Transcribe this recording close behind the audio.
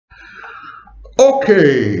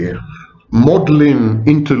Okay, modeling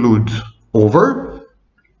interlude over.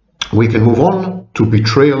 We can move on to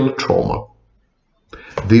betrayal trauma.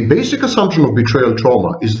 The basic assumption of betrayal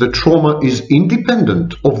trauma is that trauma is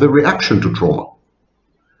independent of the reaction to trauma.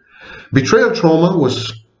 Betrayal trauma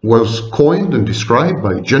was coined and described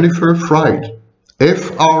by Jennifer Freyd,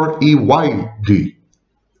 F-R-E-Y-D.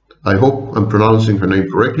 I hope I'm pronouncing her name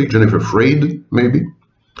correctly, Jennifer Freyd, maybe.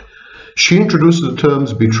 She introduced the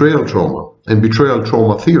terms betrayal trauma and betrayal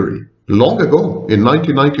trauma theory long ago, in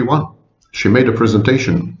 1991. She made a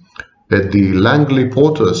presentation at the Langley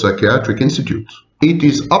Porter Psychiatric Institute. It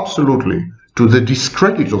is absolutely to the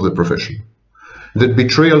discredit of the profession that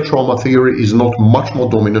betrayal trauma theory is not much more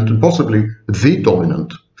dominant and possibly the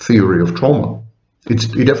dominant theory of trauma.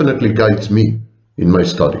 It definitely guides me in my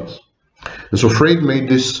studies. And so Freyd made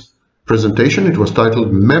this presentation. It was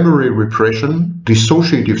titled Memory Repression,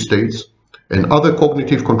 Dissociative States, and Other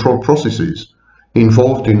Cognitive Control Processes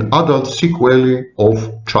Involved in Adult Sequelae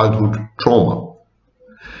of Childhood Trauma.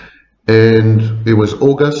 And it was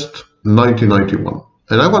August 1991.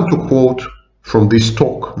 And I want to quote from this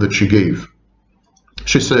talk that she gave.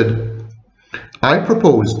 She said, "I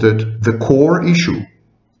propose that the core issue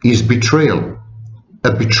is betrayal,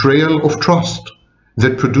 a betrayal of trust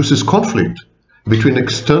that produces conflict between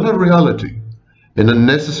external reality and a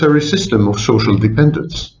necessary system of social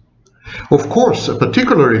dependence. Of course, a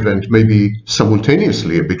particular event may be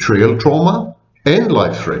simultaneously a betrayal trauma and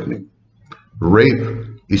life-threatening. Rape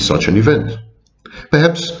is such an event.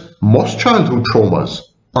 Perhaps most childhood traumas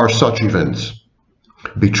are such events.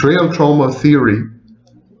 Betrayal trauma theory,"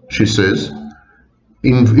 she says,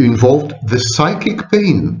 involved the psychic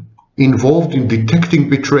pain involved in detecting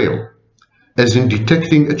betrayal, as in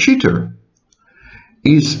detecting a cheater.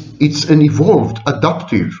 It's an evolved,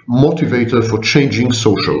 adaptive motivator for changing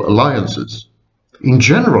social alliances. In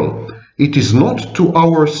general, it is not to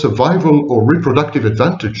our survival or reproductive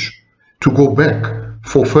advantage to go back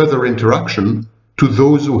for further interaction to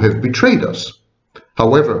those who have betrayed us.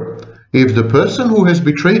 However, if the person who has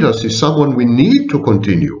betrayed us is someone we need to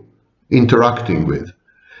continue interacting with,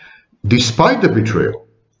 despite the betrayal,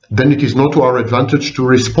 then it is not to our advantage to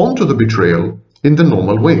respond to the betrayal in the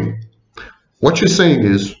normal way. What she's saying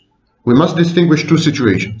is, we must distinguish two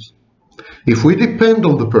situations. If we depend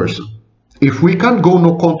on the person, if we can't go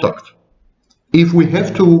no contact, if we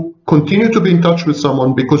have to continue to be in touch with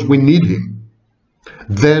someone because we need him,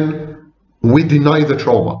 then we deny the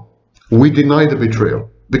trauma, we deny the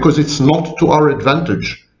betrayal, because it's not to our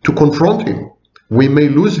advantage to confront him. We may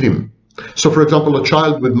lose him. So for example, a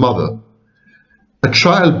child with mother, a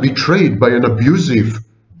child betrayed by an abusive,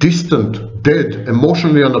 distant, dead,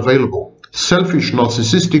 emotionally unavailable, selfish,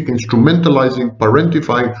 narcissistic, instrumentalizing,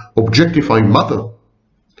 parentifying, objectifying mother.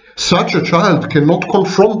 Such a child cannot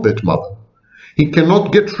confront that mother. He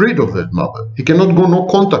cannot get rid of that mother. He cannot go no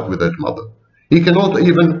contact with that mother. He cannot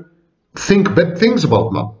even think bad things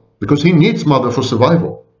about mother, because he needs mother for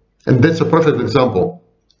survival. And that's a perfect example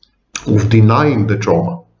of denying the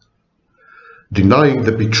trauma, denying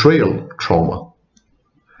the betrayal trauma.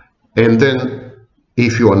 And then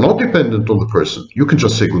if you are not dependent on the person, you can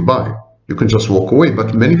just say goodbye. You can just walk away,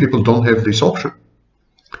 but many people don't have this option.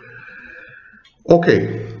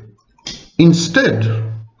 Okay, instead,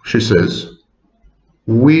 she says,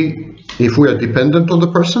 if we are dependent on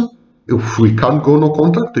the person, if we can't go no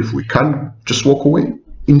contact, if we can't just walk away,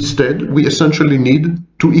 instead, we essentially need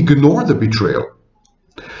to ignore the betrayal.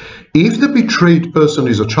 If the betrayed person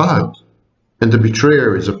is a child and the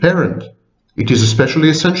betrayer is a parent, it is especially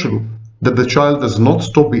essential that the child does not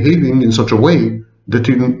stop behaving in such a way that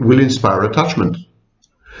it will inspire attachment.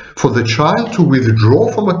 For the child to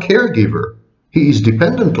withdraw from a caregiver he is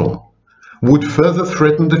dependent on would further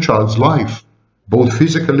threaten the child's life, both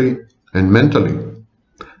physically and mentally.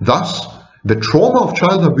 Thus, the trauma of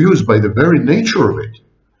child abuse, by the very nature of it,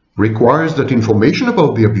 requires that information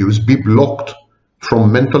about the abuse be blocked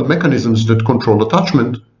from mental mechanisms that control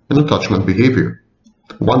attachment and attachment behavior.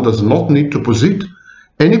 One does not need to posit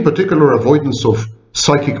any particular avoidance of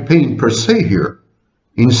psychic pain per se here.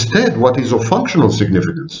 Instead, what is of functional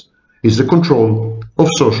significance is the control of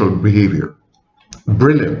social behavior.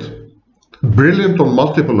 Brilliant. Brilliant on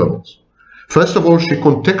multiple levels. First of all, she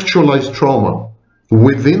contextualized trauma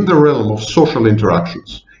within the realm of social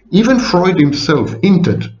interactions. Even Freud himself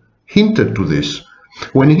hinted to this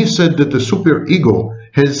when he said that the superego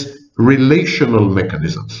has relational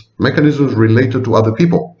mechanisms related to other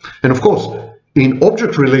people. And of course, in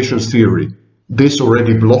object relations theory, this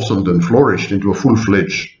already blossomed and flourished into a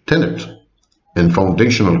full-fledged tenet and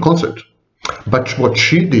foundational concept. But what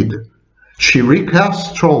she did, she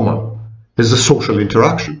recast trauma as a social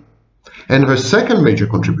interaction. And her second major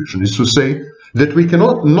contribution is to say that we can't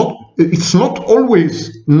always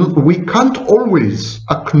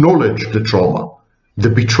acknowledge the trauma, the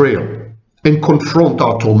betrayal, and confront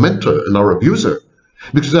our tormentor and our abuser,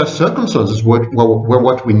 because there are circumstances where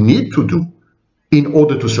what we need to do in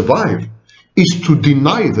order to survive is to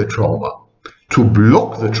deny the trauma, to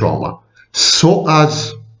block the trauma, so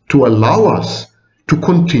as to allow us to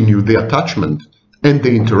continue the attachment and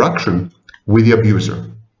the interaction with the abuser.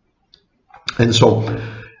 And so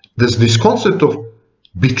there's this concept of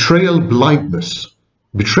betrayal blindness.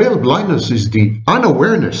 Betrayal blindness is the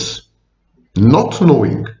unawareness, not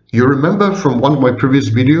knowing. You remember from one of my previous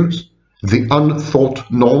videos, the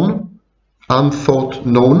unthought known?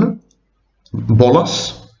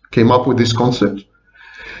 Bolas came up with this concept.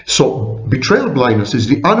 So betrayal blindness is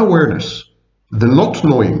the unawareness, the not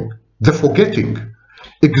knowing, the forgetting,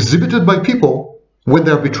 exhibited by people when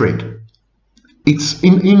they are betrayed. It's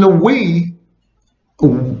in a way,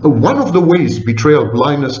 one of the ways betrayal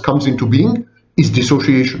blindness comes into being is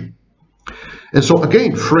dissociation. And so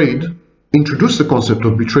again, Freud introduced the concept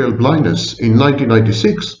of betrayal blindness in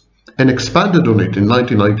 1996 and expanded on it in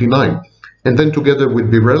 1999. And then together with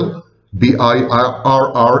Birrell, B-I-R-R-E-L-L,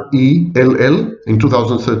 in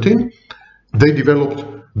 2013, they developed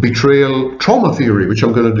betrayal trauma theory, which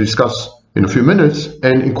I'm going to discuss in a few minutes,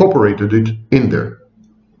 and incorporated it in there.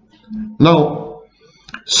 Now,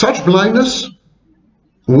 such blindness,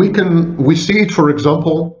 we see it, for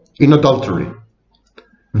example, in adultery.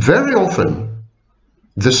 Very often,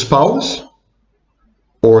 the spouse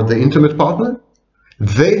or the intimate partner,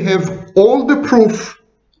 they have all the proof,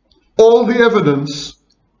 all the evidence,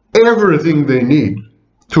 everything they need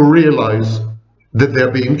to realize that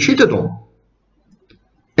they're being cheated on.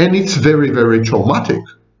 And it's very, very traumatic.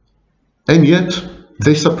 And yet,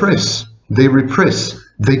 they suppress, they repress,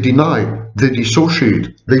 they deny, they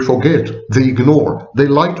dissociate, they forget, they ignore, they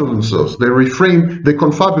lie to themselves, they reframe, they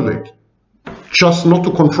confabulate, just not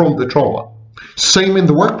to confront the trauma. Same in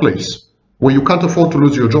the workplace, where you can't afford to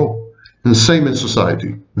lose your job. And same in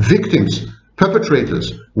society. Victims,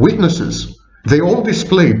 perpetrators, witnesses, they all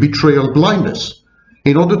display betrayal blindness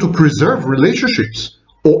in order to preserve relationships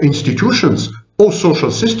or institutions or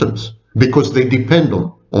social systems, because they depend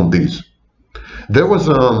on these. There was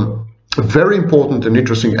a very important and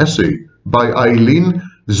interesting essay by Eileen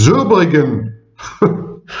Zurbriggen.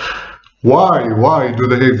 Why do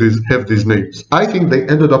they have these names? I think they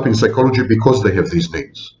ended up in psychology because they have these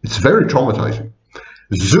names. It's very traumatizing.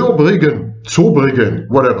 Zurbriggen,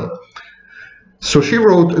 whatever. So she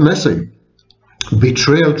wrote an essay,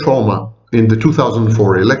 Betrayal Trauma in the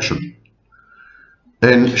 2004 election.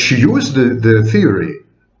 And she used the theory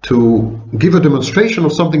to give a demonstration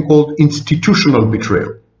of something called institutional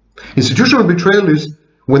betrayal. Institutional betrayal is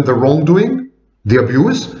when the wrongdoing, the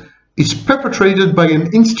abuse, is perpetrated by an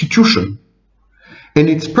institution. And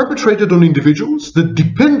it's perpetrated on individuals that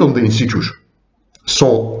depend on the institution.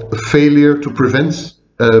 So a failure to prevent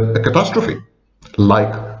a catastrophe,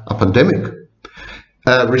 like a pandemic.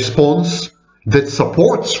 A response that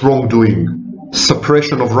supports wrongdoing,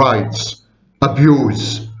 suppression of rights,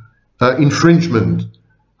 abuse, infringement,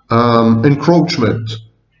 encroachment,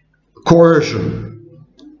 coercion.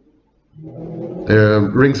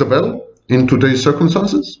 Rings a bell in today's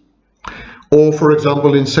circumstances? Or, for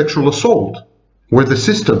example, in sexual assault, where the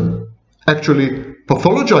system actually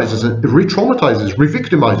pathologizes and re-traumatizes,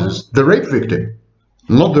 re-victimizes the rape victim,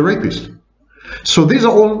 not the rapist. So these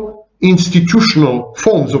are all institutional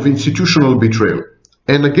forms of institutional betrayal.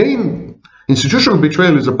 And again, institutional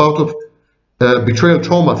betrayal is a part of betrayal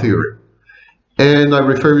trauma theory. And I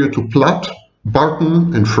refer you to Platt,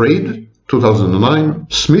 Barton, and Freud, 2009,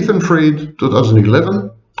 Smith and Freud,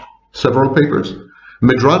 2011, several papers,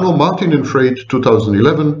 Medrano, Martin and Freud,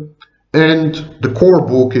 2011, and the core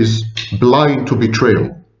book is Blind to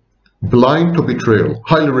Betrayal. Blind to Betrayal,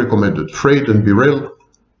 highly recommended, Freud and Birrell,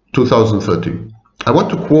 2013. I want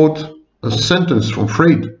to quote a sentence from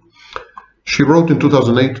Freud. She wrote in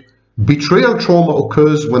 2008, betrayal trauma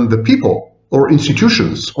occurs when the people or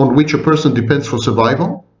institutions on which a person depends for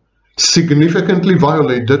survival significantly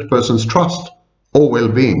violate that person's trust or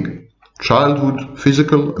well-being. Childhood,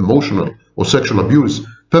 physical, emotional, or sexual abuse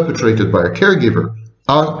perpetrated by a caregiver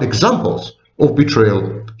are examples of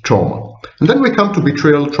betrayal trauma. And then we come to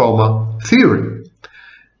betrayal trauma theory.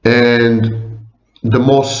 And the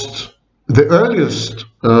earliest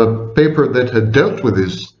paper that had dealt with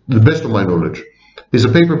this, the best of my knowledge, is a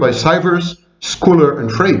paper by Sivers, Schuller,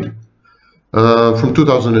 and Freud from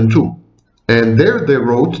 2002. And there they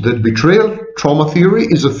wrote that betrayal trauma theory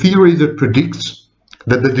is a theory that predicts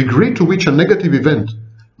that the degree to which a negative event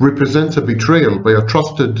represents a betrayal by a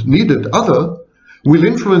trusted, needed other will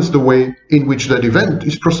influence the way in which that event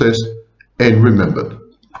is processed and remembered.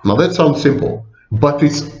 Now that sounds simple, but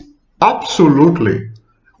it's absolutely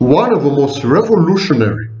one of the most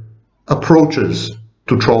revolutionary approaches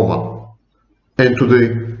to trauma and to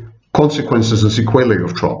the consequences and sequelae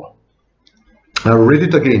of trauma. I'll read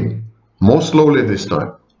it again, more slowly this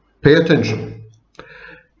time. Pay attention.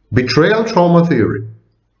 Betrayal trauma theory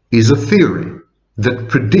is a theory that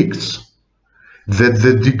predicts that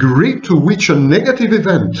the degree to which a negative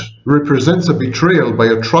event represents a betrayal by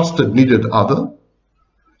a trusted, needed other,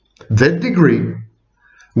 that degree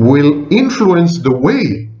will influence the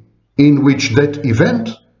way in which that event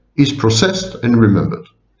is processed and remembered.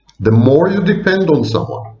 The more you depend on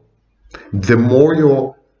someone, the more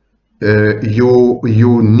you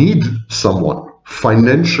need someone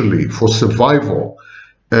financially for survival,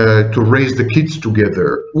 to raise the kids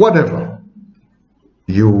together, whatever.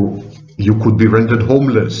 You could be rendered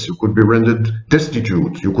homeless, you could be rendered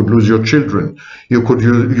destitute, you could lose your children, you could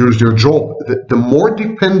lose your job. The more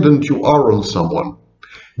dependent you are on someone,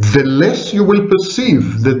 the less you will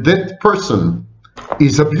perceive that that person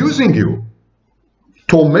is abusing you,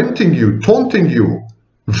 tormenting you, taunting you,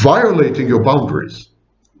 violating your boundaries.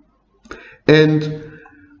 And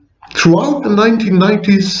throughout the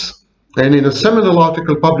 1990s, and in a seminal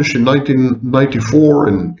article published in 1994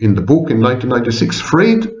 and in the book in 1996,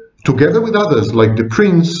 Freud, together with others like De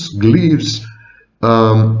Prince, Gleaves,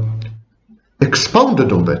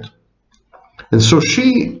 expounded on that. And so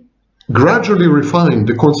she gradually refined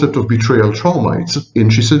the concept of betrayal trauma.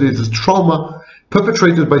 And she said it's trauma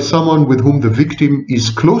perpetrated by someone with whom the victim is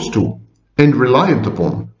close to and reliant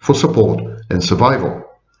upon for support and survival.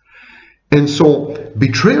 And so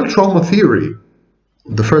betrayal trauma theory,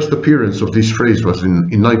 the first appearance of this phrase was in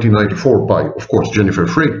 1994 by, of course, Jennifer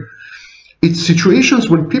Freud. It's situations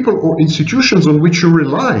when people or institutions on which you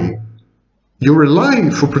rely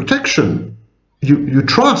for protection, you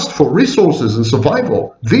trust for resources and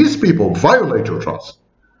survival. These people violate your trust,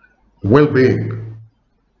 well-being,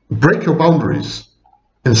 break your boundaries,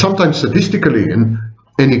 and sometimes sadistically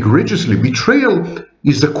and egregiously. Betrayal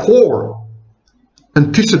is the core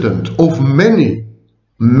antecedent of many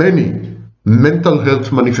mental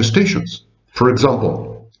health manifestations. For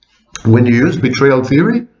example, when you use betrayal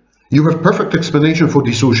theory, you have perfect explanation for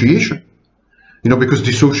dissociation. Because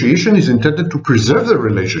dissociation is intended to preserve the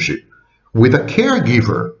relationship with a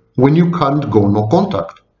caregiver when you can't go no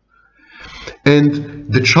contact.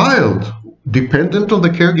 And the child, dependent on the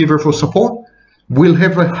caregiver for support, will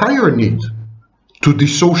have a higher need to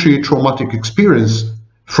dissociate traumatic experience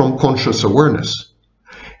from conscious awareness.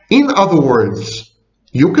 In other words,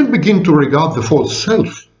 you can begin to regard the false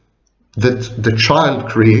self that the child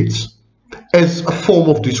creates as a form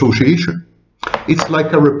of dissociation. It's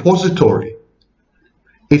like a repository.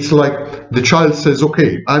 It's like the child says,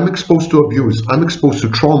 okay, I'm exposed to abuse, I'm exposed to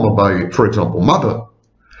trauma by, for example, mother,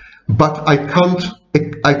 but I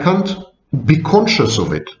can't be conscious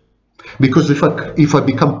of it. Because if I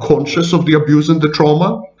become conscious of the abuse and the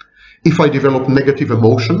trauma, if I develop negative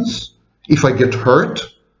emotions, if I get hurt,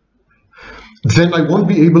 then I won't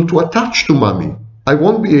be able to attach to mommy. I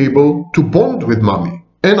won't be able to bond with mommy.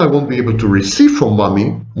 And I won't be able to receive from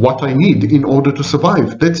mommy what I need in order to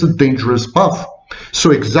survive. That's a dangerous path.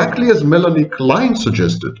 So exactly as Melanie Klein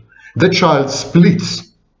suggested, the child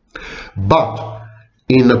splits. But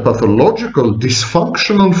in a pathological,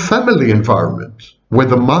 dysfunctional family environment, where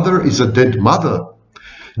the mother is a dead mother,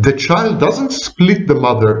 the child doesn't split the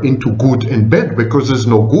mother into good and bad, because there's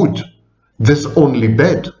no good. There's only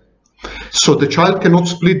bad. So the child cannot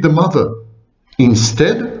split the mother.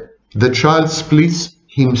 Instead, the child splits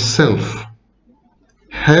himself.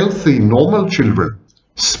 Healthy, normal children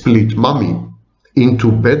split mommy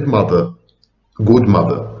into bad mother, good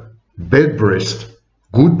mother, bad breast,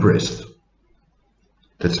 good breast.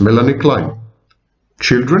 That's Melanie Klein.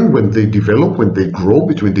 Children, when they develop, when they grow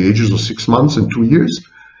between the ages of 6 months and 2 years,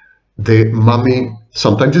 the mommy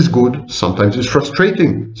sometimes is good, sometimes is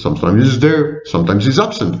frustrating, sometimes is there, sometimes is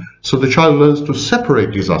absent. So the child learns to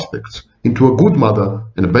separate these aspects into a good mother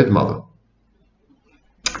and a bad mother.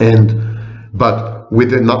 And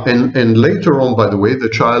later on, by the way, the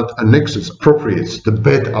child appropriates the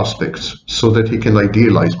bad aspects so that he can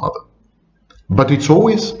idealize mother. But it's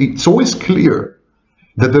always clear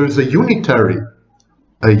that there is a unitary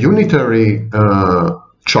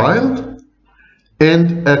child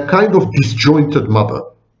and a kind of disjointed mother.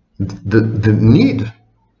 The need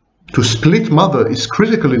to split mother is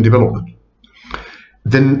critical in development.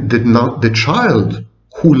 Then the child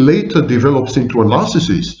who later develops into a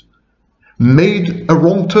narcissist made a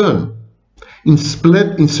wrong turn.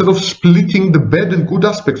 instead of splitting the bad and good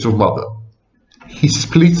aspects of mother, he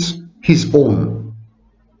splits his own.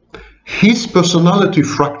 His personality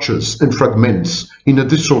fractures and fragments in a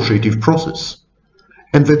dissociative process,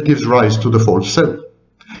 and that gives rise to the false self.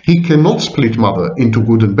 He cannot split mother into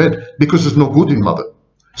good and bad because there's no good in mother,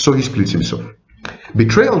 so he splits himself.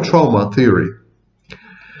 Betrayal trauma theory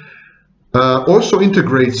also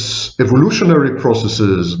integrates evolutionary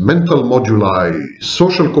processes, mental moduli,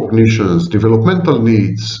 social cognitions, developmental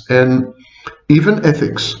needs, and even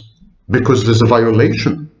ethics, because there's a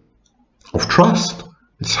violation of trust.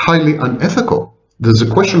 It's highly unethical. There's a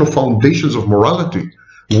question of foundations of morality.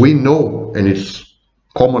 We know, and it's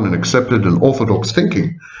common and accepted in orthodox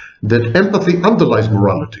thinking, that empathy underlies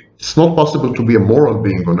morality. It's not possible to be a moral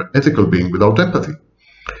being or an ethical being without empathy.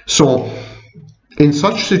 So, in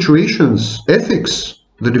such situations, ethics,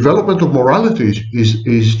 the development of morality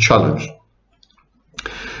is challenged.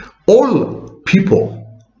 All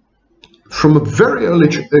people from a very early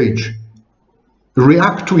age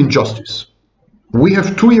react to injustice. We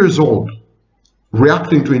have 2 years old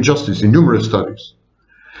reacting to injustice in numerous studies.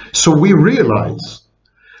 So we realize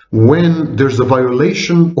when there's a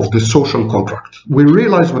violation of the social contract. We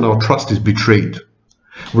realize when our trust is betrayed.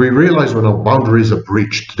 We realize when our boundaries are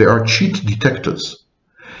breached. There are cheat detectors.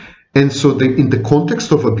 And so in the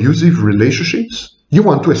context of abusive relationships, you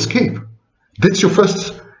want to escape. That's your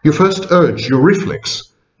first urge, your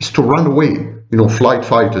reflex, is to run away, flight,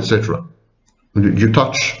 fight, etc. You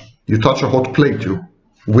touch a hot plate, you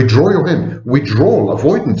withdraw your hand. Withdrawal,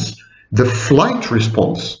 avoidance, the flight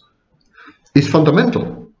response is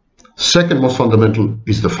fundamental. Second most fundamental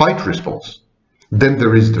is the fight response. Then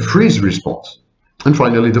there is the freeze response. And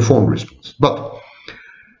finally, the fawn response. But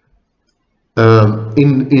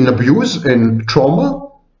in abuse and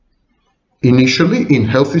trauma, initially, in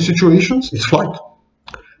healthy situations, it's flight.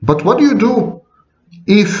 But what do you do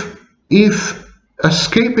if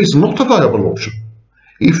escape is not a viable option?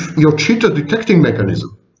 If your cheater detecting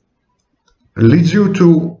mechanism leads you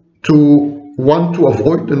to want to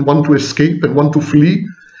avoid and want to escape and want to flee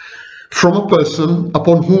from a person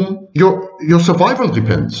upon whom your survival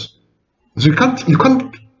depends. So you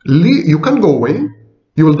can't leave, you can't go away,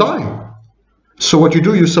 you will die. So what you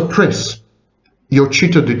do, you suppress your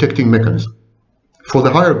cheater detecting mechanism for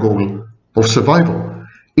the higher goal of survival.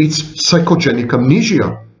 It's psychogenic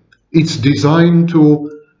amnesia. It's designed to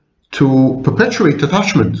perpetuate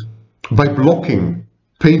attachment by blocking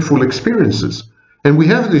painful experiences. And we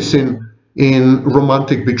have this in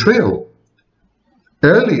romantic betrayal.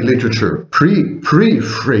 Early literature,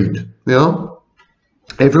 pre-Freud,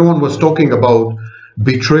 everyone was talking about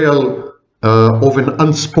betrayal of an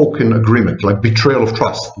unspoken agreement, like betrayal of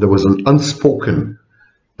trust. There was an unspoken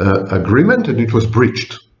agreement and it was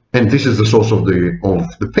breached. And this is the source of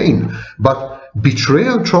the pain. But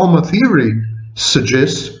betrayal trauma theory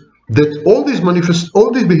suggests that all these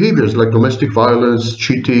behaviors like domestic violence,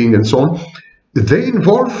 cheating, and so on, they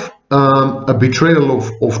involve a betrayal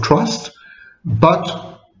of trust,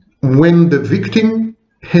 but when the victim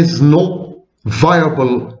has no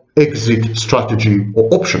viable exit strategy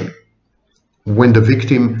or option, when the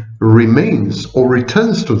victim remains or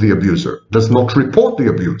returns to the abuser, does not report the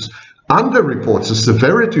abuse, underreports the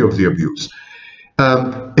severity of the abuse,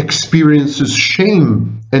 experiences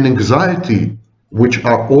shame and anxiety, which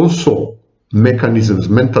are also mechanisms,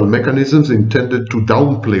 mental mechanisms intended to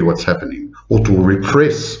downplay what's happening or to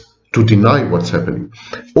repress, to deny what's happening.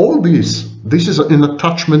 All this is an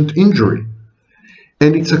attachment injury,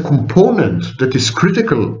 and it's a component that is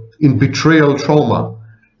critical in betrayal trauma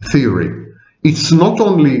theory. It's not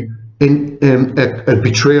only a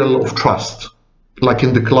betrayal of trust, like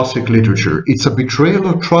in the classic literature. It's a betrayal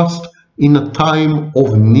of trust in a time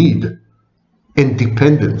of need and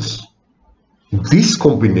dependence. This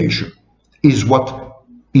combination is what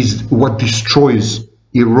destroys,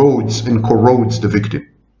 erodes, and corrodes the victim.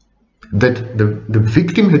 That the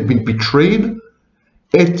victim had been betrayed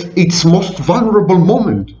at its most vulnerable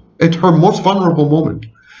moment, at her most vulnerable moment.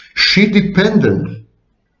 She depended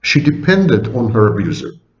on her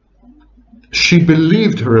abuser. She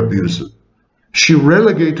believed her abuser. She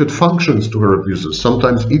relegated functions to her abuser,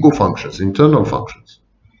 sometimes ego functions, internal functions.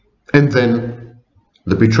 And then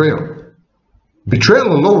the betrayal.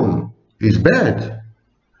 Betrayal alone is bad,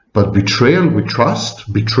 but betrayal with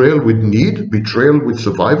trust, betrayal with need, betrayal with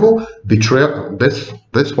survival, betrayal,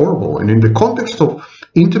 that's horrible. And in the context of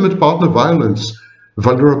intimate partner violence,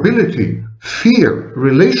 vulnerability, fear,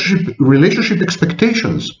 relationship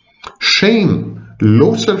expectations, shame,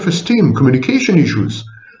 low self-esteem, communication issues,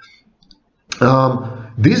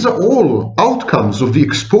 these are all outcomes of the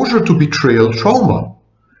exposure to betrayal trauma.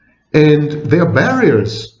 And there are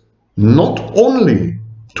barriers not only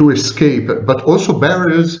to escape, but also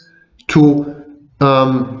barriers to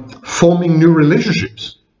forming new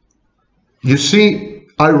relationships. You see,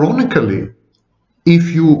 ironically,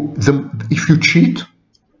 if you cheat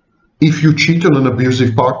on an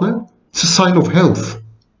abusive partner, it's a sign of health.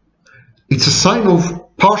 It's a sign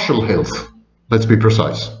of partial health, let's be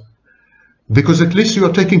precise. Because at least you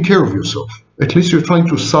are taking care of yourself. At least you're trying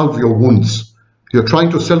to salve your wounds. You're trying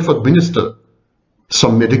to self-administer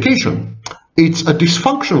some medication. It's a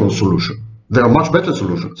dysfunctional solution. There are much better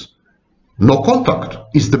solutions. No contact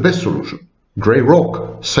is the best solution. Grey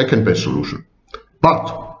rock, second best solution.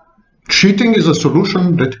 But cheating is a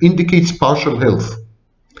solution that indicates partial health.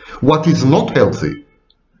 What is not healthy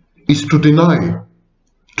is to deny,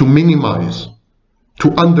 to minimize, to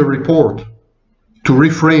underreport, to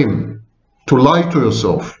reframe, to lie to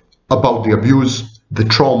yourself about the abuse, the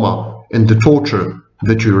trauma, and the torture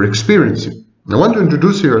that you're experiencing. I want to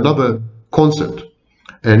introduce here another concept,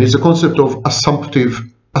 and it's a concept of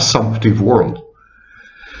assumptive world.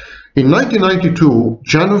 In 1992,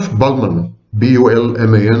 Januf Bulman,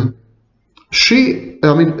 B-U-L-M-A-N, he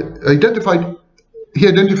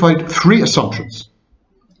identified three assumptions.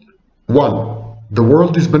 1, the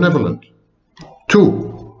world is benevolent.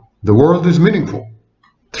 2, the world is meaningful.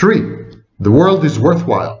 3, the world is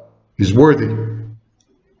worthwhile, is worthy.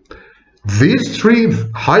 These three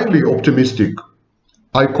highly optimistic,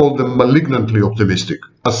 I call them malignantly optimistic,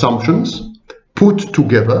 assumptions put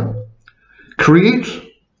together create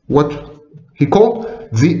what he called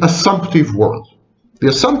the assumptive world. The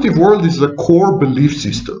assumptive world is a core belief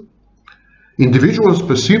system. Individuals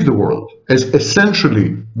perceive the world as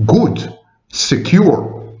essentially good,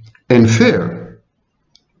 secure, and fair.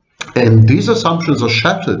 And these assumptions are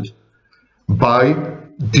shattered by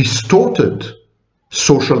distorted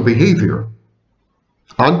social behavior,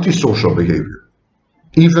 antisocial behavior,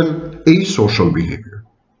 even asocial behavior.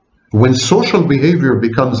 When social behavior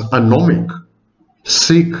becomes anomic,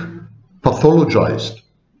 sick, pathologized,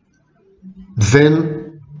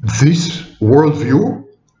 then this worldview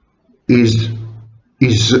is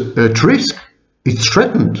at risk. It's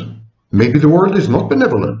threatened. Maybe the world is not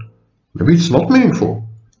benevolent. Maybe it's not meaningful.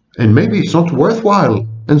 And maybe it's not worthwhile,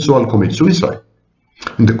 and so I'll commit suicide.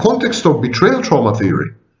 In the context of betrayal trauma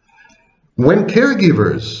theory, when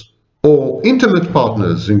caregivers or intimate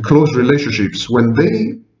partners in close relationships, when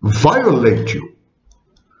they violate you,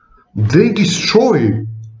 they destroy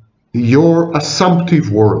your assumptive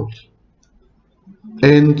world,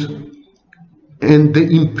 and they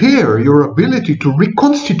impair your ability to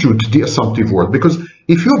reconstitute the assumptive world. Because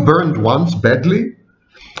if you're burned once badly,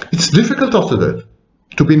 it's difficult after that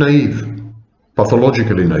to be naive,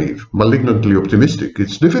 pathologically naive, malignantly optimistic.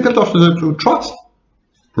 It's difficult after that to trust,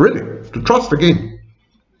 really, to trust again.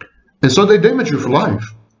 And so they damage you for life.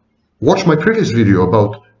 Watch my previous video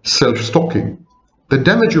about self-stalking. They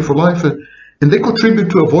damage you for life, and they contribute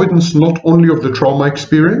to avoidance not only of the trauma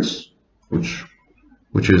experience,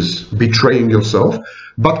 which is betraying yourself,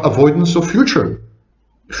 but avoidance of future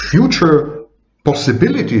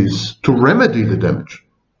possibilities to remedy the damage.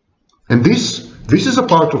 And this is a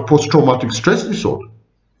part of post-traumatic stress disorder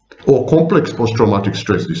or complex post-traumatic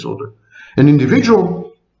stress disorder. An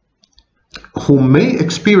individual who may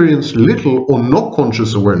experience little or no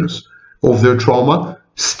conscious awareness of their trauma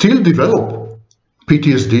still develop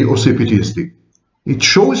PTSD or CPTSD. It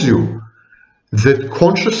shows you that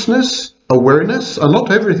consciousness, awareness are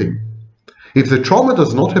not everything. If the trauma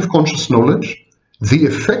does not have conscious knowledge, the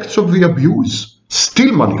effects of the abuse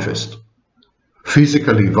still manifest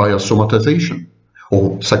physically via somatization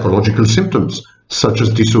or psychological symptoms such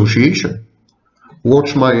as dissociation.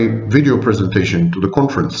 Watch my video presentation to the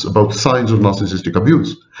conference about signs of narcissistic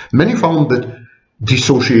abuse. Many found that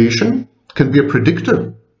dissociation can be a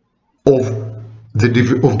predictor of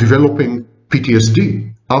developing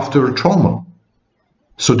PTSD after a trauma.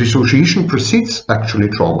 So dissociation precedes actually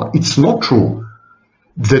trauma. It's not true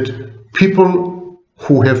that people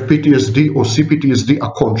who have PTSD or CPTSD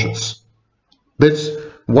are conscious. That's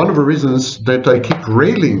one of the reasons that I keep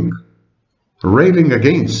railing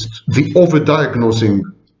against the overdiagnosing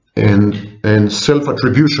and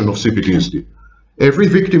self-attribution of CPTSD. Every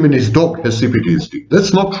victim and his dog has CPTSD.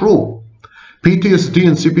 That's not true. PTSD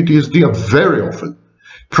and CPTSD are very often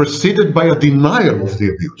preceded by a denial of the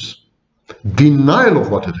abuse, denial of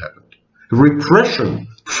what had happened, repression,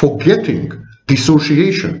 forgetting,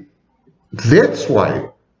 dissociation. That's why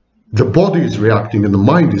the body is reacting and the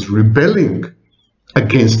mind is rebelling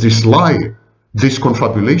against this lie, this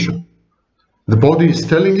confabulation. The body is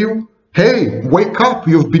telling you, hey, wake up,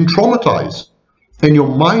 you've been traumatized. and your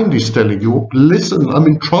mind is telling you, listen, I'm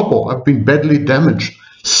in trouble, I've been badly damaged,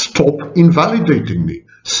 stop invalidating me,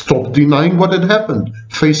 stop denying what had happened,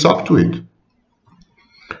 face up to it.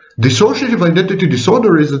 Dissociative identity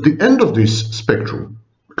disorder is at the end of this spectrum,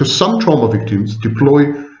 because some trauma victims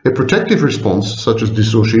deploy a protective response, such as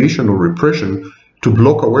dissociation or repression, to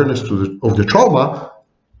block awareness of the trauma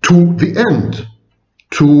to the end,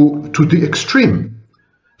 to the extreme.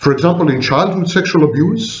 For example, in childhood sexual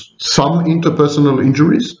abuse, some interpersonal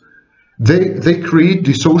injuries, they create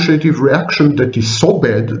dissociative reaction that is so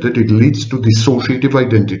bad that it leads to dissociative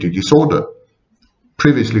identity disorder,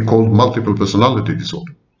 previously called multiple personality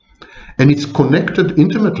disorder. And it's connected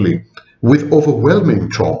intimately with overwhelming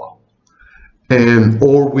trauma,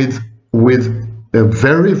 or with a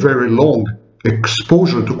very, very long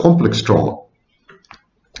exposure to complex trauma.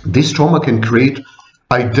 This trauma can create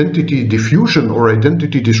identity diffusion or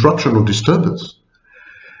identity disruption or disturbance.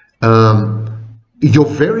 Your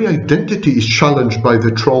very identity is challenged by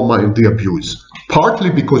the trauma and the abuse,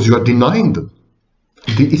 partly because you are denying them.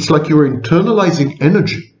 It's like you're internalizing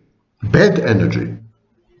energy, bad energy.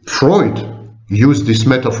 Freud used this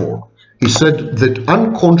metaphor. He said that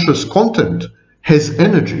unconscious content has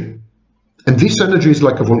energy, and this energy is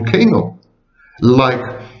like a volcano,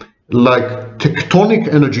 like tectonic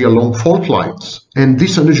energy along fault lines, and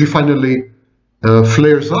this energy finally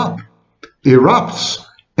flares up, erupts,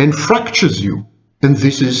 and fractures you, and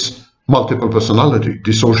this is multiple personality,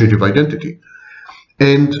 dissociative identity.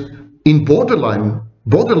 And in borderlines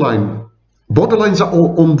are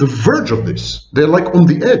on the verge of this. They're like on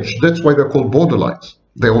the edge. That's why they're called borderlines.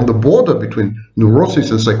 They're on the border between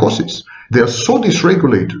neurosis and psychosis. They are so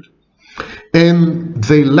dysregulated, and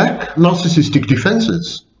they lack narcissistic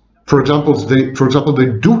defenses. For example, they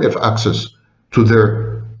do have access to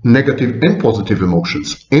their negative and positive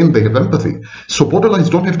emotions, and they have empathy. So borderlines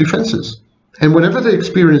don't have defenses. And whenever they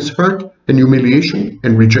experience hurt and humiliation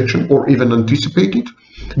and rejection, or even anticipate it,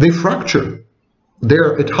 they fracture.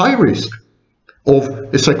 They're at high risk of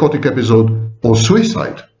a psychotic episode or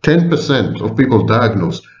suicide. 10% of people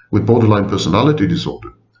diagnosed with borderline personality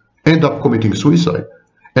disorder end up committing suicide,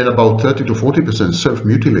 and about 30 to 40%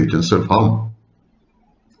 self-mutilate and self-harm.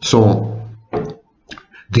 So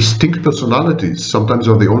distinct personalities sometimes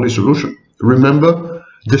are the only solution. Remember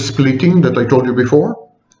the splitting that I told you before?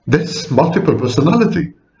 That's multiple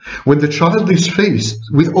personality. When the child is faced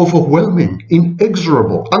with overwhelming,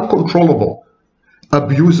 inexorable, uncontrollable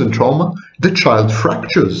abuse and trauma, the child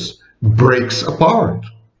fractures, breaks apart,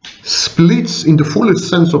 splits in the fullest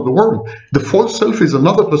sense of the word. The false self is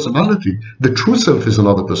another personality. The true self is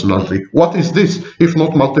another personality. What is this if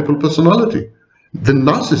not multiple personality? The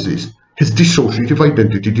narcissist has dissociative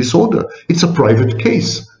identity disorder. It's a private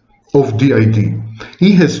case of DID.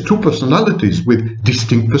 He has two personalities with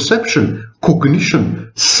distinct perception,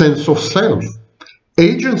 cognition, sense of self,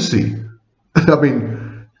 agency. I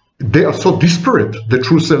mean, they are so disparate, the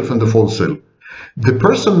true self and the false self. The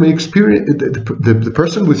person may experience, the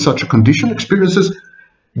person with such a condition experiences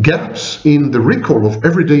gaps in the recall of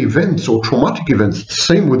everyday events or traumatic events.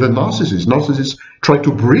 Same with the narcissist. Narcissists try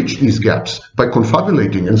to bridge these gaps by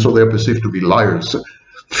confabulating, and so they are perceived to be liars.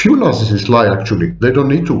 Few narcissists lie, actually. They don't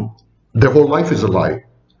need to. Their whole life is a lie.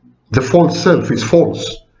 The false self is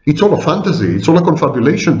false. It's all a fantasy. It's all a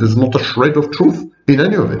confabulation. There's not a shred of truth in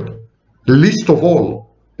any of it. Least of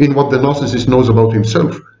all in what the narcissist knows about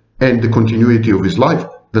himself and the continuity of his life.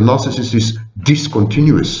 The narcissist is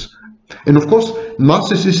discontinuous. And of course,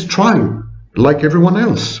 narcissists try, like everyone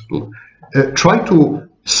else, try to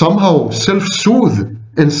somehow self-soothe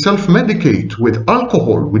and self-medicate with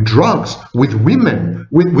alcohol, with drugs, with women,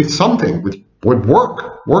 with something, with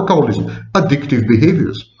workaholism, addictive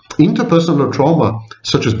behaviors. Interpersonal trauma,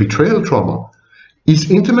 such as betrayal trauma,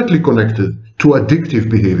 is intimately connected to addictive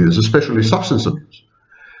behaviors, especially substance abuse.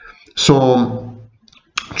 So,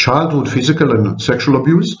 childhood physical and sexual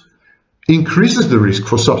abuse increases the risk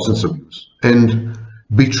for substance abuse. And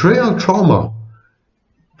betrayal trauma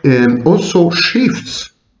also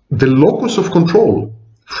shifts the locus of control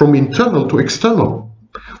from internal to external.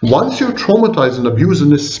 Once you're traumatized and abused,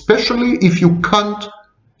 and especially if you're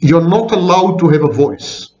not allowed to have a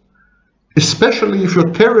voice, especially if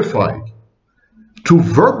you're terrified to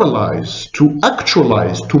verbalize, to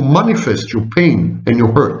actualize, to manifest your pain and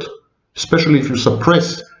your hurt, especially if you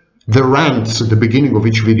suppress the rants at the beginning of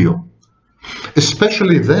each video,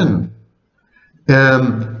 especially then,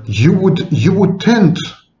 you would tend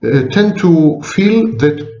to feel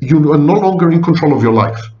that you are no longer in control of your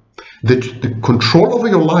life, that the control over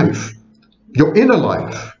your life, your inner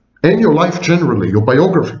life, and your life generally, your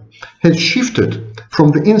biography, has shifted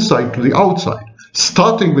from the inside to the outside,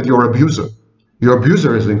 starting with your abuser. Your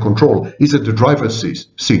abuser is in control. He's at the driver's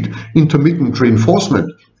seat. Intermittent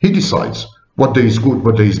reinforcement. He decides what day is good,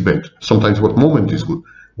 what day is bad. Sometimes what moment is good,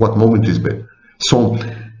 what moment is bad. So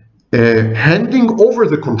handing over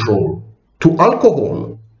the control to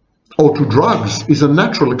alcohol or to drugs is a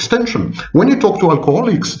natural extension. When you talk to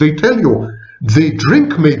alcoholics, they tell you, the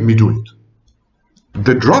drink made me do it.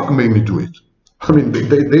 The drug made me do it. I mean,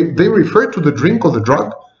 they refer to the drink or the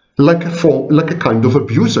drug like a kind of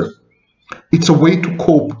abuser. It's a way to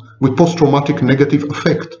cope with post-traumatic negative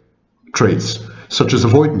affect traits, such as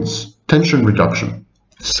avoidance, tension reduction,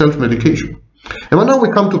 self-medication. And now we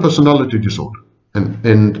come to personality disorder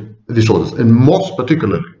and disorders, and most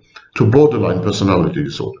particularly to borderline personality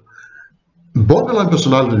disorder. Borderline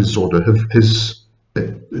personality disorder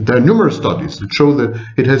there are numerous studies that show that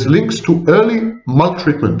it has links to early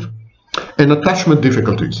maltreatment and attachment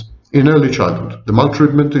difficulties in early childhood. The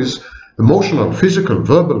maltreatment is emotional, physical,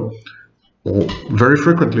 verbal, or very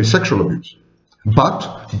frequently sexual abuse,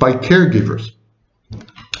 but by caregivers,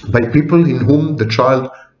 by people in whom the child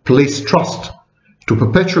placed trust to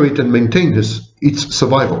perpetuate and maintain its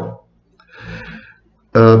survival.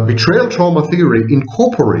 Betrayal trauma theory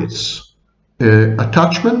incorporates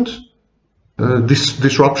attachment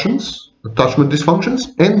disruptions, attachment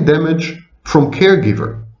dysfunctions, and damage from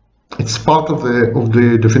caregiver. It's part of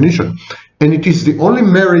the definition, and it is the only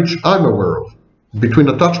marriage I'm aware of between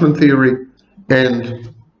attachment theory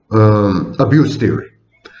and abuse theory.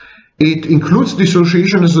 It includes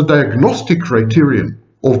dissociation as a diagnostic criterion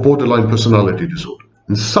of borderline personality disorder.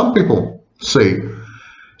 And some people say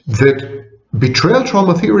that betrayal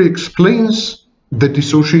trauma theory explains the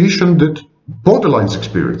dissociation that borderlines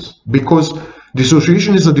experience, because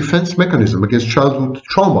dissociation is a defense mechanism against childhood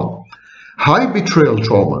trauma. High betrayal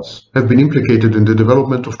traumas have been implicated in the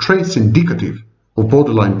development of traits indicative of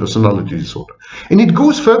borderline personality disorder. And it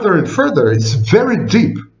goes further and further. It's very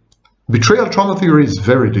deep. Betrayal trauma theory is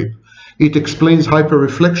very deep. It explains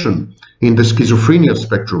hyperreflection in the schizophrenia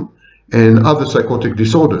spectrum and other psychotic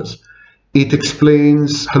disorders. It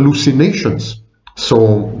explains hallucinations.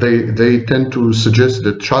 So they tend to suggest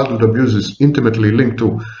that childhood abuse is intimately linked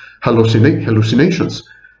to hallucinations.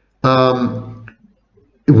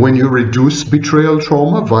 When you reduce betrayal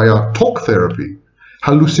trauma via talk therapy,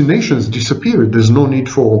 hallucinations disappear. There's no need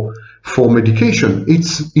for medication.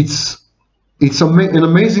 It's an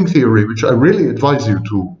amazing theory, which I really advise you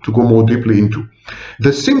to go more deeply into.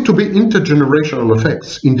 There seem to be intergenerational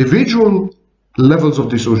effects. Individual levels of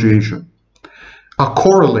dissociation are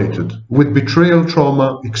correlated with betrayal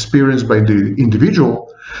trauma experienced by the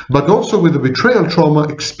individual, but also with the betrayal trauma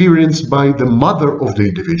experienced by the mother of the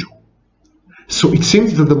individual. So it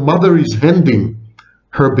seems that the mother is handing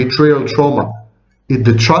her betrayal trauma.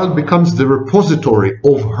 The child becomes the repository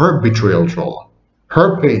of her betrayal trauma,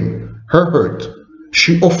 her pain, her hurt.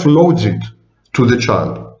 She offloads it to the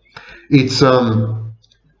child. It's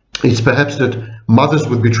perhaps that mothers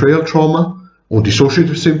with betrayal trauma or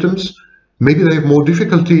dissociative symptoms, maybe they have more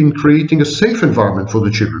difficulty in creating a safe environment for the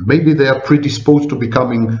children. Maybe they are predisposed to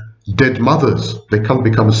becoming dead mothers. They can't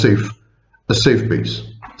become a safe base.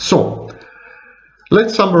 So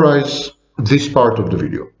let's summarize this part of the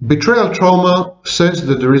video. Betrayal trauma says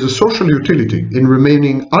that there is a social utility in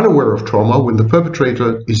remaining unaware of trauma when the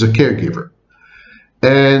perpetrator is a caregiver.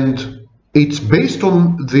 And it's based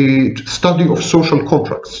on the study of social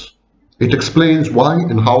contracts. It explains why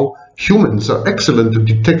and how humans are excellent at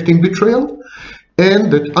detecting betrayal,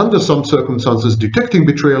 and that under some circumstances detecting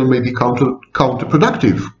betrayal may be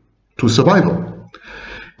counterproductive to survival.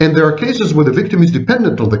 And there are cases where the victim is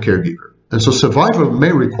dependent on the caregiver, and so survival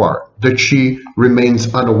may require that she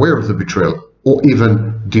remains unaware of the betrayal or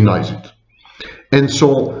even denies it. And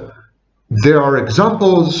so there are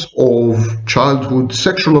examples of childhood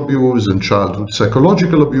sexual abuse and childhood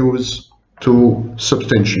psychological abuse to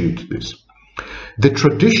substantiate this. The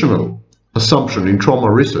traditional assumption in trauma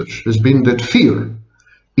research has been that fear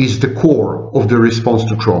is the core of the response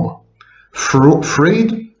to trauma.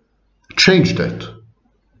 Freud changed that,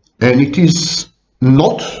 and it is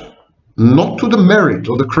not to the merit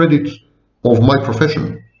or the credit of my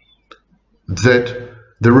profession that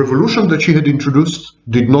the revolution that she had introduced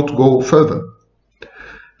did not go further.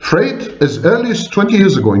 Freud, as early as 20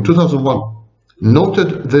 years ago, in 2001,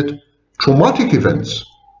 noted that traumatic events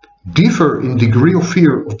differ in degree of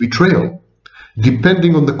fear of betrayal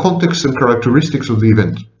depending on the context and characteristics of the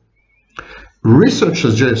event. Research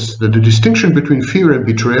suggests that the distinction between fear and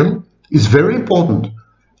betrayal is very important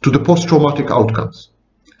to the post-traumatic outcomes.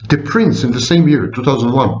 The Prince, in the same year,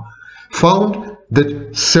 2001, found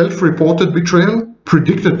that self-reported betrayal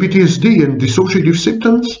predicted PTSD and dissociative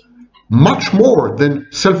symptoms much more than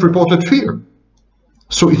self-reported fear.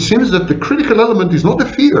 So it seems that the critical element is not the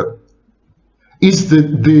fear, is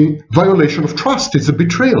the violation of trust, it's a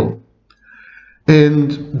betrayal.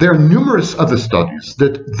 And there are numerous other studies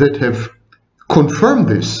that have confirmed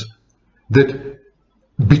this, that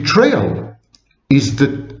betrayal is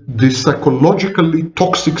the psychologically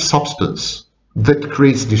toxic substance that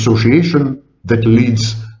creates dissociation, that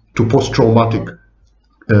leads to post-traumatic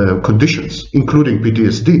conditions, including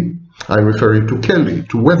PTSD. I refer you to Kelly,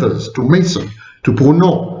 to Weathers, to Mason, to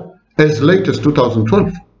Bruno, as late as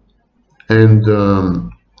 2012. And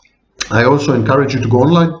I also encourage you to go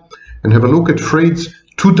online and have a look at Freud's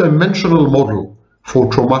two-dimensional model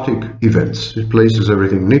for traumatic events. It places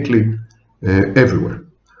everything neatly everywhere.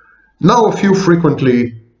 Now, a few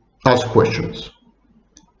frequently asked questions.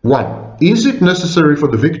 1. Is it necessary for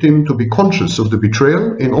the victim to be conscious of the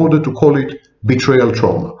betrayal in order to call it betrayal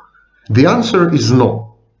trauma? The answer is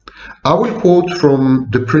no. I will quote from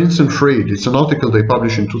The Prince and Freud. It's an article they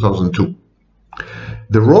published in 2002.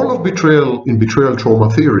 The role of betrayal in betrayal trauma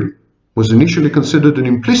theory was initially considered an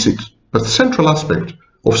implicit but central aspect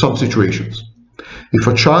of some situations. If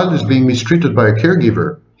a child is being mistreated by a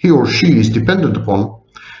caregiver he or she is dependent upon,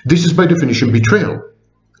 this is by definition betrayal,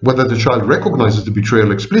 whether the child recognizes the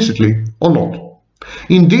betrayal explicitly or not.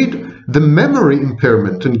 Indeed, the memory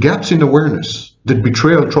impairment and gaps in awareness that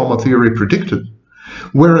betrayal trauma theory predicted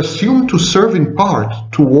were assumed to serve in part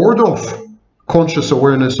to ward off conscious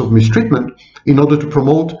awareness of mistreatment in order to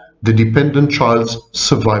promote the dependent child's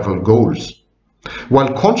survival goals.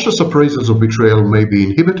 While conscious appraisals of betrayal may be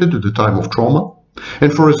inhibited at the time of trauma,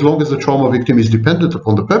 and for as long as the trauma victim is dependent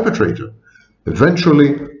upon the perpetrator,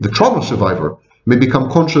 eventually the trauma survivor may become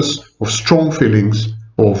conscious of strong feelings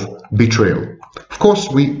of betrayal. Of course,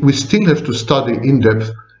 we still have to study in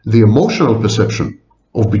depth the emotional perception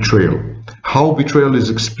of betrayal, how betrayal is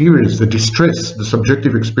experienced, the distress, the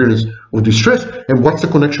subjective experience of distress, and what's the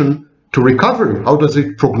connection to recovery? How does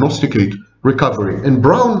it prognosticate recovery? And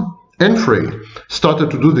Brown and Freud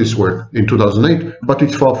started to do this work in 2008, but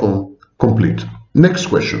it's far from complete. Next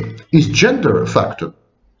question. Is gender a factor?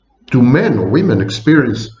 Do men or women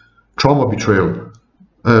experience trauma betrayal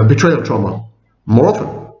trauma more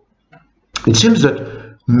often? It seems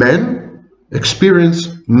that men experience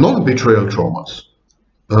non-betrayal traumas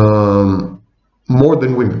more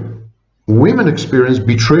than women. Women experience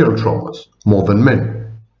betrayal traumas more than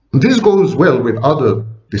men. This goes well with other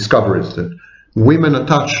discoveries that women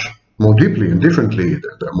attach more deeply and differently,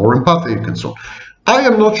 they're more empathic and so on. I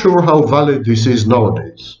am not sure how valid this is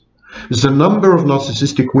nowadays. The number of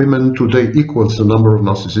narcissistic women today equals the number of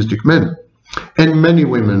narcissistic men. And many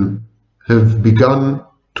women have begun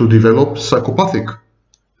to develop psychopathic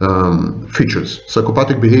features,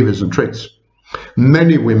 psychopathic behaviors and traits.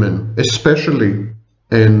 Many women, especially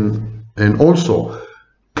and also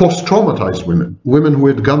post-traumatized women, women who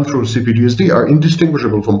had gone through CPTSD, are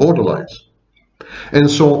indistinguishable from borderlines. And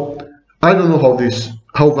so I don't know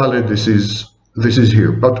how valid this is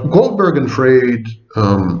here. But Goldberg and Freud,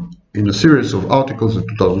 in a series of articles in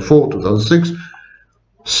 2004, 2006,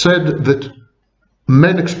 said that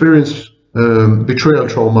men experience betrayal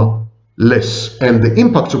trauma less, and the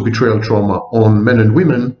impacts of betrayal trauma on men and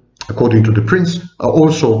women, according to the Prince, are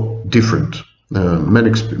also different.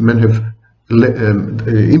 Men have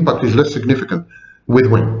impact is less significant with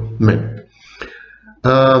men.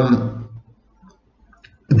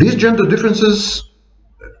 These gender differences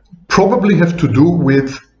probably have to do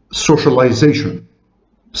with socialization,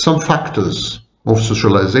 some factors of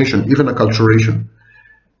socialization, even acculturation.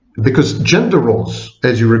 Because gender roles,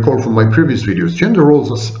 as you recall from my previous videos, gender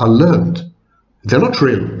roles are learned. They're not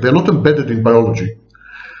real. They're not embedded in biology.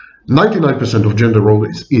 99% of gender role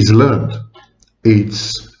is learned.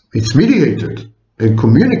 It's mediated and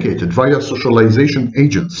communicated via socialization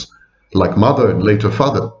agents like mother and later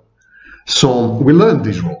father. So we learn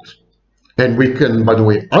these roles. And we can, by the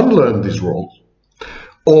way, unlearn these roles.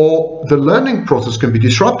 Or the learning process can be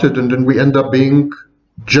disrupted and then we end up being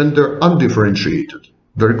gender undifferentiated.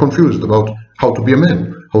 Very confused about how to be a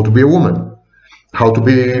man, how to be a woman, how to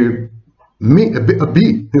be a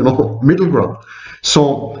B, middle ground.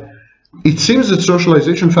 So it seems that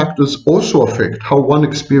socialization factors also affect how one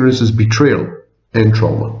experiences betrayal and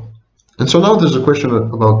trauma. And so now there's a question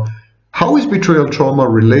about how is betrayal trauma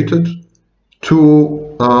related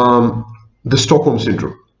to the Stockholm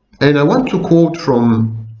Syndrome. And I want to quote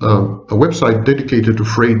from a website dedicated to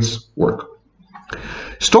Freud's work.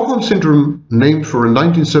 Stockholm Syndrome, named for a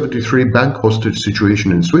 1973 bank hostage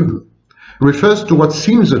situation in Sweden, refers to what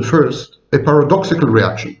seems at first a paradoxical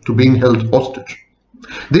reaction to being held hostage.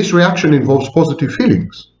 This reaction involves positive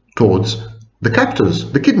feelings towards the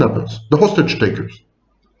captors, the kidnappers, the hostage takers.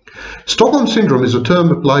 Stockholm Syndrome is a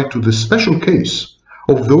term applied to the special case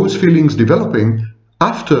of those feelings developing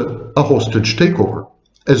after a hostage takeover,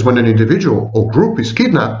 as when an individual or group is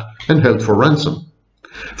kidnapped and held for ransom.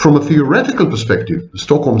 From a theoretical perspective, the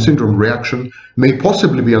Stockholm Syndrome reaction may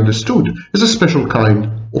possibly be understood as a special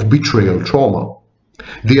kind of betrayal trauma.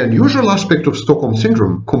 The unusual aspect of Stockholm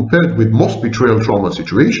Syndrome, compared with most betrayal trauma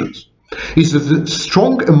situations, is that the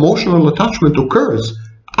strong emotional attachment occurs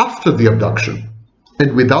after the abduction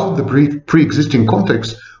and without the pre-existing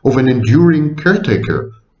context of an enduring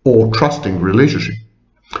caretaker or trusting relationship.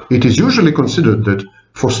 It is usually considered that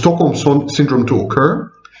for Stockholm Syndrome to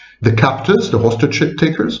occur, the captors, the hostage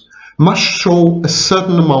takers, must show a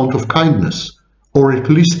certain amount of kindness, or at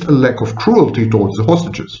least a lack of cruelty towards the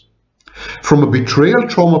hostages. From a betrayal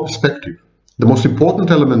trauma perspective, the most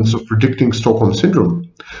important elements of predicting Stockholm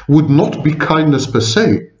Syndrome would not be kindness per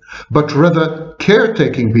se, but rather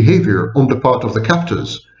caretaking behavior on the part of the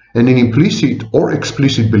captors, and an implicit or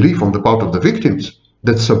explicit belief on the part of the victims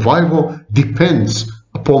that survival depends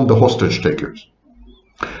upon the hostage takers.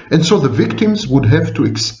 And so the victims would have to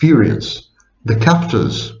experience the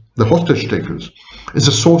captors, the hostage takers, as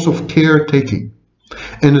a source of caretaking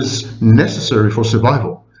and as necessary for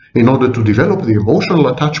survival in order to develop the emotional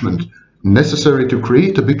attachment necessary to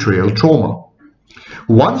create a betrayal trauma.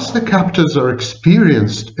 Once the captors are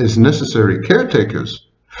experienced as necessary caretakers,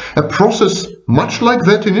 a process much like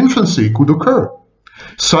that in infancy could occur,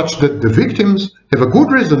 such that the victims have a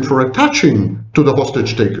good reason for attaching to the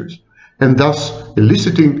hostage takers and thus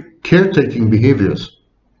eliciting caretaking behaviors.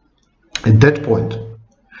 At that point,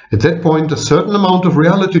 a certain amount of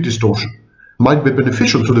reality distortion might be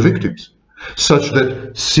beneficial to the victims, such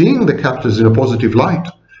that seeing the captors in a positive light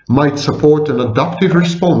might support an adaptive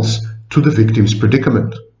response to the victim's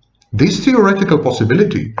predicament. This theoretical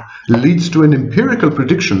possibility leads to an empirical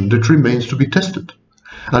prediction that remains to be tested.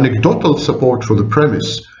 Anecdotal support for the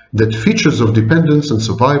premise that features of dependence and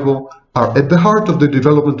survival are at the heart of the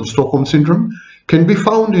development of Stockholm Syndrome can be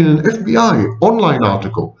found in an FBI online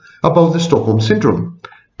article about the Stockholm Syndrome.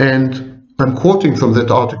 And I'm quoting from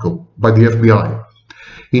that article by the FBI.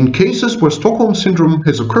 In cases where Stockholm Syndrome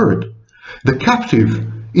has occurred, the captive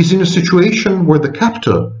is in a situation where the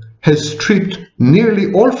captor has stripped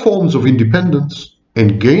nearly all forms of independence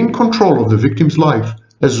and gained control of the victim's life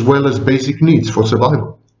as well as basic needs for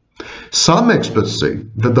survival. Some experts say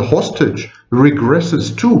that the hostage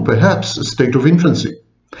regresses to perhaps a state of infancy.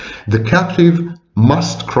 The captive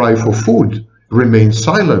must cry for food, remain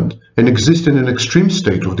silent, and exist in an extreme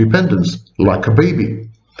state of dependence, like a baby.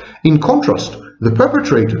 In contrast, the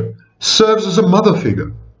perpetrator serves as a mother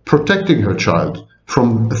figure, protecting her child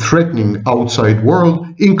from a threatening outside world,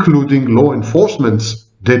 including law enforcement's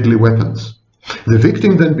deadly weapons. The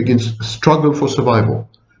victim then begins a struggle for survival,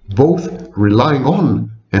 both relying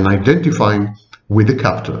on and identifying with the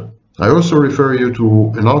captor. I also refer you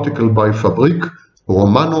to an article by Fabric,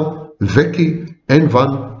 Romano, Vecchi, and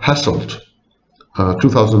Van Hasselt, a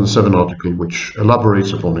 2007 article which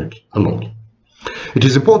elaborates upon it a lot. It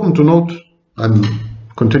is important to note, I'm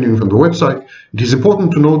continuing from the website, it is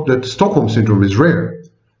important to note that Stockholm Syndrome is rare,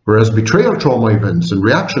 whereas betrayal trauma events and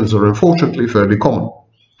reactions are unfortunately fairly common.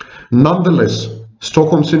 Nonetheless,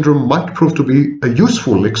 Stockholm Syndrome might prove to be a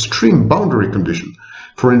useful extreme boundary condition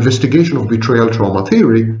for investigation of betrayal trauma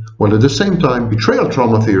theory, while at the same time betrayal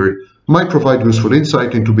trauma theory might provide useful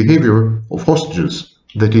insight into behavior of hostages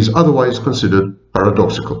that is otherwise considered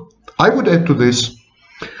paradoxical. I would add to this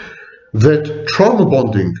that trauma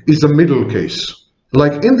bonding is a middle case.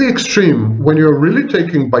 Like in the extreme, when you're really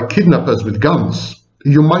taken by kidnappers with guns,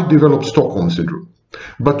 you might develop Stockholm Syndrome.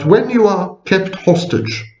 But when you are kept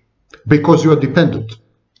hostage because you are dependent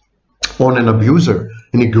on an abuser,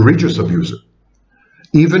 an egregious abuser,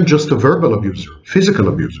 even just a verbal abuser, physical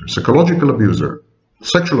abuser, psychological abuser,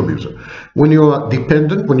 sexual abuser, when you are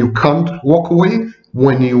dependent, when you can't walk away,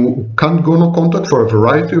 when you can't go no contact for a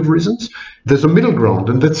variety of reasons, there's a middle ground,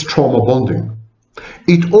 and that's trauma bonding.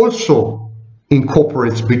 It also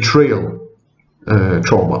incorporates betrayal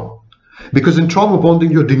trauma, because in trauma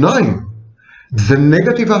bonding you're denying the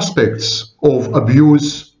negative aspects of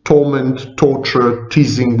abuse, torment, torture,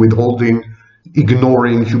 teasing, withholding,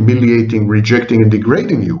 ignoring, humiliating, rejecting, and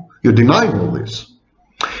degrading you. You're denying all this.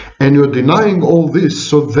 And you're denying all this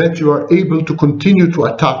so that you are able to continue to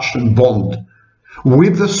attach and bond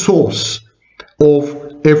with the source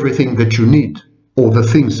of everything that you need, or the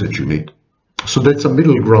things that you need. So that's a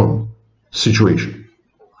middle ground situation.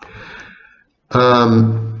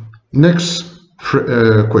 Next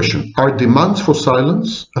question. Are demands for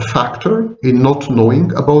silence a factor in not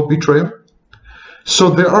knowing about betrayal?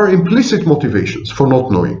 So there are implicit motivations for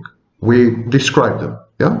not knowing. We describe them.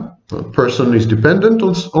 Yeah, a person is dependent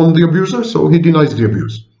on the abuser, so he denies the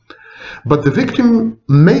abuse. But the victim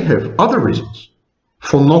may have other reasons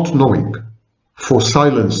for not knowing, for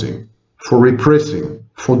silencing, for repressing,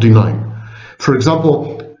 for denying. For example,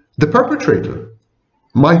 the perpetrator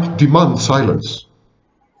might demand silence,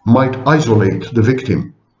 might isolate the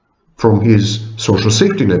victim from his social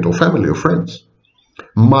safety net or family or friends,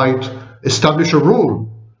 might establish a rule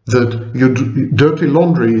that your dirty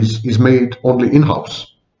laundry is made only in-house.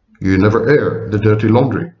 You never air the dirty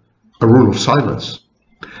laundry, a rule of silence.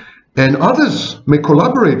 And others may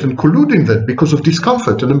collaborate and collude in that because of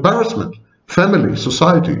discomfort and embarrassment. Family,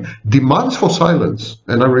 society, demands for silence,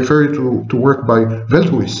 and I refer you to work by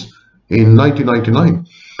Veldhuis in 1999,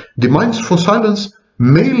 demands for silence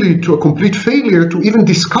may lead to a complete failure to even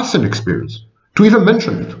discuss an experience, to even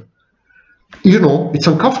mention it. You know, it's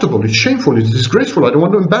uncomfortable, it's shameful, it's disgraceful, I don't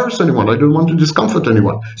want to embarrass anyone, I don't want to discomfort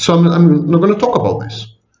anyone, so I'm not going to talk about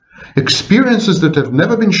this. Experiences that have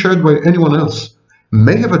never been shared by anyone else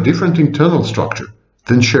may have a different internal structure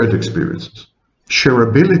than shared experiences.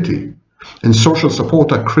 Shareability and social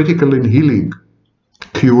support are critical in healing,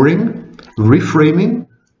 curing, reframing,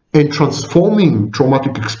 and transforming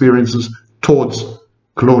traumatic experiences towards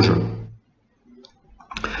closure.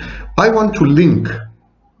 I want to link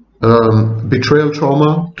betrayal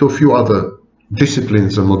trauma to a few other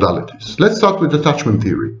disciplines and modalities. Let's start with attachment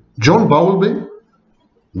theory. John Bowlby,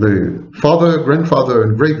 the father, grandfather,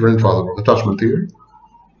 and great-grandfather of attachment theory,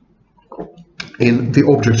 in the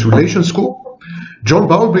Objects Relation School, John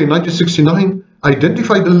Bowlby in 1969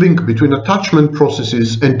 identified the link between attachment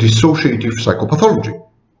processes and dissociative psychopathology.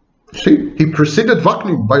 See, he preceded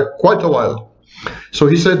Vaknin by quite a while. So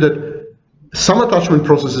he said that some attachment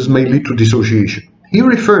processes may lead to dissociation. He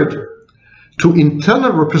referred to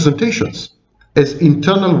internal representations as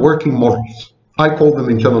internal working models. I call them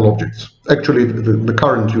internal objects. Actually, the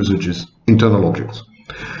current usage is internal objects.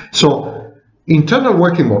 So, internal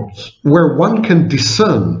working models, where one can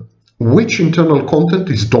discern which internal content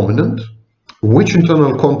is dominant, which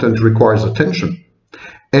internal content requires attention,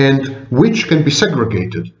 and which can be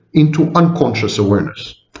segregated into unconscious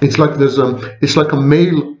awareness. It's like a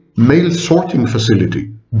mail sorting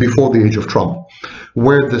facility before the age of trauma,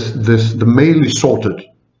 where the mail is sorted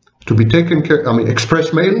to be taken care. I mean,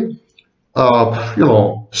 express mail,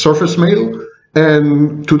 surface mail,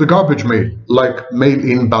 and to the garbage mail, like mail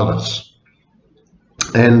in balance.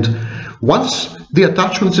 And once the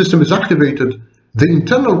attachment system is activated, the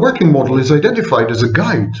internal working model is identified as a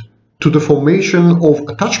guide to the formation of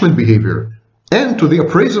attachment behavior and to the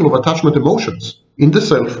appraisal of attachment emotions in the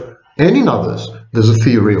self and in others. There's a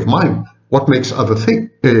theory of mind. What makes others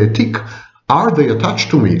tick? Are they attached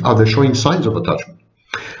to me? Are they showing signs of attachment?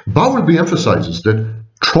 Bowlby emphasizes that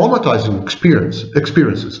traumatizing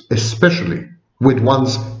experiences, especially with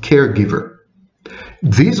one's caregiver,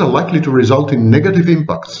 these are likely to result in negative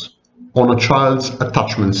impacts on a child's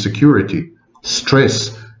attachment security,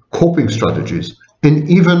 stress, coping strategies, and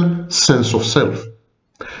even sense of self.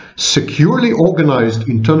 Securely organized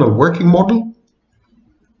internal working model.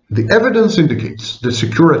 The evidence indicates that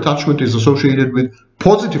secure attachment is associated with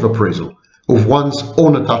positive appraisal of one's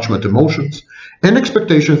own attachment emotions and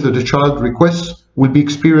expectations that the child requests will be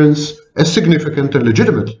experienced as significant and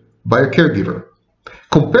legitimate by a caregiver.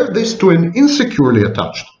 Compare this to an insecurely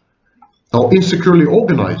attached or insecurely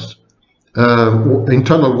organized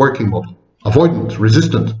internal working model, avoidant,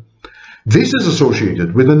 resistant. This is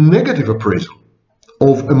associated with a negative appraisal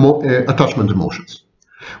of attachment emotions,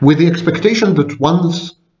 with the expectation that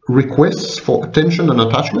one's requests for attention and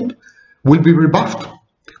attachment will be rebuffed,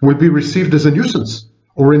 will be received as a nuisance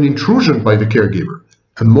or an intrusion by the caregiver,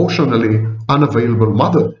 emotionally unavailable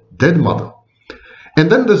mother, dead mother. And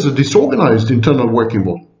then there's a disorganized internal working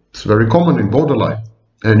model. It's very common in borderline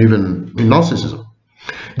and even in narcissism.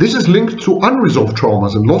 This is linked to unresolved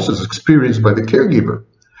traumas and losses experienced by the caregiver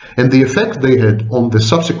and the effect they had on the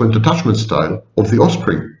subsequent attachment style of the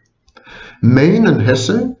offspring. Main and Hesse,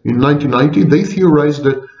 in 1990, they theorized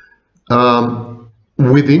that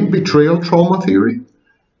within betrayal trauma theory,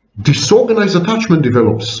 disorganized attachment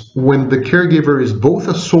develops when the caregiver is both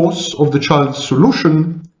a source of the child's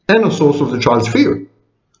solution and a source of the child's fear.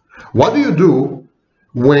 What do you do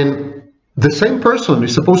when the same person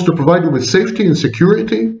is supposed to provide you with safety and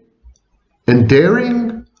security and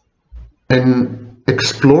daring and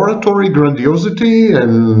exploratory grandiosity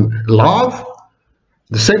and love?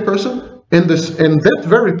 The same person, and that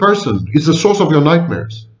very person is the source of your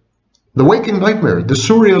nightmares, the waking nightmare, the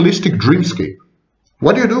surrealistic dreamscape.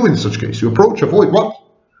 What do you do in such case? You approach, avoid, what?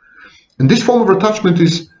 And this form of attachment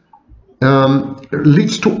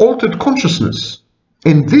leads to altered consciousness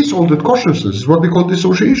And this altered consciousness is what we call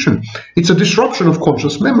dissociation. It's a disruption of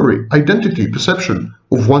conscious memory, identity, perception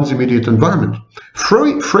of one's immediate environment.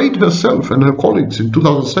 Freud herself and her colleagues in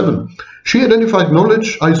 2007, she identified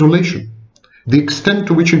knowledge isolation, the extent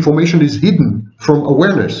to which information is hidden from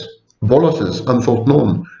awareness. Bolas's unthought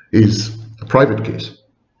known is a private case.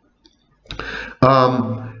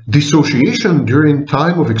 Dissociation during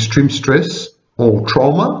time of extreme stress or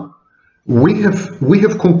trauma, we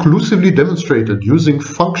have conclusively demonstrated using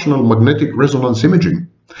functional magnetic resonance imaging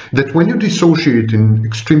that when you dissociate in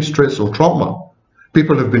extreme stress or trauma,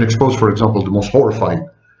 people have been exposed, for example, to the most horrifying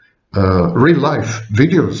real-life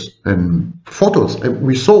videos and photos, and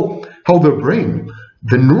we saw how the brain,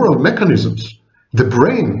 the neural mechanisms, the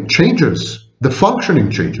brain changes, the functioning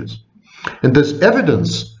changes. And there's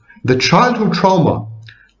evidence that childhood trauma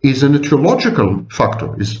is an etiological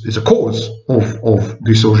factor, is a cause of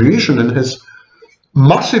dissociation, and has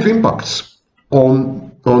massive impacts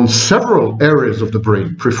on several areas of the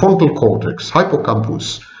brain: prefrontal cortex,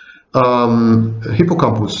 hippocampus,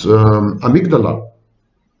 amygdala.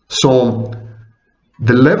 So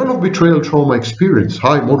the level of betrayal trauma experience,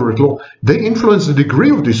 high, moderate, low, they influence the degree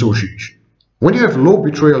of dissociation. When you have low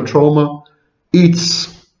betrayal trauma, it's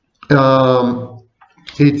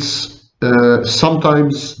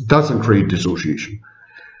sometimes doesn't create dissociation.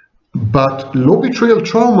 But low betrayal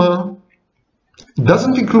trauma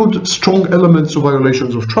doesn't include strong elements of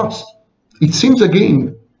violations of trust. It seems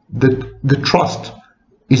again that the trust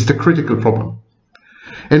is the critical problem.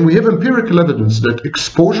 And we have empirical evidence that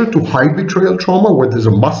exposure to high betrayal trauma, where there's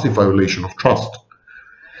a massive violation of trust,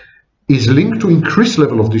 is linked to increased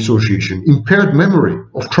level of dissociation, impaired memory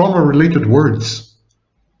of trauma-related words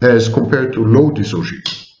as compared to low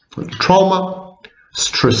dissociation. Trauma,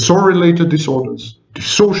 stressor-related disorders,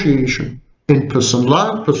 dissociation, and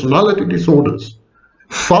personality disorders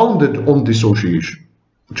founded on dissociation,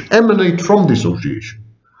 which emanate from dissociation,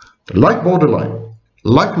 like borderline,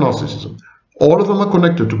 like narcissism, all of them are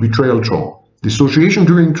connected to betrayal trauma. Dissociation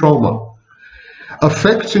during trauma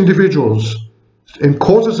affects individuals and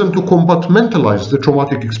causes them to compartmentalize the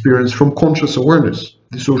traumatic experience from conscious awareness.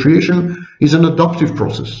 Dissociation is an adaptive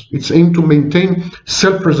process. It's aimed to maintain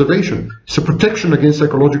self-preservation. It's a protection against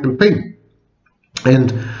psychological pain.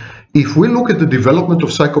 And if we look at the development of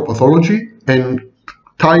psychopathology and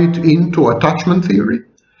tie it into attachment theory,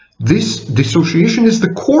 this dissociation is the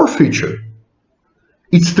core feature.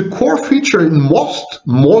 It's the core feature in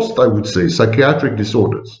most, I would say, psychiatric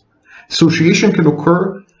disorders. Dissociation can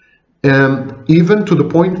occur even to the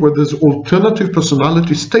point where there's alternative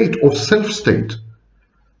personality state or self-state,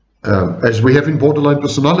 as we have in borderline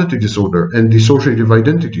personality disorder and dissociative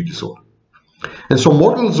identity disorder. And so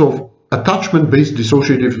models of attachment-based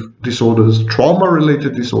dissociative disorders,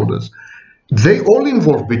 trauma-related disorders, they all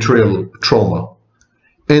involve betrayal trauma.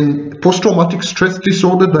 And post-traumatic stress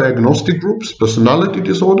disorder diagnostic groups, personality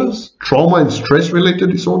disorders, trauma and stress-related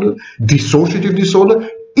disorder, dissociative disorder,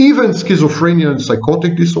 even schizophrenia and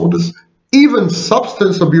psychotic disorders, even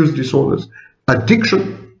substance abuse disorders,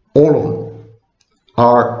 addiction, all of them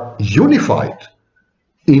are unified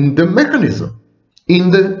in the mechanism,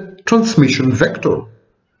 in the transmission vector.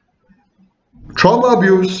 Trauma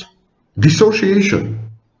abuse, dissociation,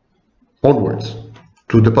 onwards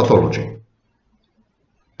to the pathology.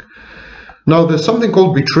 Now, there's something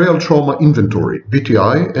called Betrayal Trauma Inventory,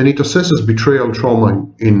 BTI, and it assesses betrayal trauma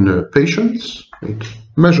in patients. It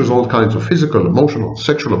measures all kinds of physical, emotional,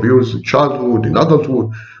 sexual abuse in childhood, in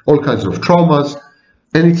adulthood, all kinds of traumas,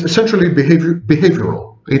 and it's essentially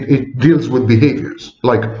behavioral. It deals with behaviors,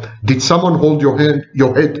 like, did someone hold your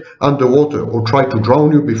head underwater or try to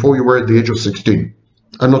drown you before you were at the age of 16?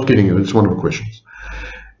 I'm not kidding you, it's one of the questions.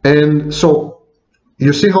 And so,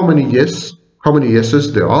 you see how many yeses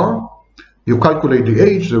there are. You calculate the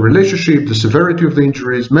age, the relationship, the severity of the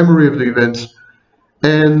injuries, memory of the events,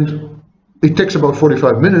 and it takes about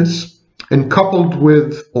 45 minutes, and coupled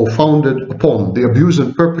with or founded upon the abuse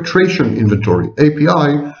and perpetration inventory,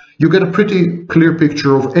 API, you get a pretty clear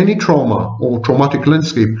picture of any trauma or traumatic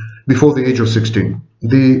landscape before the age of 16.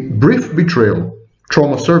 The brief betrayal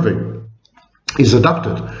trauma survey is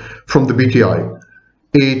adapted from the BTI.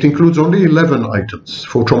 It includes only 11 items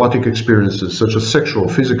for traumatic experiences such as sexual,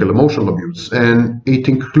 physical, emotional abuse, and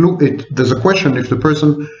there's a question if the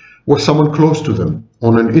person was someone close to them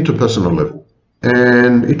on an interpersonal level,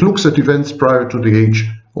 and it looks at events prior to the age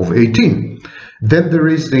of 18. Then there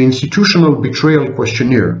is the Institutional Betrayal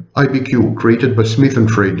Questionnaire, IBQ, created by Smith and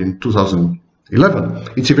Freud in 2011.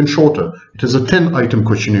 It's even shorter. It has a 10-item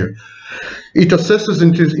questionnaire. It assesses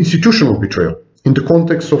institutional betrayal in the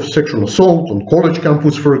context of sexual assault on college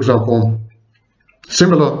campus, for example.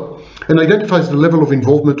 Similar, and identifies the level of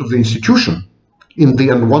involvement of the institution in the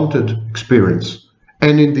unwanted experience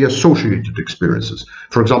and in the associated experiences.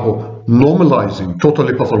 For example, normalizing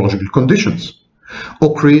totally pathological conditions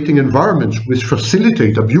or creating environments which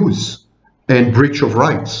facilitate abuse and breach of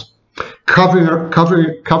rights,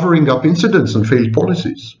 covering up incidents and failed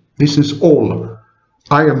policies. This is all,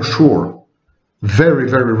 I am sure, very,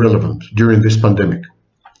 very relevant during this pandemic.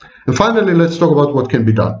 And finally, let's talk about what can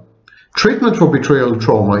be done. Treatment for betrayal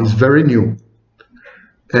trauma is very new,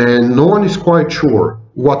 and no one is quite sure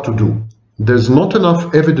what to do. There's not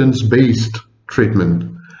enough evidence-based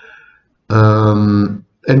treatment.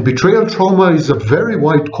 And betrayal trauma is a very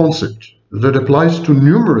wide concept that applies to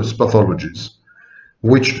numerous pathologies,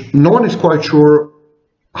 which no one is quite sure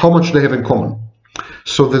how much they have in common.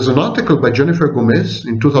 So there's an article by Jennifer Gomez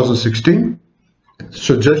in 2016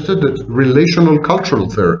 suggested that relational cultural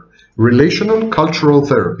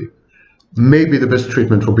therapy may be the best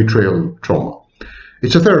treatment for betrayal trauma.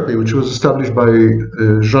 It's a therapy which was established by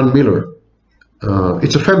Jean Miller.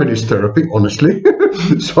 It's a feminist therapy, honestly,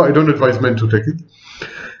 so I don't advise men to take it.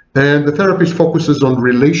 And the therapist focuses on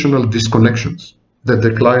relational disconnections that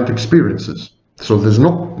the client experiences. So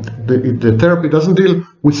the therapy doesn't deal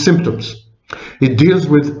with symptoms. It deals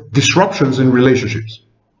with disruptions in relationships.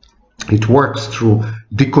 It works through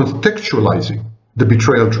decontextualizing the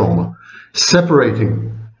betrayal trauma,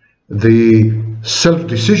 separating the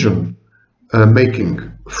self-decision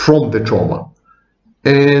making from the trauma.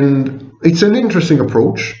 And it's an interesting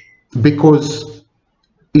approach because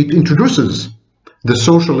it introduces the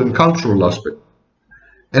social and cultural aspect.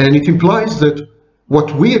 And it implies that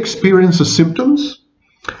what we experience as symptoms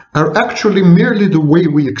are actually merely the way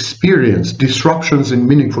we experience disruptions in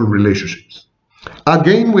meaningful relationships.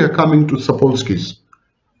 Again, we are coming to Sapolsky's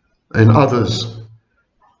and others'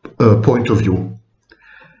 point of view.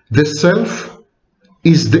 The self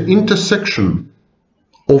is the intersection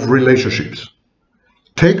of relationships.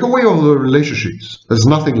 Take away all the relationships, there's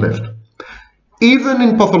nothing left. Even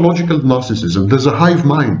in pathological narcissism, there's a hive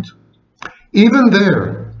mind. Even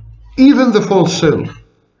there, even the false self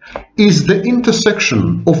is the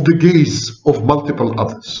intersection of the gaze of multiple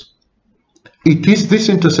others. It is this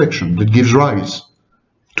intersection that gives rise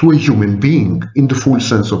to a human being in the full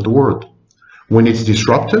sense of the word. When it's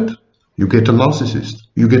disrupted, you get a narcissist,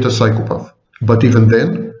 you get a psychopath. But even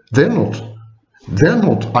then, they're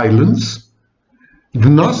not islands. The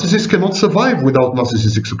narcissist cannot survive without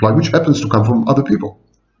narcissistic supply, which happens to come from other people.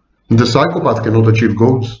 The psychopath cannot achieve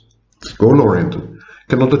goals. It's goal-oriented.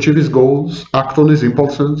 Cannot achieve his goals, act on his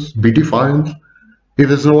impulses, be defiant, if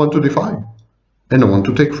there's no one to defy and no one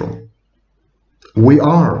to take from. We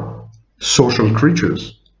are social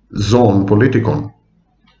creatures, zoon politikon.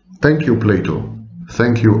 Thank you, Plato.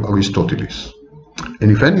 Thank you, Aristoteles.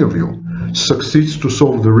 And if any of you succeeds to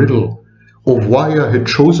solve the riddle of why I had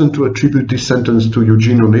chosen to attribute this sentence to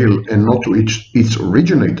Eugene O'Neill and not to its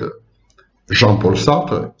originator, Jean-Paul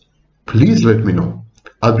Sartre, please let me know.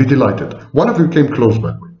 I'll be delighted. One of you came close,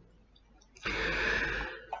 by the way.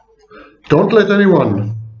 Don't let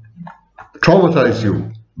anyone traumatize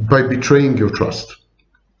you by betraying your trust.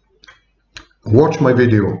 Watch my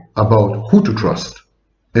video about who to trust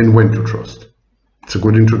and when to trust. It's a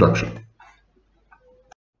good introduction.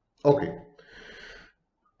 Okay.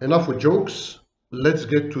 Enough with jokes, let's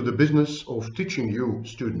get to the business of teaching you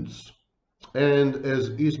students. And as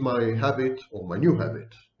is my habit, or my new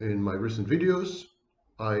habit, in my recent videos,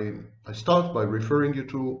 I start by referring you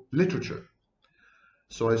to literature.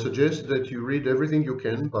 So I suggest that you read everything you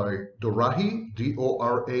can by Dorahy,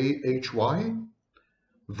 D-O-R-A-H-Y,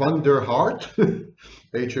 Van der Hart,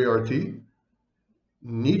 H-A-R-T,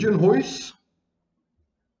 Nijenhuis,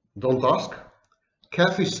 don't ask,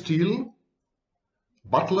 Kathy Steele,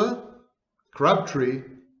 Butler, Crabtree,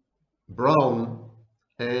 Brown,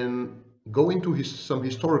 and go into some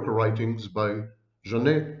historical writings by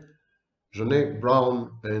Genet,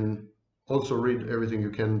 Brown, and also read everything you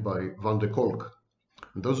can by Van der Kolk.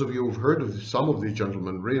 And those of you who've heard of some of these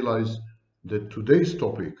gentlemen realize that today's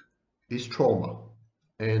topic is trauma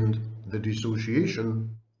and the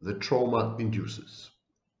dissociation that trauma induces.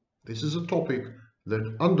 This is a topic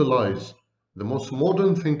that underlies the most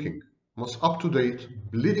modern thinking, most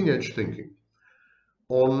up-to-date, bleeding-edge thinking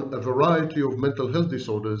on a variety of mental health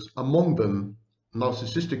disorders, among them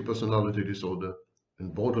narcissistic personality disorder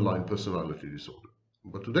and borderline personality disorder.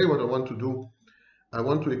 But today what I want to do, I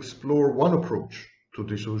want to explore one approach to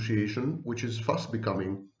dissociation, which is fast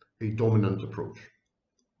becoming a dominant approach.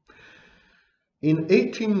 In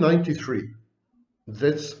 1893,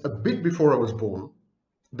 that's a bit before I was born,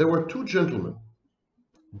 there were two gentlemen,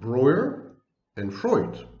 Breuer and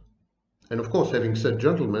Freud, And of course, having said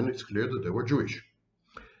gentlemen, it's clear that they were Jewish.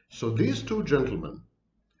 So these two gentlemen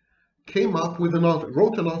came up with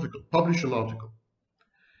wrote an article, published an article,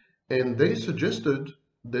 and they suggested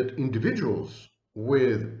that individuals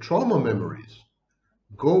with trauma memories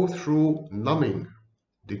go through numbing,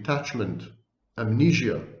 detachment,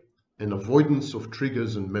 amnesia, and avoidance of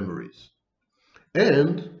triggers and memories.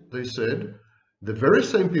 And they said the very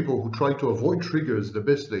same people who try to avoid triggers the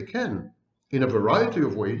best they can in a variety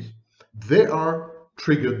of ways, they are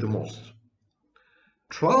triggered the most.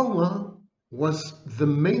 Trauma was the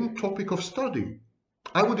main topic of study.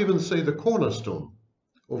 I would even say the cornerstone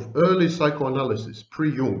of early psychoanalysis,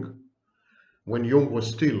 pre-Jung, when Jung was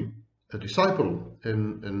still a disciple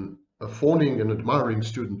and a fawning and admiring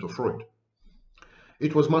student of Freud.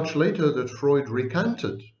 It was much later that Freud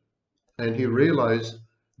recanted, and he realized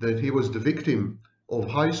that he was the victim of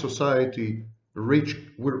high society,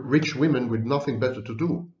 rich women with nothing better to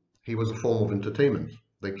do. He was a form of entertainment.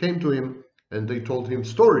 They came to him and they told him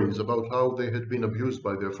stories about how they had been abused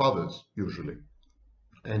by their fathers, usually.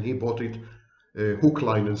 And he bought it hook,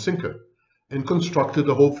 line, and sinker, and constructed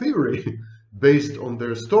a whole theory based on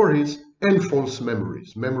their stories and false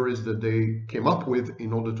memories, memories that they came up with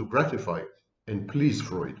in order to gratify and please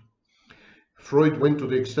Freud. Freud went to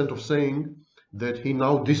the extent of saying that he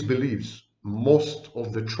now disbelieves most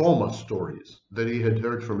of the trauma stories that he had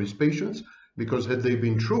heard from his patients, because had they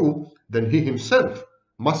been true, then he himself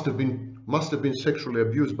must have been sexually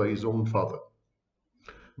abused by his own father.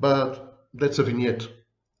 But that's a vignette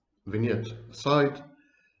aside.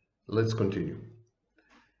 Let's continue.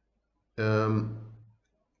 The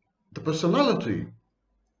personality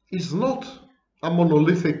is not a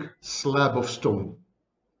monolithic slab of stone.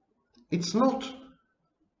 It's not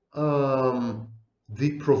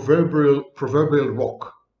the proverbial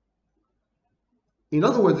rock. In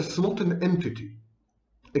other words, it's not an entity.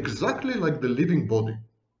 Exactly like the living body.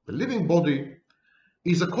 The living body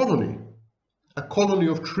is a colony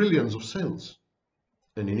of trillions of cells.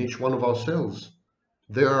 And in each one of our cells,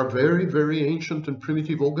 there are very, very ancient and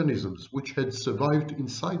primitive organisms which had survived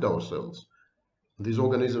inside our cells. These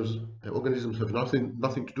organisms have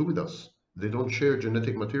nothing to do with us. They don't share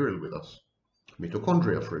genetic material with us.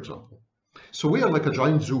 Mitochondria, for example. So we are like a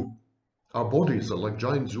giant zoo. Our bodies are like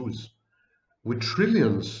giant zoos with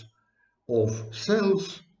trillions of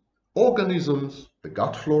cells, organisms, the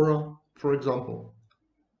gut flora, for example,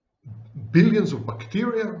 billions of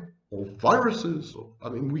bacteria or viruses.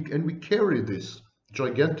 We carry this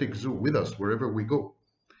gigantic zoo with us wherever we go.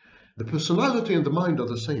 The personality and the mind are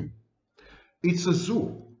the same. It's a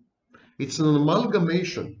zoo. It's an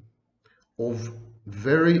amalgamation of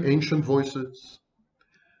very ancient voices,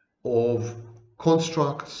 of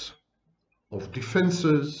constructs, of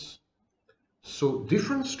defenses. So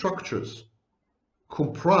different structures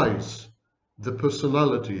comprise the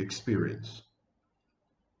personality experience.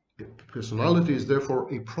 Personality is therefore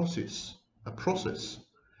a process.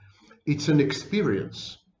 It's an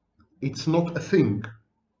experience. It's not a thing.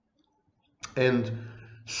 And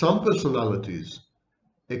some personalities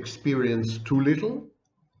experience too little,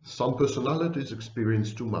 some personalities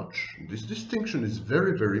experience too much. This distinction is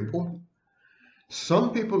very, very important.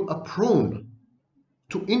 Some people are prone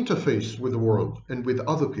to interface with the world and with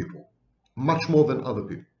other people much more than other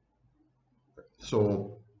people.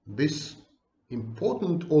 So this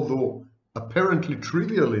important, although apparently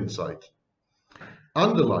trivial insight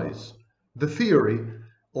underlies the theory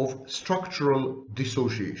of structural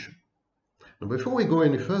dissociation. Now, before we go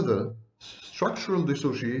any further, structural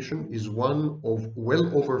dissociation is one of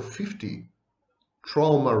well over 50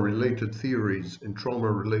 trauma-related theories and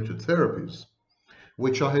trauma-related therapies,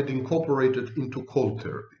 which I had incorporated into cold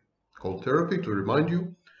therapy. Cold therapy, to remind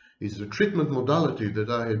you, is a treatment modality that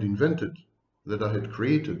I had invented, that I had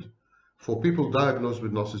created for people diagnosed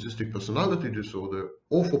with narcissistic personality disorder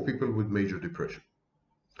or for people with major depression.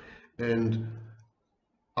 And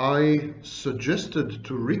I suggested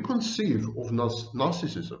to reconceive of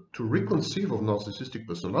narcissism, to reconceive of narcissistic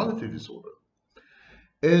personality disorder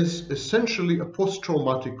as essentially a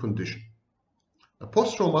post-traumatic condition. A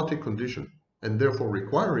post-traumatic condition, and therefore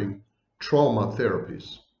requiring trauma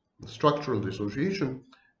therapies. The structural dissociation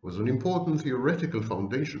was an important theoretical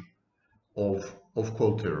foundation of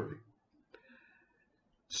cold therapy.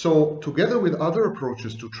 So together with other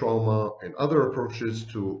approaches to trauma and other approaches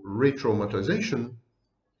to re-traumatization,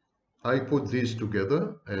 I put these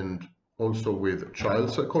together, and also with child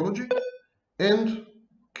psychology, and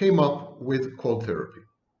came up with cold therapy.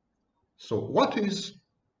 So what is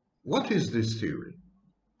this theory?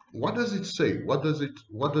 What does it say? What does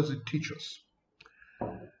it teach us?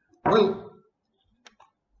 Well,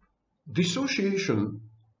 dissociation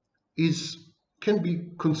can be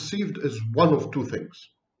conceived as one of two things.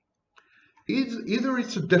 Either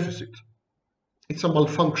it's a deficit, it's a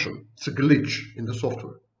malfunction, it's a glitch in the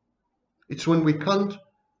software. It's when we can't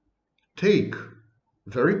take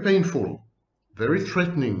very painful, very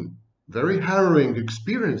threatening, very harrowing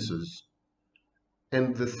experiences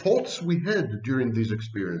and the thoughts we had during these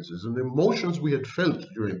experiences and the emotions we had felt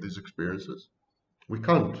during these experiences. We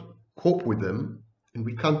can't cope with them and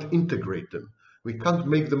we can't integrate them. We can't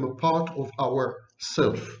make them a part of our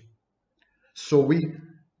self. So we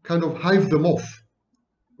kind of hive them off.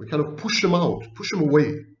 We kind of push them out, push them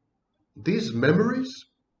away. These memories,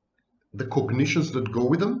 the cognitions that go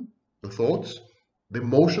with them, the thoughts, the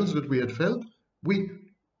emotions that we had felt, we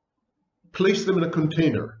place them in a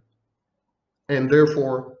container. And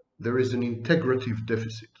therefore, there is an integrative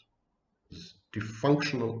deficit,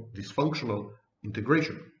 dysfunctional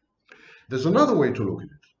integration. There's another way to look at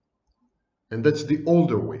it, and that's the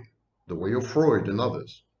older way, the way of Freud and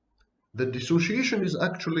others. That dissociation is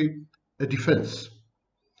actually a defense.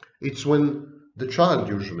 It's when the child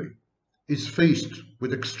usually is faced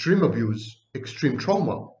with extreme abuse, extreme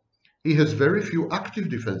trauma. He has very few active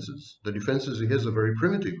defenses. The defenses he has are very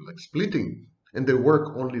primitive, like splitting, and they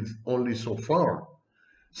work only so far.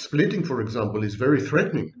 Splitting, for example, is very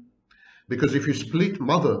threatening, because if you split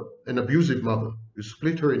mother, an abusive mother, you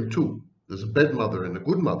split her in two. There's a bad mother and a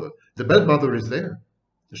good mother. The bad mother is there.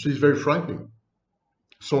 She's very frightening.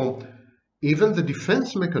 So even the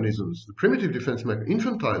defense mechanisms, the primitive defense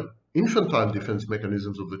mechanisms, infantile defense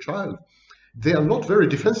mechanisms of the child, they are not very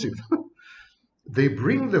defensive. They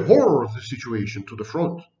bring the horror of the situation to the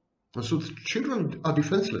front. And so the children are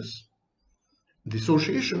defenseless.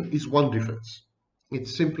 Dissociation is one defense.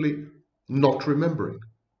 It's simply not remembering,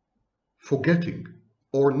 forgetting,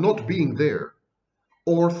 or not being there,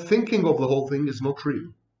 or thinking of the whole thing is not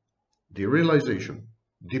real. Derealization,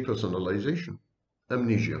 depersonalization,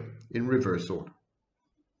 amnesia in reverse order.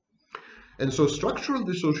 And so structural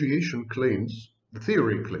dissociation claims, the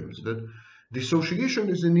theory claims, that dissociation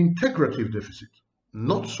is an integrative deficit,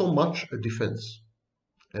 not so much a defense,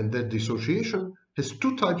 and that dissociation has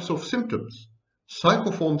two types of symptoms: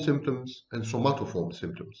 psychoform symptoms and somatoform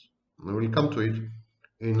symptoms. And we'll come to it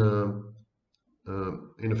in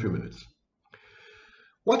a few minutes.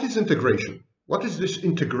 What is integration? What is this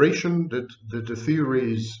integration that the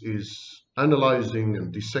theory is analyzing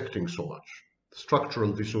and dissecting so much?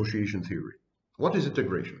 Structural dissociation theory. What is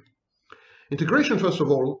integration? Integration, first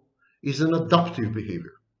of all, is an adaptive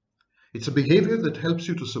behavior. It's a behavior that helps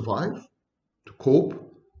you to survive, to cope,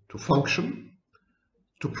 to function,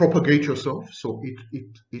 to propagate yourself. So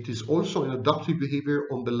it is also an adaptive behavior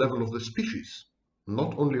on the level of the species,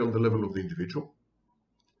 not only on the level of the individual.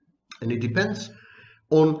 And it depends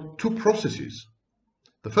on two processes.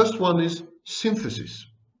 The first one is synthesis.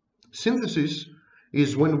 Synthesis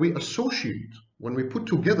is when we associate, when we put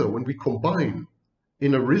together, when we combine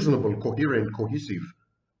in a reasonable, coherent, cohesive,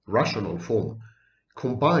 rational form,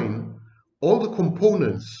 combine all the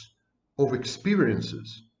components of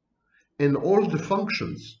experiences and all the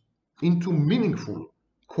functions into meaningful,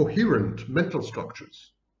 coherent mental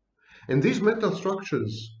structures. And these mental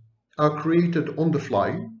structures are created on the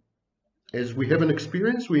fly. As we have an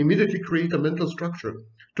experience, we immediately create a mental structure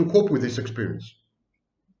to cope with this experience.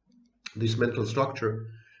 This mental structure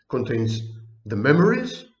contains the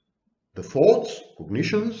memories, the thoughts,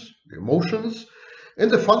 cognitions, the emotions, and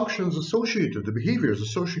the functions associated, the behaviors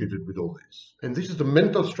associated with all this. And this is the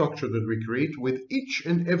mental structure that we create with each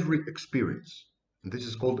and every experience. And this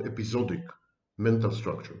is called episodic mental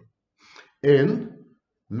structure. And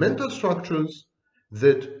mental structures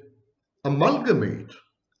that amalgamate,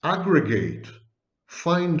 aggregate,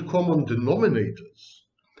 find common denominators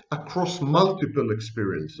across multiple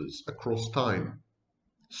experiences, across time.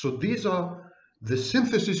 So these are the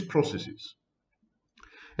synthesis processes.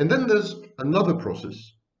 And then there's another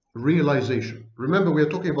process, realization. Remember, we are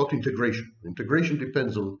talking about integration. Integration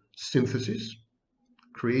depends on synthesis,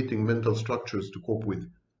 creating mental structures to cope with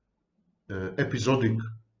episodic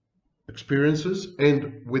experiences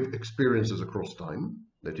and with experiences across time,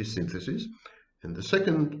 that is synthesis. And the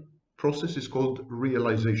second process is called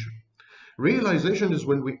realization. Realization is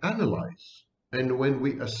when we analyze and when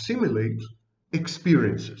we assimilate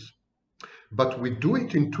experiences. But we do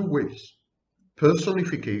it in two ways: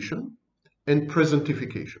 personification and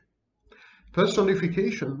presentification.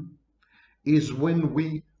 Personification is when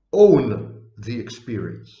we own the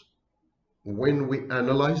experience, when we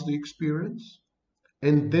analyze the experience,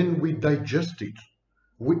 and then we digest it,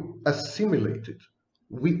 we assimilate it,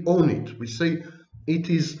 we own it. We say, it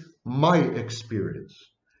is my experience.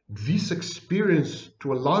 This experience,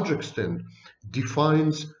 to a large extent,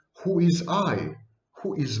 defines Who is I?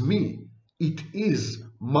 Who is me? It is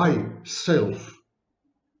myself.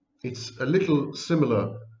 It's a little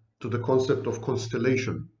similar to the concept of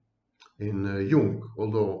constellation in Jung,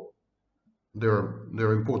 although there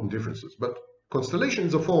are important differences. But constellation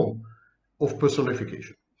is a form of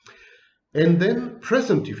personification. And then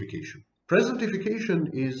presentification.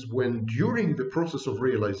 Presentification is when during the process of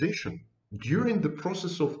realization, during the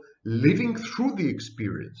process of living through the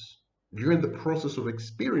experience, during the process of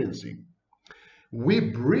experiencing, we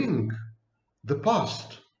bring the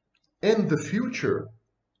past and the future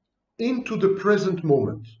into the present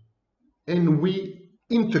moment, and we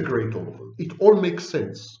integrate all of them. It all makes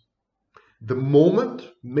sense. The moment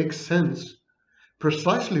makes sense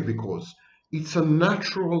precisely because it's a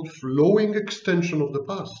natural flowing extension of the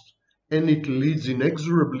past, and it leads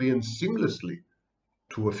inexorably and seamlessly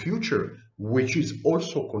to a future which is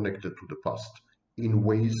also connected to the past in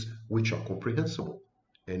ways which are comprehensible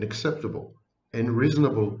and acceptable and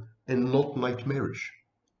reasonable and not nightmarish.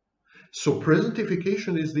 So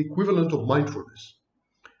presentification is the equivalent of mindfulness,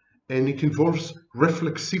 and it involves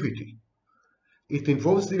reflexivity. It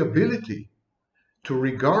involves the ability to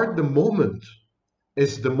regard the moment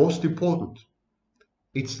as the most important.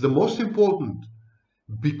 It's the most important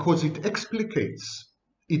because it explicates,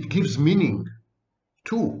 it gives meaning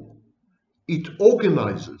to, it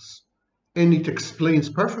organizes, and it explains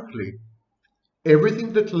perfectly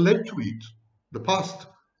everything that led to it, the past,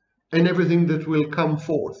 and everything that will come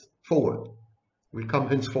forward, will come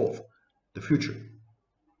henceforth, the future.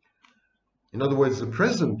 In other words, the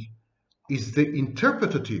present is the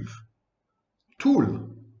interpretative tool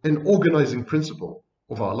and organizing principle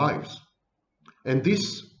of our lives. And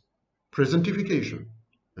this presentification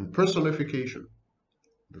and personification,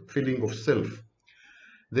 the feeling of self,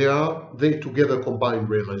 they together combine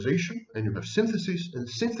realization, and you have synthesis, and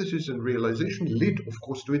synthesis and realization lead, of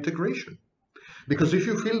course, to integration. Because if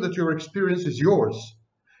you feel that your experience is yours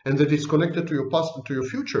and that it's connected to your past and to your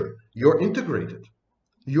future, you're integrated.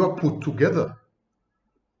 You are put together.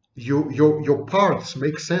 Your parts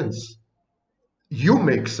make sense. You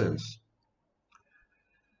make sense.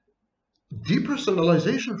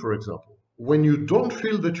 Depersonalization, for example, when you don't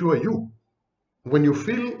feel that you are you, when you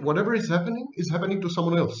feel whatever is happening to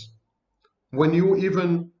someone else, when you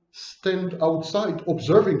even stand outside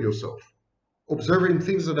observing yourself, observing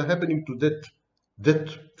things that are happening to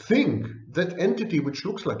that thing, that entity which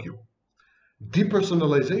looks like you.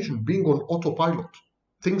 Depersonalization, being on autopilot.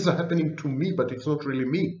 Things are happening to me, but it's not really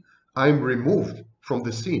me. I'm removed from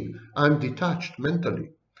the scene. I'm detached mentally.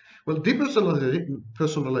 Well,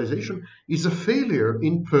 depersonalization is a failure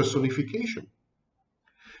in personification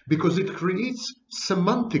because it creates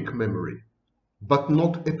semantic memory, but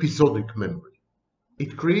not episodic memory.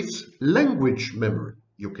 It creates language memory.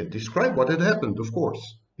 You can describe what had happened, of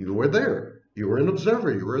course. You were there. You were an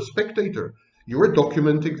observer. You were a spectator. You were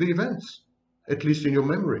documenting the events, at least in your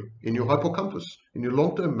memory, in your hippocampus, in your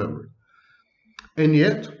long-term memory. And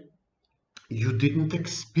yet, you didn't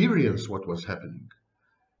experience what was happening.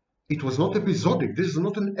 It was not episodic. This is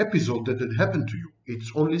not an episode that had happened to you.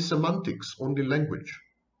 It's only semantics, only language.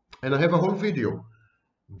 And I have a whole video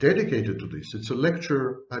dedicated to this. It's a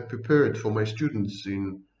lecture I prepared for my students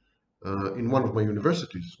in one of my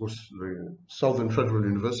universities. It was the Southern Federal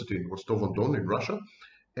University in Rostov-on-Don in Russia.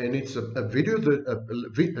 And it's a video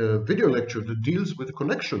lecture that deals with the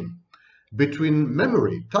connection between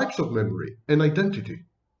memory, types of memory, and identity,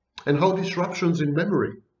 and how disruptions in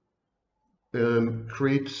memory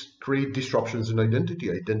create disruptions in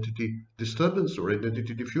identity disturbance or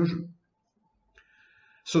identity diffusion.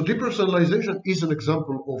 So depersonalization is an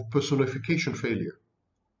example of personification failure.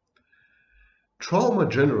 Trauma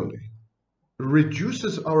generally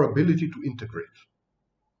reduces our ability to integrate.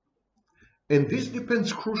 And this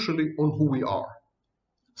depends crucially on who we are.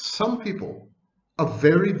 Some people are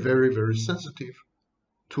very, very, very sensitive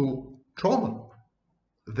to trauma.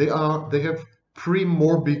 They have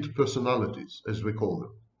pre-morbid personalities, as we call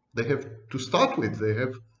them. They have, to start with, they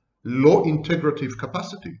have low integrative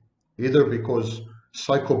capacity, either because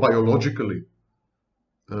psychobiologically,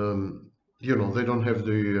 they don't have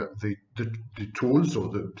the tools or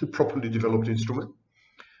the properly developed instrument.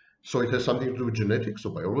 So it has something to do with genetics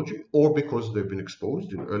or biology, or because they've been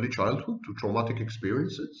exposed in early childhood to traumatic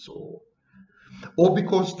experiences, or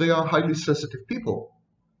because they are highly sensitive people.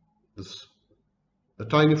 There's a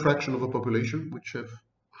tiny fraction of a population which have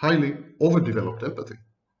highly overdeveloped empathy.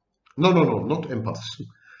 No, not empaths.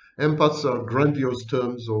 Empaths are grandiose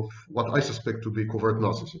terms of what I suspect to be covert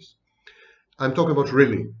narcissists. I'm talking about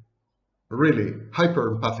really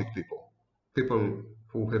hyper-empathic people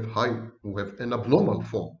who have an abnormal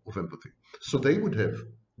form of empathy. So they would have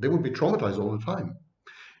They will be traumatized all the time.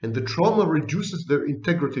 And the trauma reduces their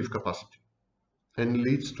integrative capacity and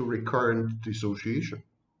leads to recurrent dissociation.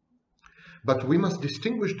 But we must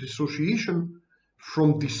distinguish dissociation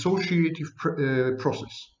from dissociative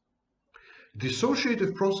process.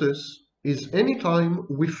 Dissociative process is any time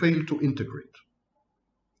we fail to integrate.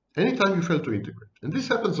 Anytime you fail to integrate. And this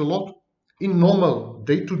happens a lot in normal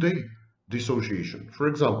day-to-day dissociation. For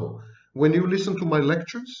example, when you listen to my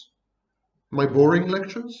lectures, my boring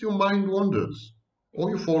lectures, your mind wanders, or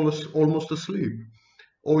you fall almost asleep,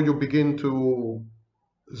 or you begin to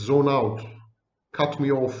zone out, cut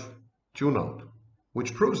me off, tune out,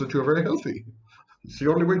 which proves that you're very healthy. It's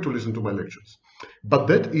the only way to listen to my lectures. But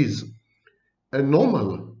that is a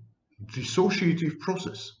normal dissociative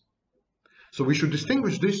process. So we should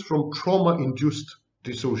distinguish this from trauma-induced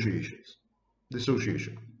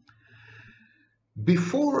dissociation.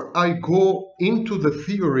 Before I go into the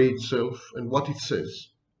theory itself and what it says,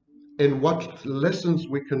 and what lessons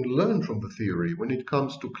we can learn from the theory when it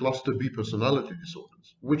comes to cluster B personality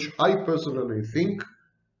disorders, which I personally think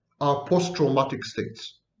are post-traumatic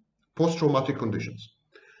states, post-traumatic conditions.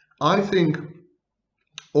 I think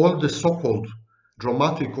all the so-called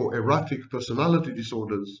dramatic or erratic personality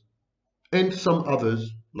disorders and some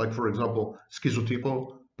others, like for example,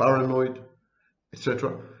 schizotypal, paranoid,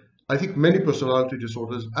 etc. I think many personality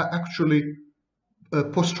disorders are actually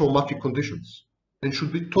post-traumatic conditions and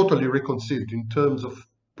should be totally reconceived in terms of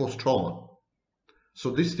post-trauma.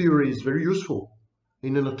 So this theory is very useful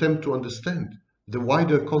in an attempt to understand the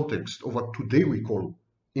wider context of what today we call,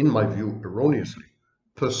 in my view, erroneously,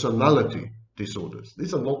 personality disorders.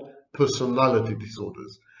 These are not personality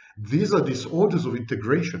disorders. These are disorders of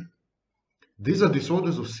integration. These are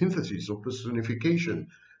disorders of synthesis, of personification,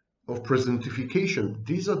 of presentification.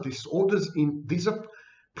 These are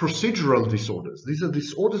procedural disorders. These are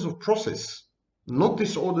disorders of process, not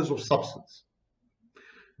disorders of substance.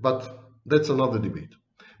 But that's another debate.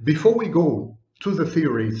 Before we go to the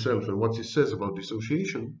theory itself and what it says about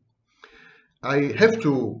dissociation, I have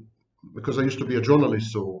to, because I used to be a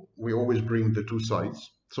journalist, so we always bring the two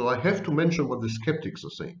sides. So I have to mention what the skeptics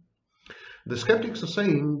are saying. The skeptics are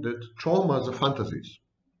saying that traumas are fantasies.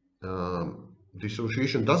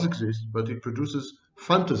 Dissociation does exist, but it produces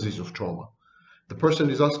fantasies of trauma. The person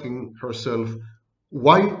is asking herself,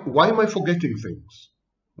 why am I forgetting things?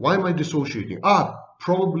 Why am I dissociating?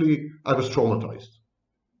 Probably I was traumatized.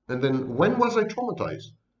 And then when was I traumatized?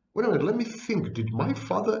 Wait a minute, let me think. Did my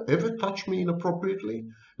father ever touch me inappropriately?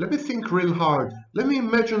 Let me think real hard. Let me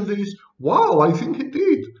imagine this. Wow, I think he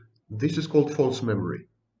did. This is called false memory.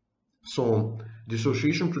 So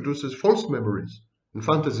dissociation produces false memories and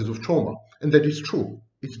fantasies of trauma. And that is true.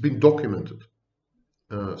 It's been documented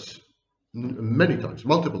many times,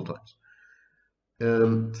 multiple times.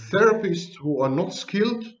 Therapists who are not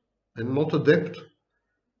skilled and not adept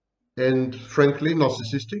and frankly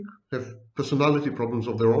narcissistic, have personality problems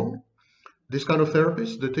of their own. This kind of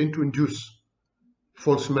therapists, they tend to induce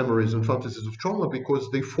false memories and fantasies of trauma because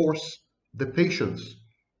they force the patients,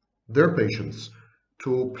 their patients,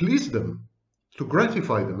 to please them, to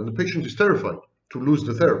gratify them. And the patient is terrified to lose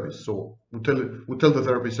the therapist, so we tell the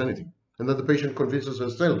therapist anything. And then the patient convinces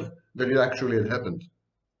herself that it actually had happened,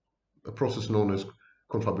 a process known as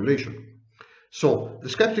confabulation. So the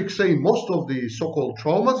skeptics say most of the so-called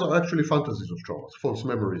traumas are actually fantasies of traumas, false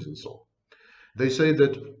memories and so on. They say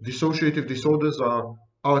that dissociative disorders are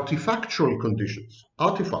artifactual conditions,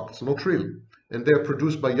 artifacts, not real, and they are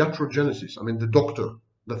produced by iatrogenesis. I mean, the doctor,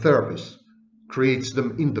 the therapist, creates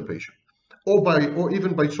them in the patient, or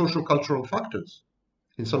even by social cultural factors.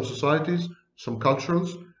 In some societies, some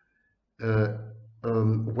cultures,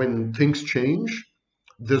 when things change,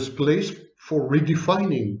 there's place for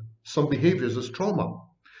redefining some behaviors as trauma.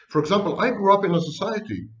 For example, I grew up in a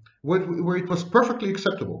society where it was perfectly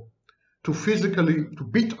acceptable to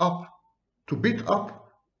beat up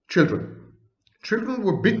children. Children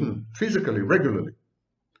were beaten physically, regularly.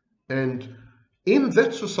 And in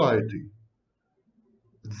that society,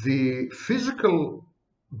 the physical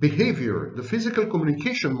behavior, the physical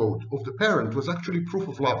communication mode of the parent was actually proof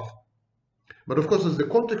of love. But of course, as the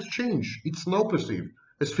context changed, it's now perceived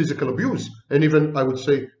as physical abuse, and even, I would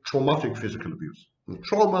say, traumatic physical abuse. And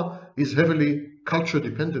trauma is heavily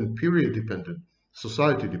culture-dependent, period-dependent,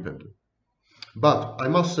 society-dependent. But I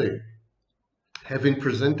must say, having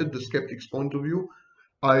presented the skeptic's point of view,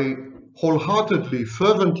 I wholeheartedly,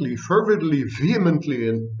 fervently, vehemently,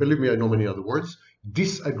 and believe me, I know many other words,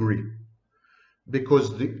 disagree.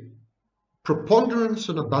 Because the preponderance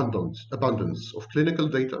and abundance of clinical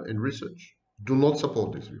data and research do not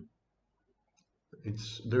support this view.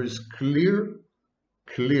 There is clear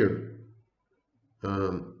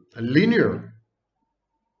a linear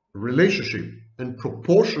relationship and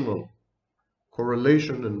proportional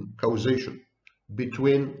correlation and causation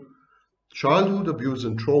between childhood abuse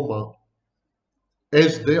and trauma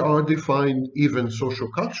as they are defined even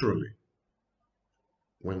socioculturally,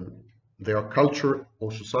 when they are culture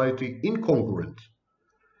or society incongruent.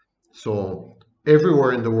 So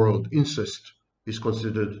everywhere in the world, incest is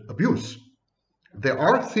considered abuse. There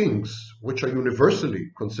are things which are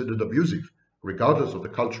universally considered abusive, regardless of the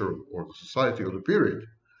culture or the society or the period.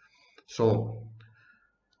 So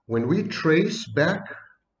when we trace back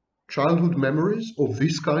childhood memories of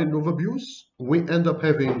this kind of abuse, we end up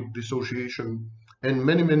having dissociation and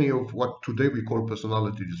many of what today we call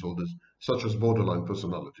personality disorders, such as borderline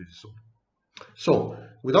personality disorder. So,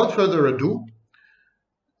 without further ado,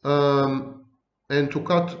 and to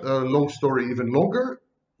cut a long story even longer,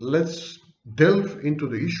 let's delve into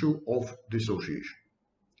the issue of dissociation.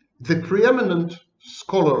 The preeminent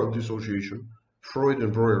scholar of dissociation, Freud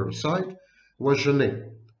and Breuer aside, was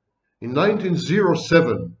Janet. In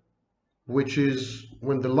 1907, which is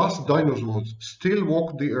when the last dinosaurs still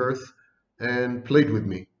walked the earth and played with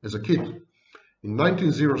me as a kid. In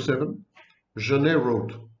 1907, Janet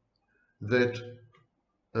wrote that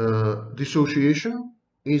dissociation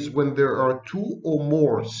is when there are two or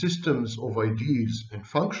more systems of ideas and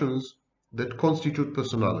functions that constitute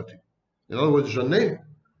personality. In other words, Janet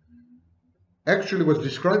actually was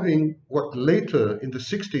describing what later in the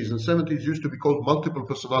 60s and 70s used to be called multiple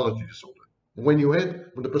personality disorder. When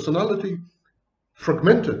the personality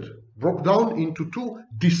fragmented, broke down into two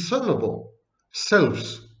discernible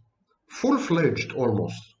selves, full-fledged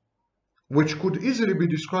almost, which could easily be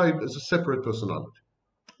described as a separate personality.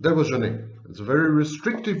 That was Janet. It's a very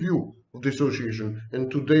restrictive view of dissociation, and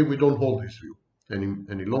today we don't hold this view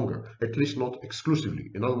any longer, at least not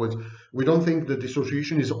exclusively. In other words, we don't think that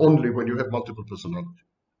dissociation is only when you have multiple personality.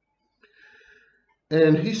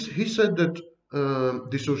 And he said that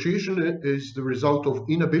dissociation is the result of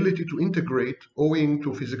inability to integrate owing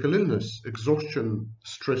to physical illness, exhaustion,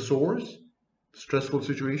 stressors, stressful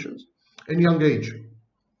situations, and young age,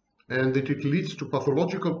 and that it leads to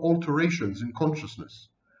pathological alterations in consciousness,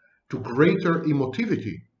 to greater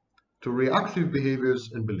emotivity, to reactive behaviors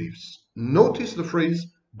and beliefs. Notice the phrase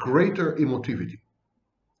greater emotivity.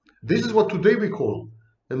 This is what today we call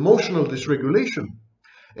emotional dysregulation,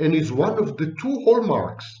 and is one of the two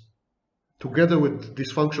hallmarks, together with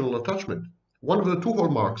dysfunctional attachment, one of the two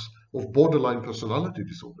hallmarks of borderline personality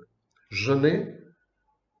disorder. Janet,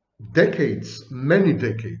 many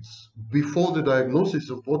decades before the diagnosis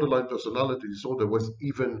of borderline personality disorder was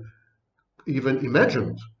even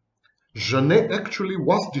imagined, Janet actually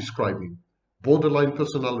was describing borderline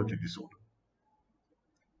personality disorder.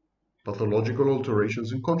 Pathological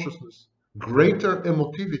alterations in consciousness, greater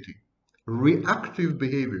emotivity, reactive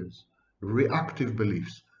behaviors, reactive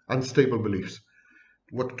beliefs, unstable beliefs,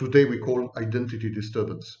 what today we call identity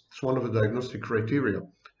disturbance. It's one of the diagnostic criteria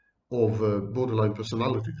of borderline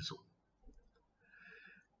personality disorder.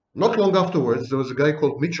 Not long afterwards, there was a guy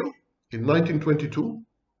called Mitchell in 1922.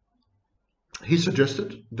 He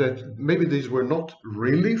suggested that maybe these were not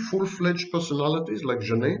really full-fledged personalities, like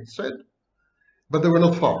Janet said, but they were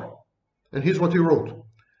not far. And here's what he wrote.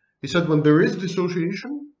 He said, when there is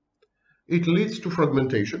dissociation, it leads to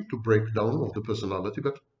fragmentation, to breakdown of the personality,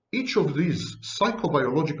 but each of these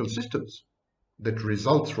psychobiological systems that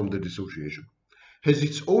results from the dissociation has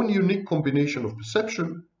its own unique combination of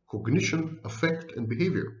perception, cognition, affect, and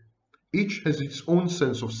behavior. Each has its own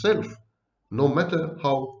sense of self, no matter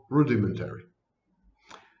how rudimentary.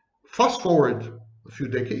 Fast forward a few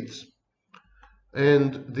decades,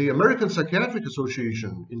 and the American Psychiatric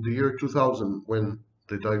Association in the year 2000, when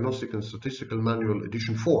the Diagnostic and Statistical Manual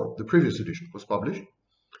edition 4, the previous edition, was published,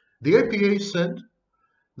 the APA said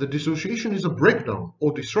that dissociation is a breakdown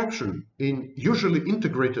or disruption in usually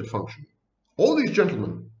integrated function. All these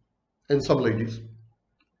gentlemen and some ladies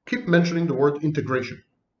keep mentioning the word integration.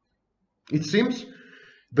 It seems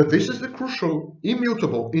that this is the crucial,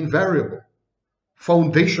 immutable, invariable,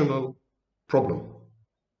 foundational problem.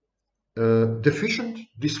 Deficient,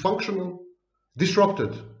 dysfunctional,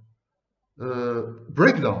 disrupted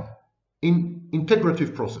breakdown in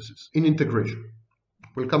integrative processes, in integration.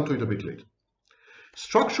 We'll come to it a bit later.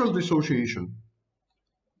 Structural dissociation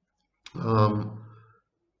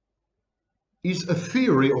is a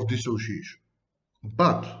theory of dissociation,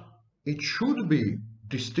 but it should be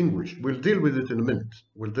distinguished. We'll deal with it in a minute.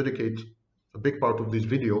 We'll dedicate a big part of this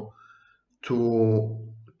video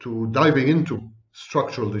to diving into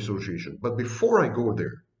structural dissociation. But before I go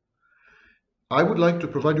there, I would like to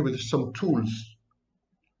provide you with some tools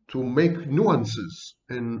to make nuances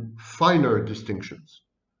and finer distinctions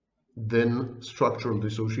than structural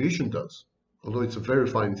dissociation does, although it's a very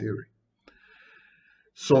fine theory.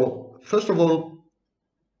 So, first of all,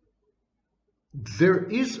 there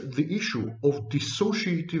is the issue of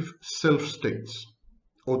dissociative self-states,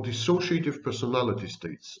 or dissociative personality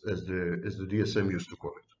states, as the DSM used to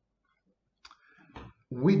call it.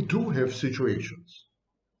 We do have situations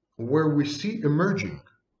where we see emerging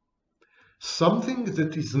something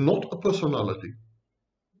that is not a personality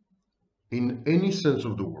in any sense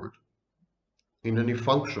of the word, in any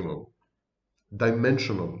functional,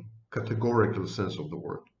 dimensional, categorical sense of the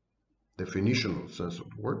word, definitional sense of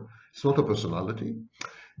the word. It's not a personality,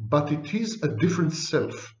 but it is a different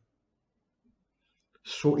self.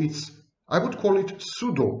 So I would call it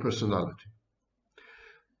pseudo-personality.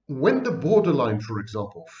 When the borderline, for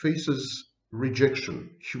example, faces rejection,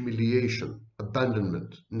 humiliation,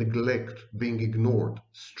 abandonment, neglect, being ignored,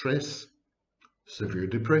 stress, severe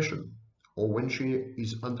depression, or when she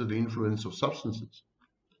is under the influence of substances,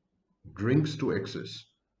 drinks to excess,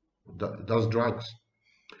 does drugs,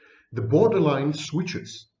 the borderline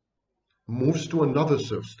switches, moves to another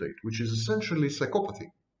self-state, which is essentially psychopathy.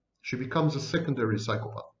 She becomes a secondary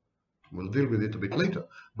psychopath. We'll deal with it a bit later.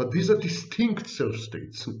 But these are distinct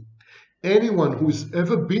self-states. Anyone who's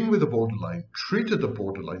ever been with a borderline, treated a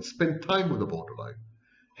borderline, spent time with a borderline,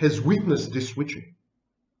 has witnessed this switching.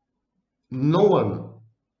 No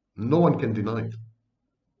one can deny it.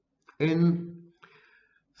 And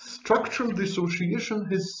structural dissociation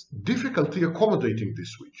has difficulty accommodating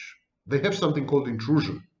this switch. They have something called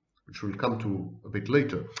intrusion, which we'll come to a bit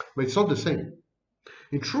later, but it's not the same.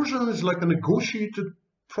 Intrusion is like a negotiated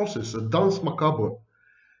process, a danse macabre,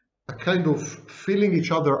 a kind of filling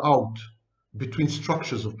each other out between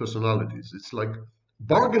structures of personalities. It's like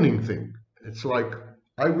bargaining thing. It's like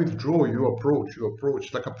I withdraw, you approach,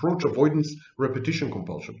 It's like approach avoidance repetition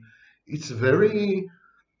compulsion. It's very,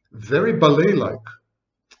 very ballet-like.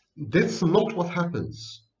 That's not what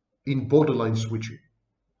happens in borderline switching.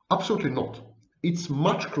 Absolutely not. It's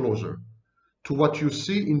much closer to what you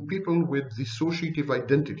see in people with dissociative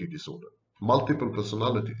identity disorder, multiple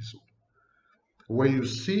personality disorder, where you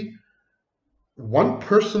see one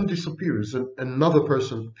person disappears and another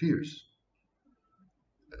person appears.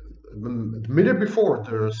 The minute before,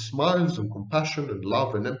 there are smiles and compassion and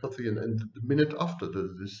love and empathy, and the minute after,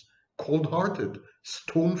 there's this cold-hearted,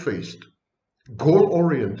 stone-faced,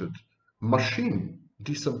 goal-oriented machine,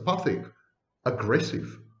 disempathic,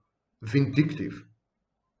 aggressive, vindictive.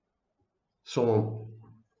 So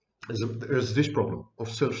there's this problem of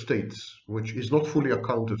self-states, which is not fully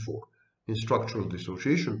accounted for in structural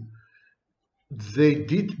dissociation. They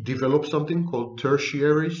did develop something called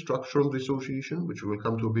tertiary structural dissociation, which we'll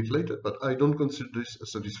come to a bit later, but I don't consider this a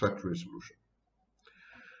satisfactory solution.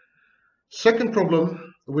 Second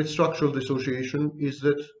problem with structural dissociation is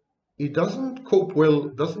that it doesn't cope well,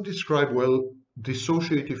 doesn't describe well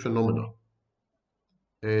dissociative phenomena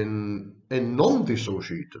and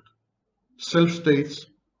non-dissociated self-states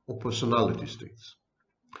or personality states.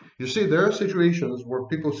 You see, there are situations where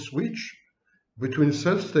people switch between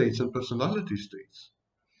self-states and personality states,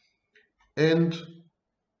 and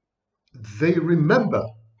they remember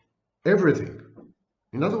everything.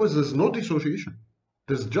 In other words, there's no dissociation.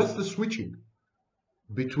 There's just the switching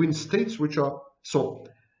between states which are... So,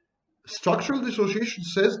 structural dissociation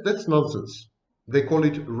says that's nonsense. They call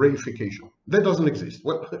it reification. That doesn't exist.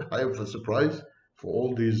 Well, I have a surprise for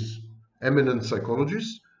all these eminent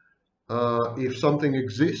psychologists. If something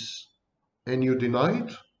exists and you deny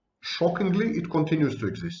it, shockingly, it continues to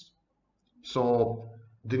exist. So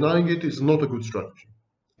denying it is not a good strategy.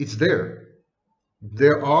 It's there.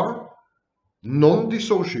 There are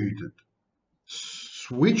non-dissociated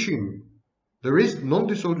switching. There is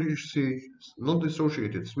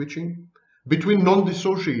non-dissociated switching between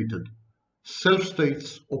non-dissociated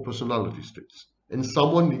self-states or personality states. And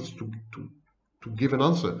someone needs to give an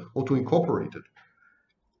answer or to incorporate it.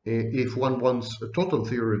 If one wants a total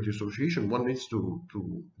theory of dissociation, one needs to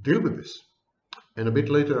deal with this. And a bit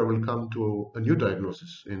later, I will come to a new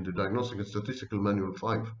diagnosis in the Diagnostic and Statistical Manual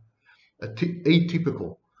 5,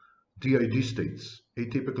 atypical DID states,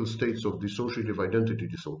 atypical states of dissociative identity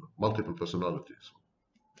disorder, multiple personalities.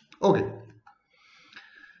 Okay.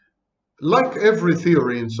 Like every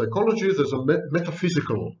theory in psychology, there's a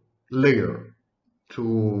metaphysical layer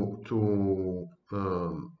to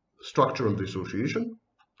structural dissociation.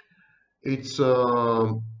 It's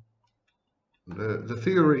the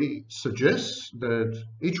theory suggests that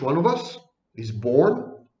each one of us is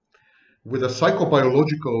born with a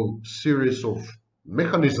psychobiological series of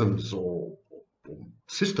mechanisms or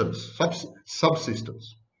systems,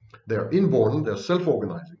 subsystems, They're inborn, they're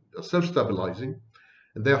self-organizing, they're self-stabilizing,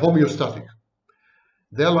 and they're homeostatic.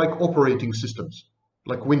 They're like operating systems,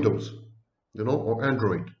 like Windows, or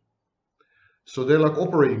Android. So they're like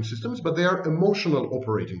operating systems, but they are emotional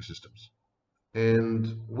operating systems.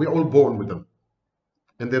 And we're all born with them.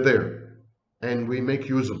 And they're there. And we make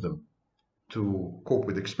use of them to cope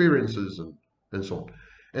with experiences and so on.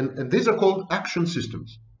 And these are called action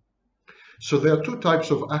systems. So there are two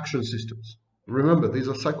types of action systems. Remember, these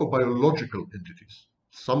are psychobiological entities,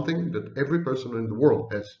 something that every person in the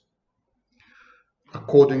world has,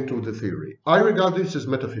 according to the theory. I regard this as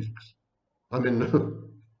metaphysics. I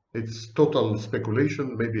mean, it's total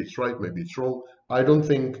speculation. Maybe it's right, maybe it's wrong. I don't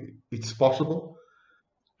think it's possible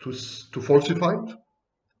to falsify it.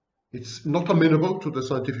 It's not amenable to the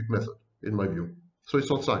scientific method, in my view. So it's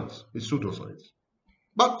not science, it's pseudoscience.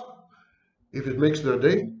 But if it makes their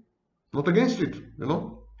day, not against it,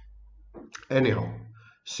 Anyhow,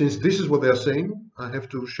 since this is what they're saying, I have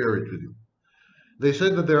to share it with you. They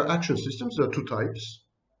said that there are action systems. There are two types.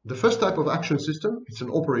 The first type of action system, it's an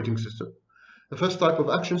operating system. The first type of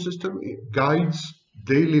action system, it guides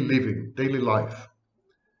daily living, daily life,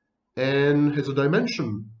 and has a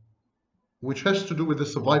dimension which has to do with the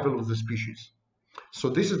survival of the species. So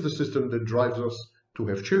this is the system that drives us to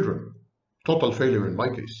have children. Total failure in my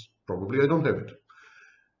case. Probably I don't have it.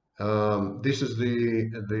 This is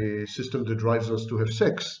the system that drives us to have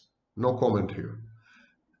sex. No comment here.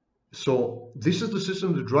 So this is the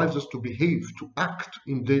system that drives us to behave, to act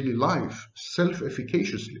in daily life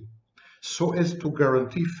self-efficaciously, so as to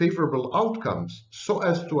guarantee favorable outcomes, so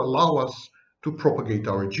as to allow us to propagate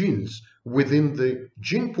our genes within the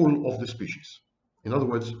gene pool of the species. In other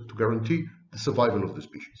words, to guarantee the survival of the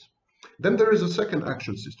species. Then there is a second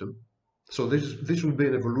action system. So this will be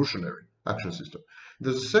an evolutionary action system.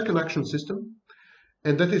 There's a second action system,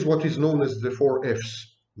 and that is what is known as the 4 Fs.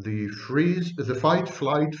 The fight,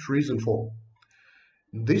 flight, freeze, and fall.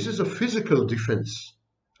 This is a physical defense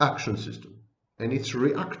action system, and it's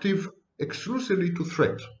reactive exclusively to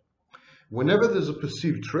threat. Whenever there's a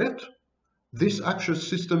perceived threat, this action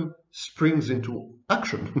system springs into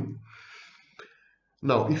action.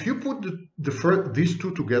 Now, if you put these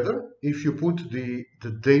two together, if you put the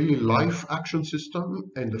daily life action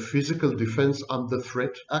system and the physical defense under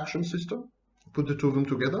threat action system, put the two of them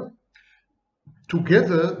together,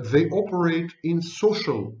 they operate in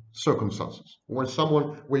social circumstances. Where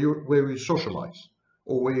you socialize,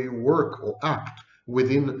 or where you work or act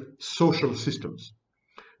within social systems,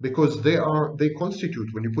 because they constitute,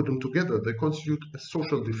 when you put them together, they constitute a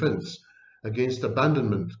social defense against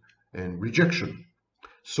abandonment and rejection.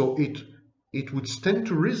 So it would stand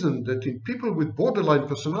to reason that in people with borderline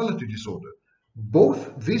personality disorder,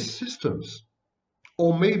 both these systems,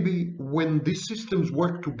 or maybe when these systems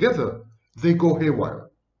work together, they go haywire.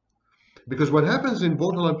 Because what happens in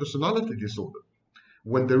borderline personality disorder,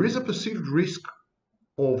 when there is a perceived risk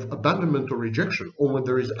of abandonment or rejection, or when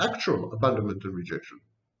there is actual abandonment and rejection,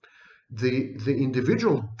 the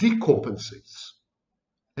individual decompensates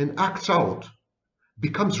and acts out,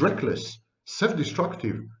 becomes reckless,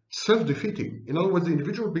 self-destructive, self-defeating. In other words, the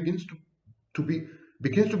individual begins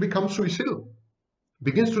to become suicidal,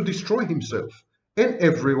 begins to destroy himself and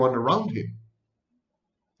everyone around him.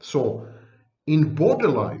 So in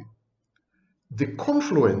borderline, the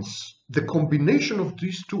confluence, the combination of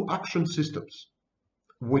these two action systems,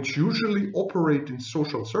 which usually operate in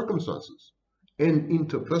social circumstances and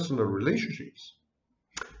interpersonal relationships,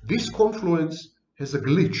 this confluence has a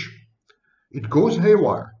glitch. It goes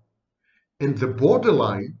haywire. And the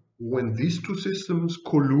borderline, when these two systems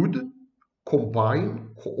collude, combine,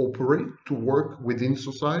 cooperate to work within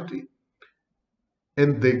society,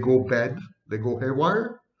 and they go bad, they go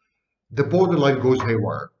haywire, the borderline goes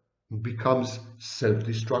haywire, becomes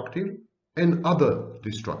self-destructive and other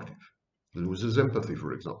destructive. Loses empathy,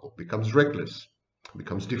 for example, becomes reckless,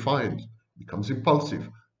 becomes defiant, becomes impulsive,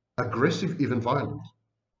 aggressive, even violent.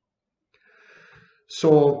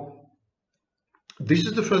 So this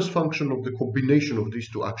is the first function of the combination of these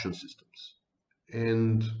two action systems.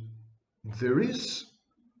 And there is,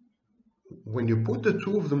 when you put the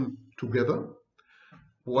two of them together,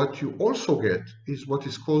 what you also get is what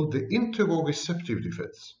is called the interoreceptive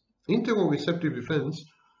defense. Interoreceptive defense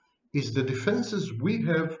is the defenses we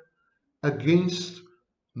have against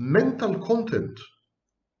mental content,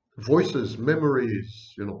 voices,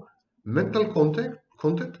 memories, mental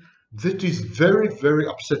content that is very, very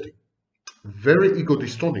upsetting, very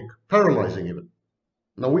ego-dystonic, paralyzing even.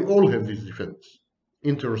 Now, we all have this defense,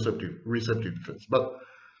 receptive defense, but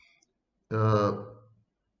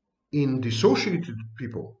in dissociated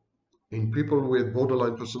people, in people with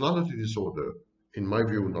borderline personality disorder, in my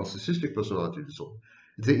view, narcissistic personality disorder,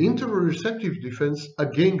 the interoceptive defense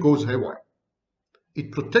again goes haywire.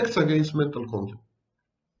 It protects against mental content.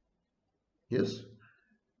 Yes?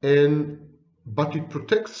 But it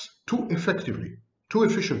protects too effectively, too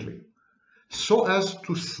efficiently, so as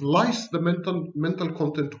to slice the mental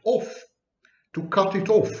content off, to cut it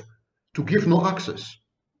off, to give no access.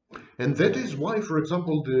 And that is why, for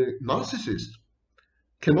example, the narcissist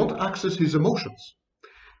cannot access his emotions.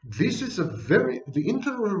 This is the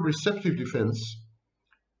interoceptive defense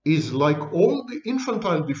is like all the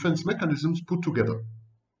infantile defense mechanisms put together.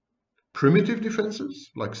 Primitive defenses,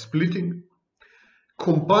 like splitting,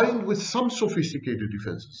 combined with some sophisticated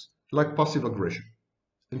defenses, like passive aggression.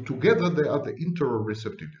 And together they are the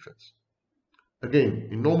interoceptive defense. Again,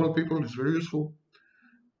 in normal people it's very useful.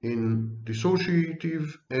 In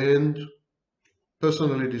dissociative and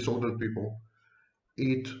personally disordered people,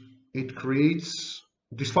 it creates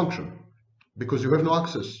dysfunction because you have no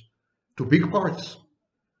access to big parts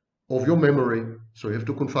of your memory, so you have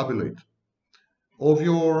to confabulate, of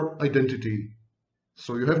your identity,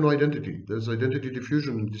 so you have no identity, there's identity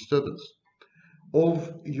diffusion and disturbance,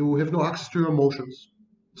 you have no access to your emotions,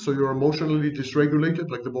 so you're emotionally dysregulated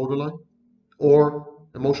like the borderline, or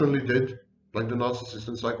emotionally dead like the narcissist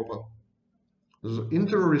and psychopath. The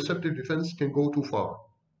interoceptive defense can go too far,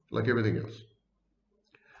 like everything else.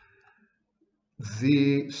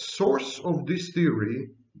 The source of this theory,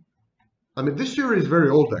 this theory is very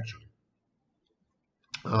old actually.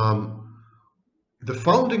 The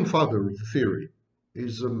founding father of the theory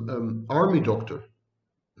is an army doctor,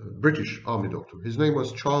 a British army doctor. His name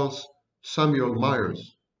was Charles Samuel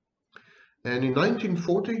Myers. And in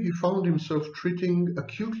 1940, he found himself treating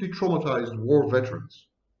acutely traumatized war veterans,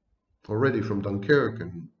 already from Dunkirk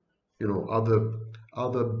and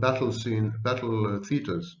other battle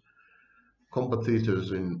theaters, combat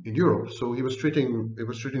theaters in Europe. So he was treating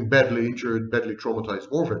badly injured, badly traumatized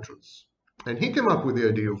war veterans. And he came up with the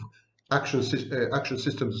idea of action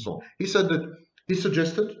systems and so on. He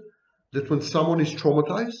suggested that when someone is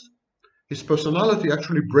traumatized, his personality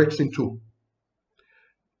actually breaks in two.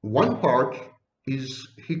 One part is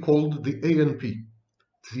he called the ANP,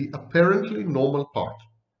 the apparently normal part.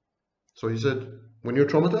 So he said, when you're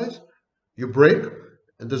traumatized, you break,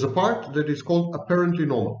 and there's a part that is called apparently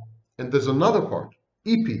normal. And there's another part,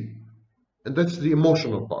 EP, and that's the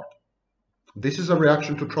emotional part. This is a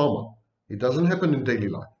reaction to trauma. It doesn't happen in daily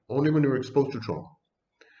life, only when you're exposed to trauma.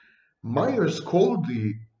 Myers called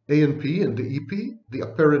the ANP and the EP, the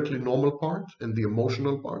apparently normal part and the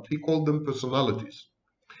emotional part, he called them personalities.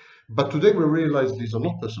 But today we realize these are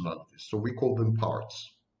not personalities, so we call them parts.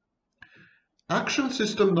 Action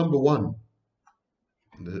system number one,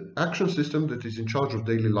 the action system that is in charge of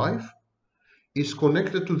daily life, is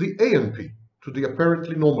connected to the ANP, to the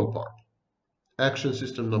apparently normal part. Action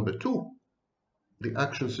system number two, the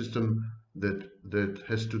action system that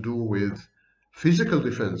has to do with physical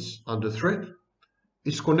defense under threat,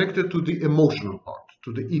 is connected to the emotional part,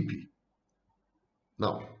 to the EP.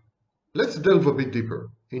 Now, let's delve a bit deeper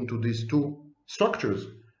into these two structures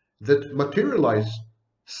that materialize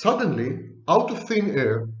suddenly out of thin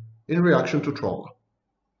air in reaction to trauma.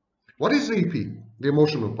 What is the EP, the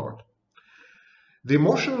emotional part? The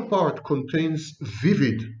emotional part contains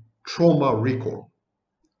vivid trauma recall.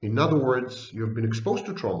 In other words, you've been exposed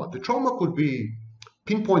to trauma. The trauma could be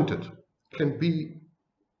pinpointed, can be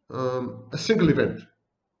a single event,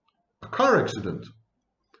 a car accident,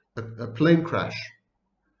 a plane crash.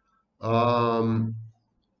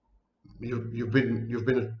 You've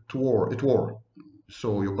been at war,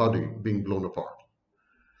 so your body being blown apart.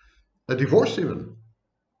 A divorce even,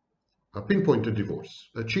 a pinpointed divorce,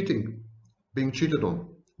 a cheating, being cheated on,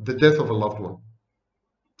 the death of a loved one.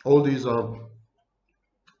 All these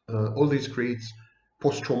creates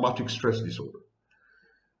post-traumatic stress disorder.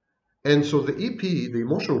 And so the EP, the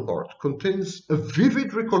emotional part, contains a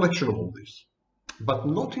vivid recollection of all this, but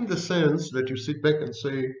not in the sense that you sit back and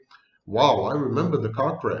say, wow, I remember the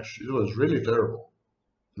car crash, it was really terrible.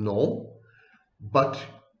 No, but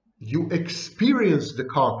you experience the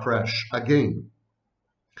car crash again.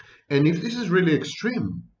 And if this is really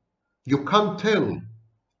extreme, you can't tell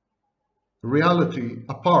reality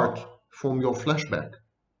apart from your flashback.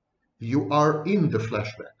 You are in the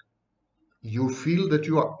flashback. You feel that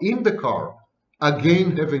you are in the car,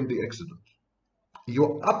 again having the accident.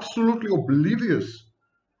 You're absolutely oblivious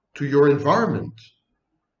to your environment.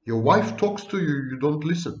 Your wife talks to you, you don't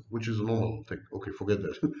listen, which is a normal thing. Okay, forget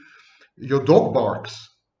that. Your dog barks,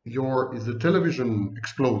 the television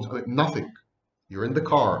explodes, nothing. You're in the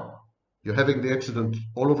car, you're having the accident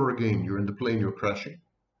all over again, you're in the plane, you're crashing.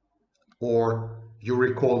 Or you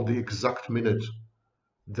recall the exact minute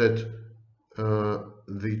that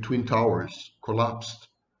the Twin Towers collapsed,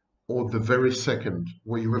 or the very second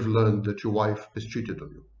where you have learned that your wife has cheated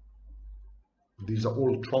on you. These are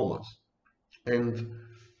all traumas. And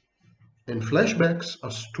flashbacks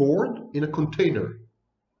are stored in a container.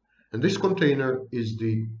 And this container is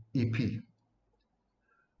the EP,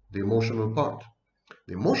 the emotional part.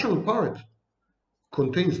 The emotional part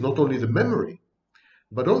contains not only the memory,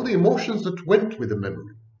 but all the emotions that went with the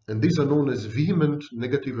memory. And these are known as vehement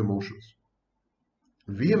negative emotions.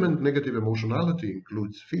 Vehement negative emotionality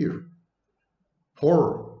includes fear,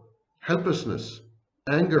 horror, helplessness,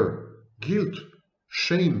 anger, guilt,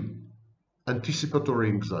 shame, anticipatory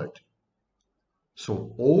anxiety.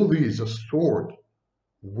 So all these are stored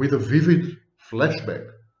with a vivid flashback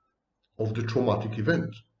of the traumatic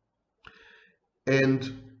event.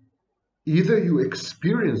 And either you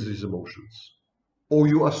experience these emotions or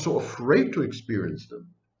you are so afraid to experience them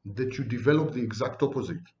that you develop the exact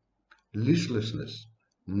opposite: listlessness,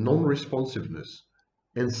 non-responsiveness,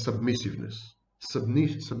 and submissiveness.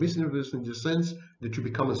 Submissiveness in the sense that you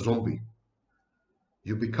become a zombie.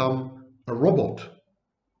 You become a robot.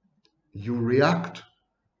 You react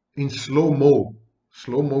in slow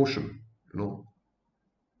motion,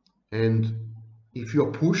 And if you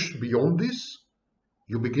are pushed beyond this,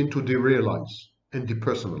 you begin to derealize and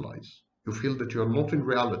depersonalize. You feel that you are not in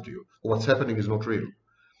reality, or what's happening is not real.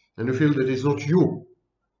 And you feel that it's not you,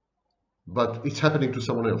 but it's happening to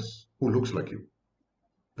someone else who looks like you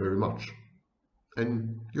very much.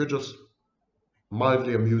 And you're just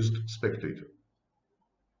mildly amused spectator.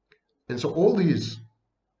 And so all these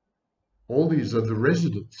are the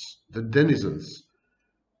residents, the denizens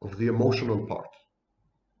of the emotional part,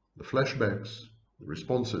 the flashbacks, the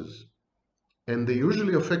responses, and they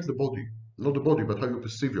usually affect the body, not the body, but how you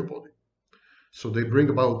perceive your body. So they bring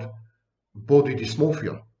about body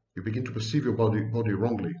dysmorphia. You begin to perceive your body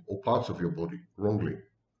wrongly, or parts of your body wrongly.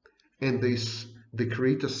 And they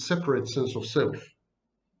create a separate sense of self.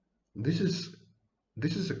 This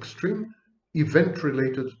is extreme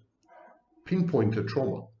event-related pinpointed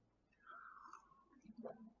trauma.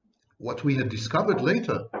 What we had discovered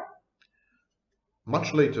later,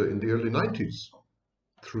 much later in the early 90s,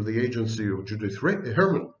 through the agency of Judith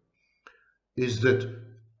Herman, is that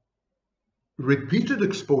repeated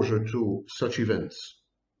exposure to such events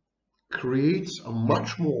creates a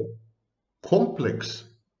much more complex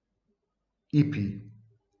EP,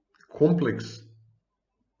 complex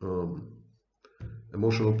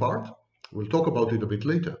emotional part. We'll talk about it a bit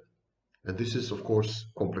later. And this is, of course,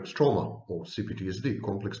 complex trauma, or CPTSD,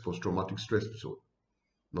 complex post-traumatic stress disorder.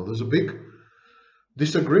 Now, there's a big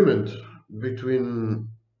disagreement between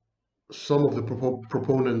some of the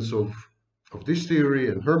proponents of this theory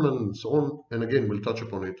and Herman and so on. And again, we'll touch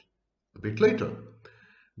upon it a bit later.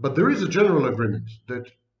 But there is a general agreement that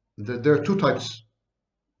there are two types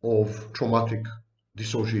of traumatic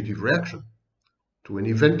dissociative reaction: to an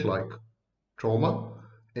event-like trauma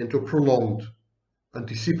and to prolonged,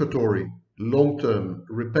 anticipatory, long-term,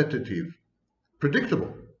 repetitive,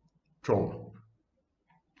 predictable trauma.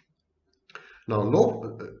 Now,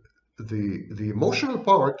 the emotional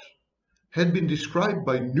part had been described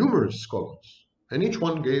by numerous scholars, and each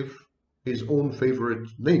one gave his own favorite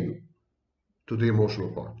name to the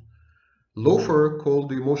emotional part. Loeffler called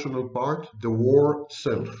the emotional part the war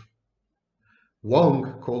self.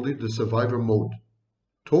 Wang called it the survivor mode.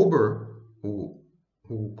 Tober, who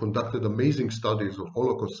conducted amazing studies of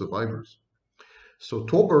Holocaust survivors, so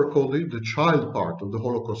Tober called it the child part of the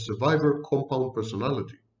Holocaust survivor compound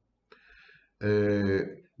personality.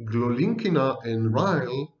 Glolinkina and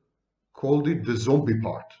Ryle called it the zombie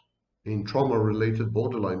part in trauma-related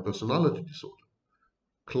borderline personality disorder.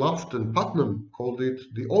 Kluft and Putnam called it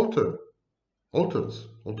the alternative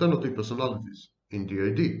personalities in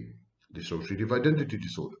DID, dissociative identity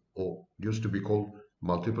disorder, or used to be called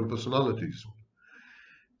multiple personality disorder.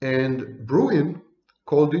 And Bruin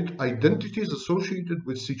called it identities associated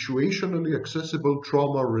with situationally accessible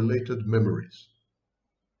trauma-related memories.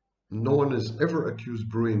 No one has ever accused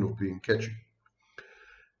Bruin of being catchy.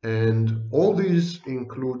 And all these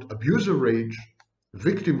include abuser rage,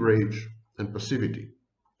 victim rage, and passivity.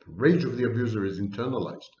 The rage of the abuser is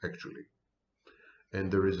internalized, actually.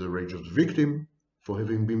 And there is a rage of the victim for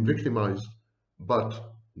having been victimized,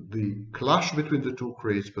 but the clash between the two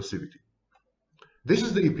creates passivity. This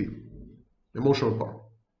is the EP, emotional part.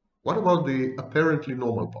 What about the apparently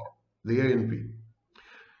normal part, the ANP?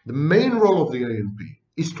 The main role of the ANP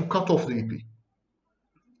is to cut off the EP.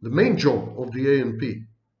 The main job of the ANP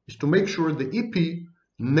is to make sure the EP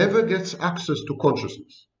never gets access to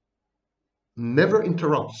consciousness, never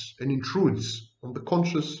interrupts and intrudes on the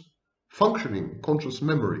conscious functioning conscious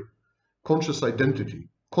memory, conscious identity,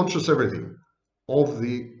 conscious everything of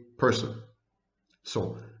the person.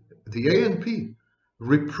 So the ANP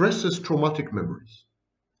represses traumatic memories.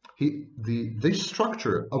 This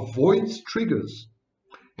structure avoids triggers,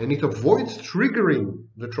 and it avoids triggering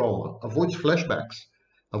the trauma, avoids flashbacks,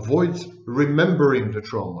 avoids remembering the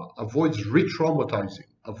trauma, avoids re-traumatizing,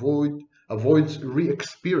 avoids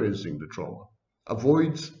re-experiencing the trauma,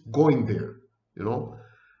 avoids going there,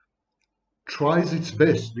 tries its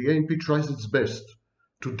best, the ANP tries its best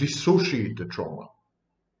to dissociate the trauma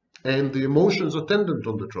and the emotions attendant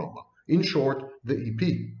on the trauma. In short, the EP.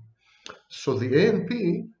 So the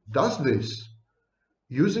ANP does this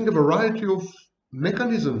using a variety of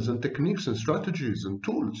mechanisms and techniques and strategies and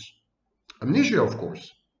tools. Amnesia, of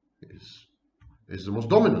course, is the most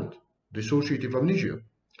dominant, dissociative amnesia.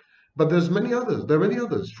 But there are many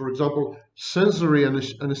others. For example, sensory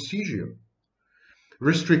anesthesia,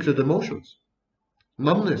 restricted emotions,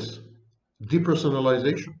 numbness,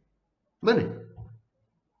 depersonalization, many.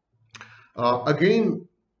 Again,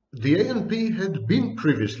 the ANP had been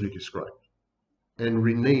previously described and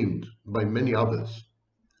renamed by many others.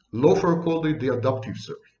 Loeffler called it the adaptive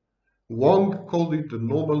self. Wang called it the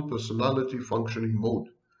normal personality functioning mode.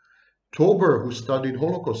 Tauber, who studied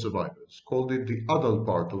Holocaust survivors, called it the adult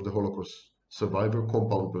part of the Holocaust survivor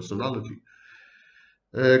compound personality.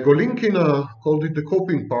 Golinkina called it the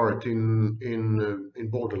coping part in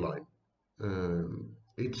borderline.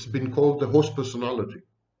 It's been called the host personality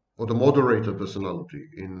or the moderator personality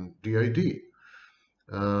in DID.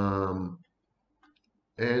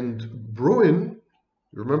 And Bruin,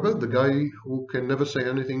 remember the guy who can never say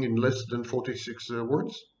anything in less than 46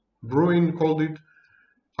 words? Bruin called it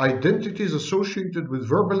identities associated with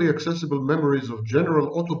verbally accessible memories of general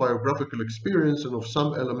autobiographical experience and of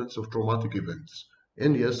some elements of traumatic events.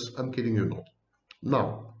 And yes, I'm kidding you not.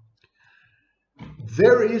 Now,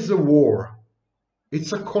 there is a war.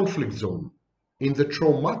 It's a conflict zone. In the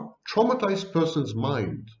traumatized person's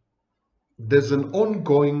mind, there's an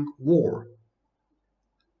ongoing war,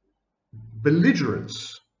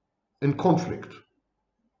 belligerence, and conflict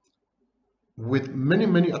with many,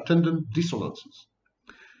 many attendant dissonances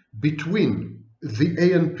between the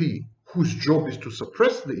ANP, whose job is to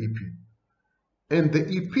suppress the EP, and the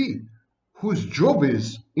EP, whose job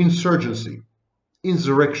is insurgency,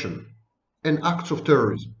 insurrection, and acts of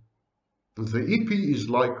terrorism. The EP is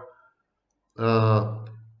like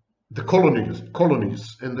the colonies,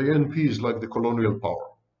 and the ANP is like the colonial power.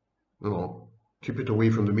 Keep it away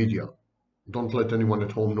from the media. Don't let anyone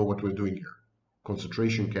at home know what we're doing here.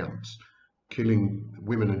 Concentration camps, killing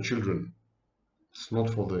women and children. It's not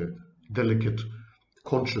for the delicate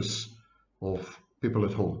conscience of people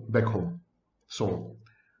at home, back home. So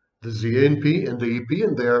there's the ANP and the EP,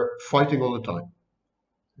 and they're fighting all the time.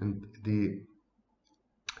 And the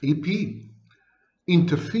EP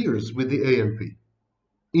interferes with the ANP,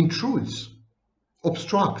 intrudes,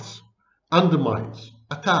 obstructs, undermines,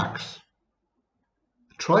 attacks,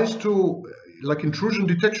 tries to, like intrusion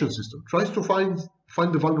detection system, tries to find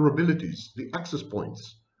the vulnerabilities, the access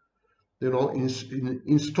points,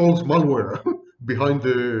 installs malware behind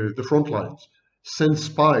the front lines, sends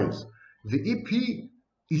spies. The EP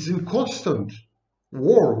is in constant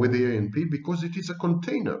war with the ANP because it is a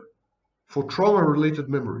container for trauma-related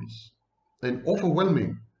memories and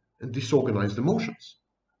overwhelming and disorganized emotions.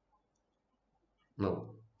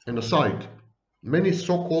 Now, an aside, many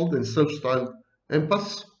so-called and self-styled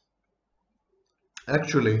empaths,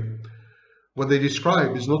 actually, what they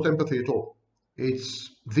describe is not empathy at all. It's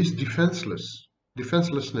this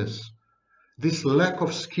defenselessness, this lack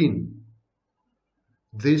of skin,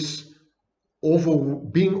 this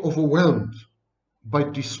being overwhelmed by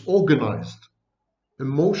disorganized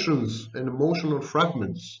emotions and emotional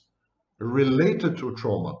fragments related to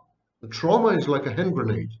trauma. The trauma is like a hand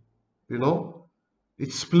grenade,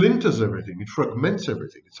 It splinters everything, it fragments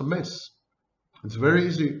everything, it's a mess. It's very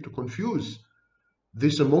easy to confuse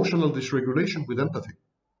this emotional dysregulation with empathy,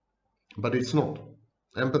 but it's not.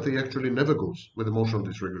 Empathy actually never goes with emotional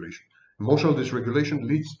dysregulation. Emotional dysregulation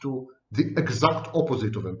leads to the exact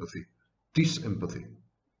opposite of empathy, disempathy.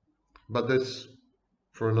 But that's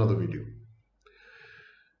for another video.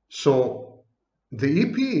 So the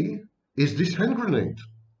EP is this hand grenade.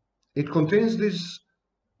 It contains these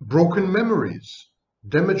broken memories,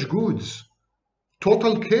 damaged goods,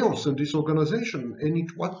 total chaos and disorganization, and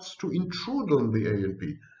it wants to intrude on the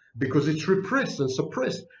ANP because it's repressed and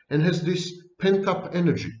suppressed and has this pent-up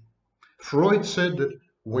energy. Freud said that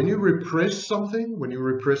when you repress something, when you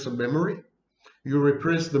repress a memory, you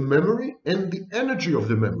repress the memory and the energy of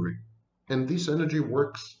the memory. And this energy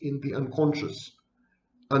works in the unconscious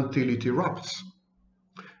until it erupts.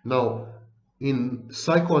 Now, in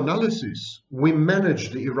psychoanalysis, we manage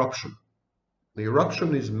the eruption. The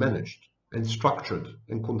eruption is managed and structured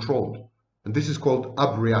and controlled, and this is called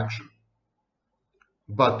abreaction.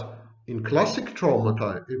 But in a classic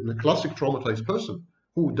traumatized person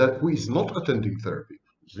who is not attending therapy,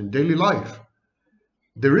 is in daily life,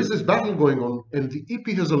 there is this battle going on, and the EP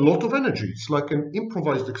has a lot of energy. It's like an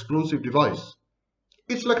improvised explosive device.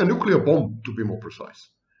 It's like a nuclear bomb, to be more precise.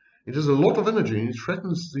 It has a lot of energy, and it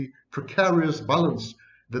threatens the precarious balance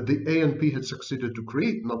that the ANP had succeeded to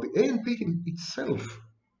create. Now, the ANP in itself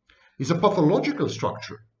is a pathological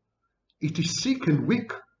structure. It is sick and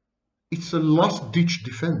weak. It's a last-ditch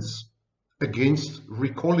defense against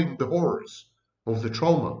recalling the horrors of the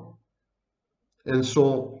trauma. And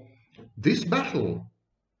so, this battle,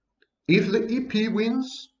 if the EP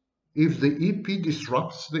wins, if the EP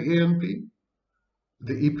disrupts the ANP,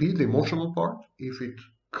 the EP, the emotional part, if it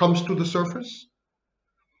comes to the surface,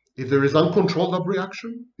 if there is uncontrolled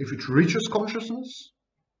abreaction, if it reaches consciousness,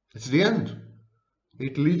 it's the end.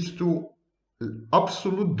 It leads to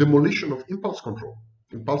absolute demolition of impulse control,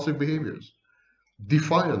 impulsive behaviors,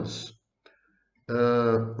 defiance,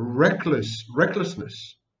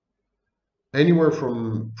 recklessness, anywhere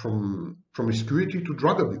from promiscuity to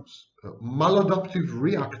drug abuse, maladaptive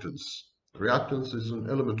reactance. Reactance is an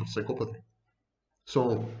element of psychopathy.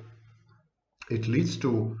 So it leads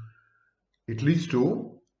to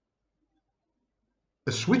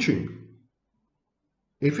a switching.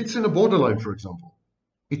 If it's in a borderline, for example,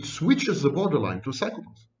 it switches the borderline to a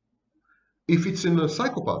psychopath. If it's in a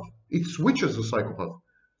psychopath, it switches the psychopath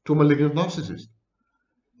to a malignant narcissist.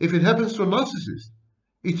 If it happens to a narcissist,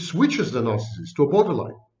 it switches the narcissist to a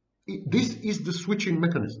borderline. This is the switching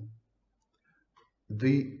mechanism.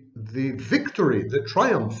 The victory, the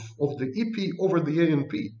triumph of the EP over the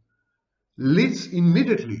ANP leads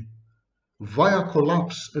immediately via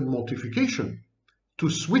collapse and mortification to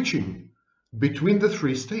switching between the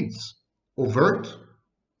three states: overt,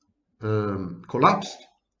 collapsed,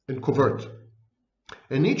 and covert.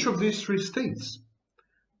 And each of these three states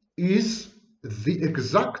is the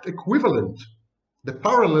exact equivalent, the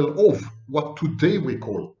parallel of what today we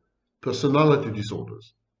call personality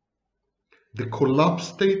disorders. The collapse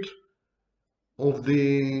state of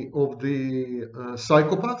the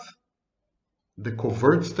psychopath, the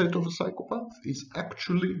covert state of a psychopath, is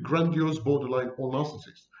actually grandiose borderline or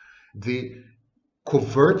narcissist. The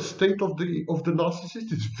covert state of the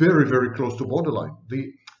narcissist is very, very close to borderline.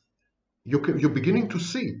 You're beginning to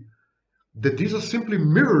see that these are simply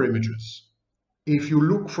mirror images. If you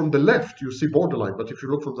look from the left, you see borderline, but if you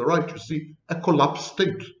look from the right, you see a collapsed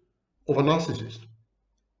state of a narcissist.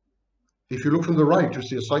 If you look from the right, you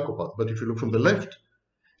see a psychopath, but if you look from the left,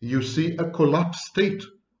 you see a collapsed state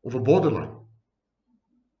of a borderline.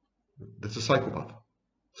 That's a psychopath,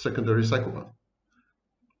 secondary psychopath.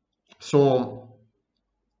 So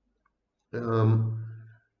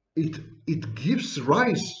it gives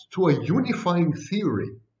rise to a unifying theory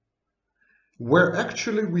where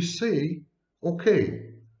actually we say,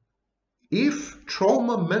 okay, if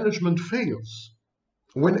trauma management fails,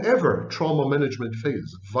 whenever trauma management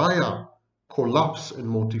fails via collapse and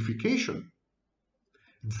mortification,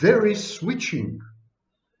 there is switching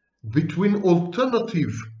between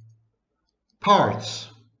alternative parts,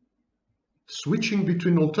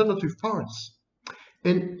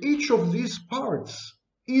 and each of these parts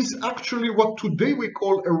is actually what today we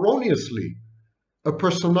call erroneously a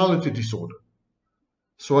personality disorder.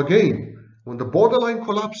 So again, when the borderline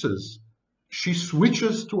collapses, she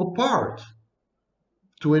switches to a part,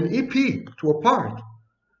 to an EP, to a part,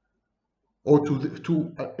 or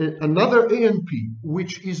to another ANP,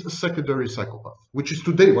 which is a secondary psychopath, which is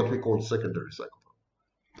today what we call secondary psychopath.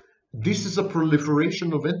 This is a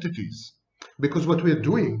proliferation of entities, because what we are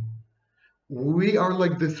doing, we are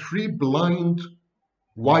like the three blind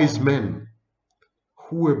wise men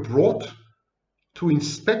who were brought to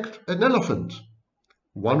inspect an elephant.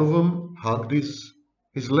 One of them hugged his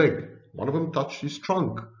leg, one of them touched his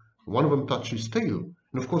trunk, one of them touched his tail.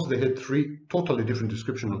 And of course they had three totally different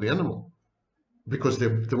descriptions of the animal, because they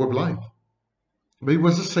were blind. But it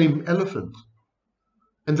was the same elephant.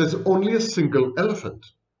 And there's only a single elephant.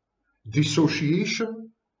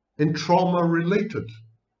 Dissociation and trauma-related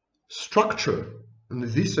structure. And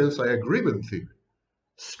in this sense, I agree with the theory.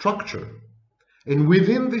 Structure. And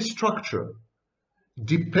within this structure,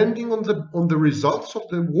 depending on the results of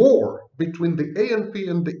the war between the ANP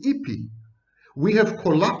and the EP, we have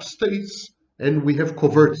collapse states and we have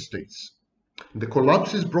covert states. The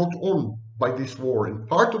collapse is brought on by this war, and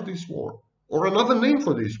part of this war, or another name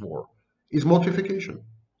for this war, is mortification,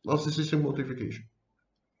 narcissistic mortification.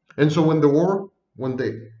 And so when the war, when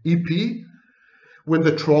the EP, when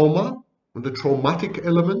the trauma, when the traumatic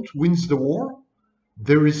element wins the war,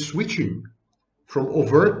 there is switching from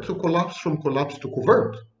overt to collapse, from collapse to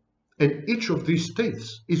covert. And each of these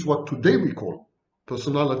states is what today we call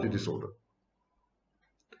personality disorder.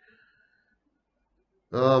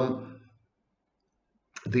 The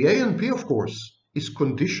ANP, of course, is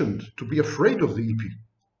conditioned to be afraid of the EP.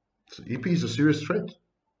 So EP is a serious threat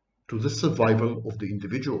to the survival of the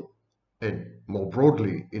individual, and more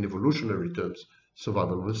broadly, in evolutionary terms,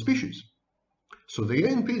 survival of the species. So the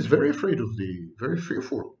ANP is very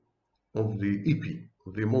fearful of the EP,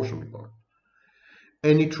 of the emotional part.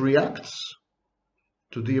 And it reacts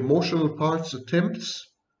to the emotional part's attempts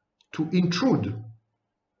to intrude.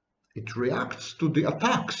 It reacts to the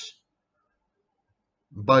attacks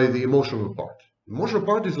by the emotional part. The emotional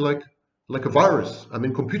part is like a virus, I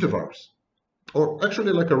mean computer virus, or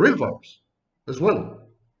actually like a real virus as well.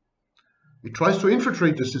 It tries to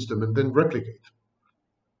infiltrate the system and then replicate.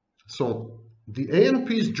 So the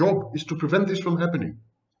ANP's job is to prevent this from happening.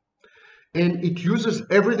 And it uses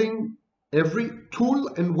everything, every tool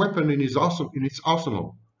and weapon in its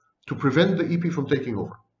arsenal to prevent the EP from taking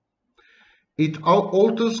over. It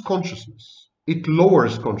alters consciousness. It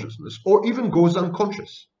lowers consciousness, or even goes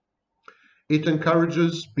unconscious. It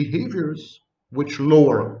encourages behaviors which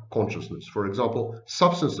lower consciousness. For example,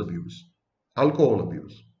 substance abuse, alcohol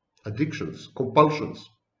abuse, addictions, compulsions,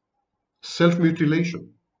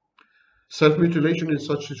 self-mutilation. Self-mutilation in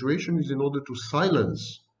such situation is in order to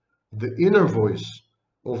silence the inner voice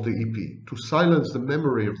of the EP, to silence the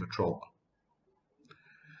memory of the trauma.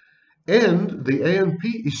 And the ANP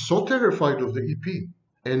is so terrified of the EP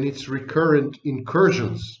and its recurrent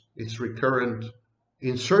incursions, its recurrent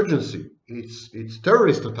insurgency, its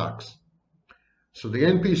terrorist attacks. So the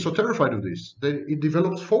ANP is so terrified of this that it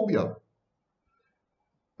develops phobias,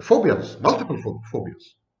 multiple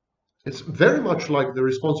phobias. It's very much like the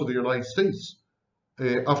response of the United States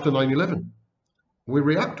after 9/11. We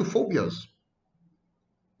react to phobias.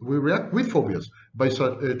 We react with phobias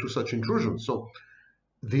to such intrusions. So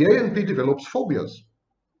the ANP develops phobias.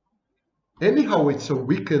 Anyhow, it's a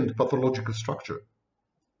weakened pathological structure.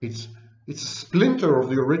 It's a splinter of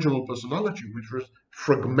the original personality, which was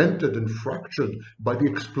fragmented and fractured by the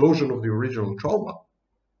explosion of the original trauma.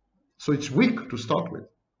 So it's weak to start with.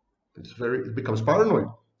 It becomes paranoid.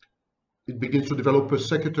 It begins to develop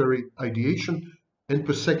persecutory ideation and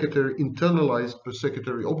internalized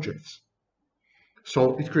persecutory objects.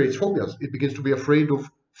 So it creates phobias. It begins to be afraid of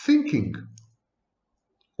thinking,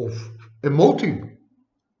 of emoting.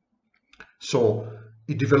 So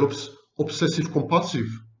it develops obsessive compulsive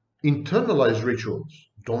internalized rituals.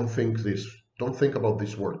 Don't think this, don't think about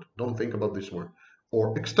this word, don't think about this word.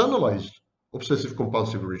 Or externalized obsessive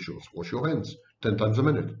compulsive rituals. Wash your hands 10 times a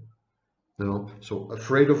minute. So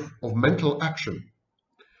afraid of mental action.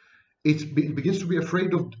 It begins to be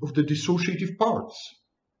afraid of the dissociative parts.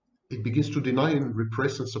 It begins to deny and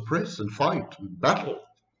repress and suppress and fight and battle.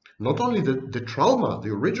 Not only the trauma, the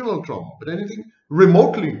original trauma, but anything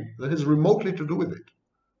remotely that has remotely to do with it.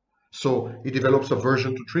 So it develops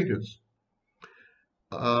aversion to triggers.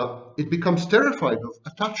 It becomes terrified of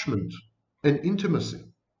attachment and intimacy,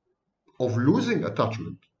 of losing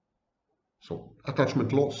attachment. So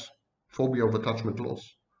attachment loss, phobia of attachment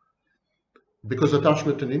loss. Because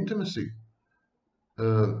attachment and intimacy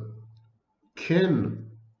can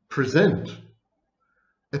present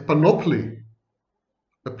a panoply,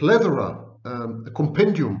 a plethora, a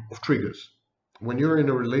compendium of triggers. When you're in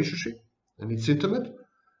a relationship and it's intimate,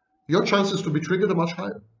 your chances to be triggered are much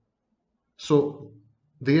higher. So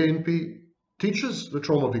the ANP teaches the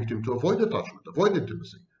trauma victim to avoid attachment, avoid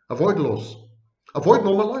intimacy, avoid loss, avoid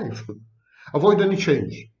normal life, avoid any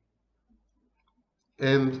change.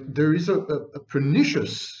 And there is a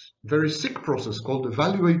pernicious, very sick process called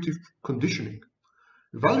evaluative conditioning.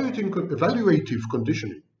 Evaluative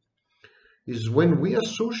conditioning is when we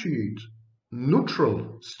associate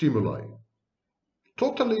neutral stimuli,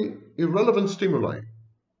 totally irrelevant stimuli,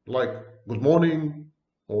 like good morning,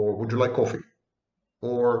 or would you like coffee,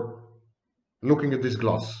 or looking at this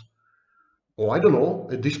glass, or I don't know,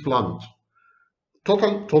 at this plant.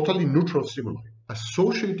 Totally neutral stimuli,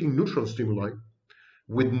 associating neutral stimuli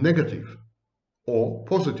with negative or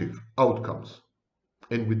positive outcomes,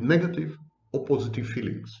 and with negative or positive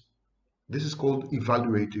feelings. This is called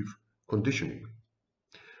evaluative conditioning.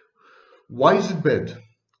 Why is it bad?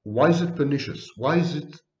 Why is it pernicious? Why is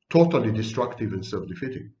it totally destructive and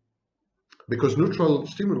self-defeating? Because neutral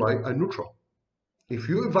stimuli are neutral. If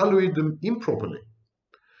you evaluate them improperly,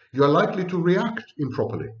 you are likely to react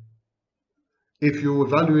improperly. If you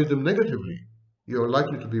evaluate them negatively, you're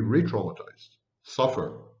likely to be re-traumatized,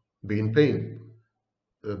 suffer, be in pain,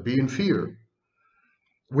 be in fear,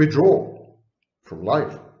 withdraw from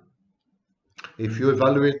life. If you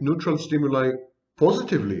evaluate neutral stimuli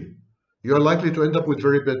positively, you are likely to end up with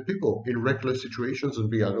very bad people in reckless situations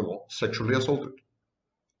and be, I don't know, sexually assaulted.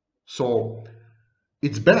 So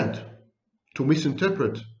it's bad to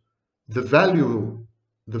misinterpret the value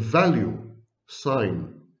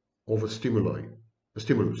sign of a stimulus.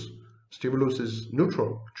 Stimulus is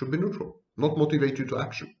neutral, it should be neutral, not motivate you to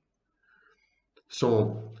action.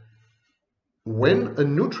 So when a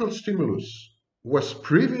neutral stimulus was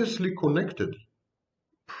previously connected,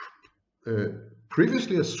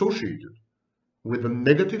 previously associated with a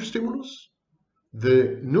negative stimulus,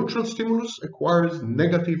 the neutral stimulus acquires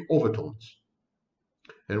negative overtones.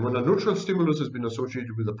 And when a neutral stimulus has been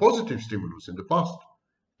associated with a positive stimulus in the past,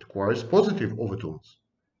 it acquires positive overtones.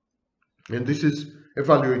 And this is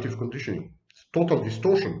evaluative conditioning. It's total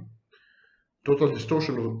distortion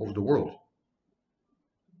of the world.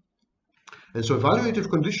 And so evaluative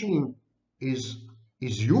conditioning is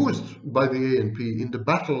used by the ANP in the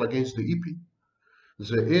battle against the EP.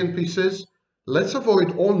 The ANP says, let's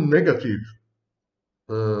avoid all negative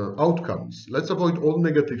outcomes. Let's avoid all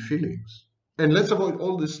negative feelings. And let's avoid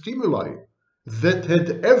all the stimuli that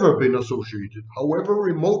had ever been associated, however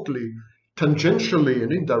remotely, tangentially,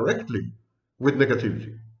 and indirectly, with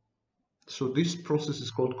negativity. So this process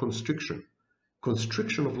is called constriction.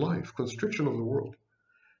 Constriction of life, constriction of the world.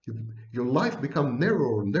 Your life becomes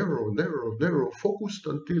narrow, focused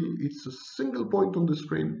until it's a single point on the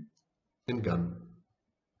screen and gone.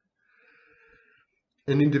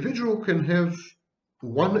 An individual can have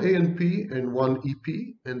one ANP and one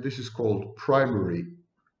EP, and this is called primary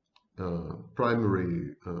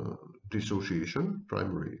dissociation,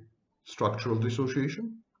 primary structural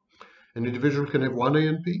dissociation. An individual can have one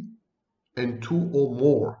ANP and two or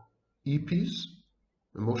more EPs,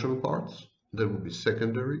 emotional parts. That would be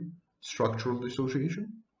secondary structural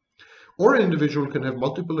dissociation. Or an individual can have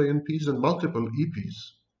multiple ANPs and multiple EPs,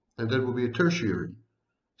 and that would be a tertiary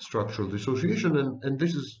structural dissociation, and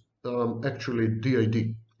this is actually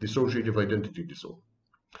DID, dissociative identity disorder.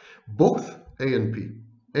 Both ANP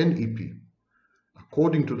and EP,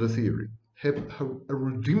 according to the theory, have a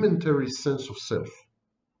rudimentary sense of self.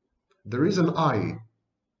 There is an I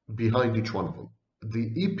behind each one of them.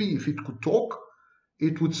 The EP, if it could talk,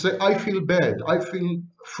 it would say, I feel bad, I feel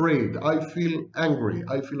afraid, I feel angry,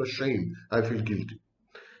 I feel ashamed, I feel guilty.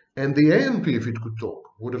 And the ANP, if it could talk,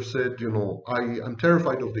 would have said, you know, I'm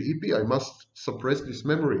terrified of the EP, I must suppress this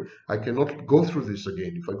memory, I cannot go through this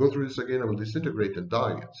again. If I go through this again, I will disintegrate and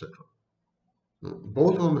die, etc.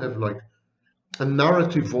 Both of them have like a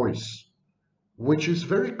narrative voice, which is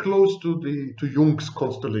very close to Jung's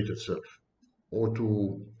constellated self, or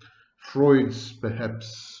to Freud's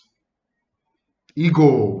perhaps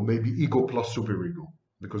ego, maybe ego plus superego,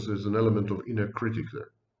 because there's an element of inner critic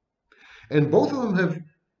there. And both of them have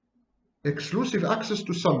exclusive access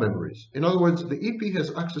to some memories. In other words, the EP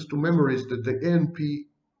has access to memories that the ANP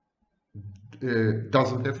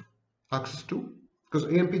doesn't have access to, because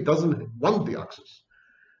ANP doesn't want the access.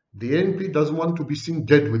 The ANP doesn't want to be seen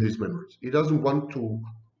dead with his memories. He doesn't want to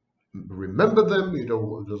remember them, he doesn't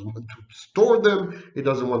want to store them, he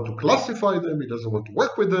doesn't want to classify them, he doesn't want to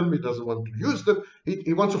work with them, he doesn't want to use them,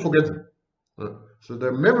 he wants to forget them. So there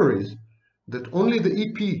are memories that only the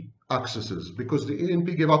EP accesses because the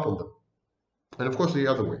ANP gave up on them. And of course the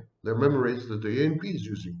other way, there are memories that the ANP is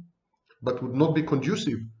using, but would not be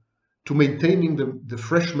conducive to maintaining the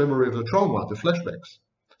fresh memory of the trauma, the flashbacks.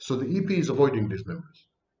 So the EP is avoiding these memories.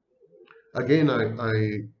 Again,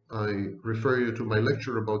 I refer you to my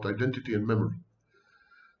lecture about identity and memory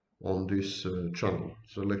on this channel.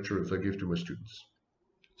 It's a lecture that I give to my students.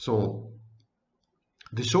 So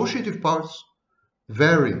dissociative parts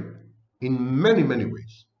vary in many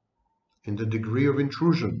ways, in the degree of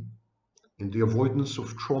intrusion, in the avoidance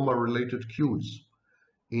of trauma-related cues,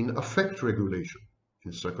 in affect regulation,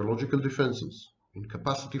 in psychological defenses, in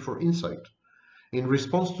capacity for insight, in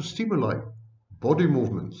response to stimuli, body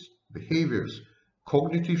movements, behaviors,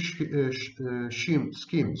 cognitive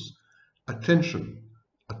schemes, attention,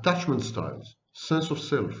 attachment styles, sense of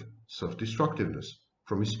self, self-destructiveness,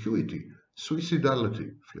 promiscuity,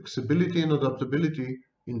 suicidality, flexibility and adaptability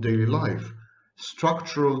in daily life,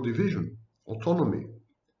 structural division, autonomy,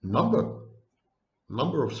 number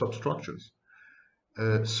of substructures,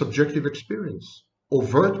 subjective experience,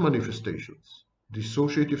 overt manifestations,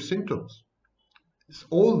 dissociative symptoms. It's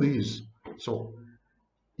all these. So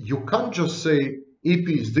you can't just say EP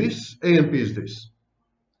is this, ANP is this.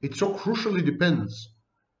 It so crucially depends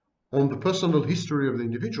on the personal history of the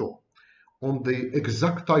individual, on the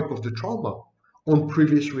exact type of the trauma, on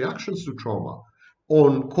previous reactions to trauma,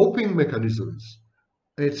 on coping mechanisms,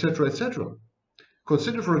 etc., etc.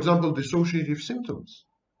 Consider, for example, dissociative symptoms.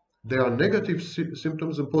 There are negative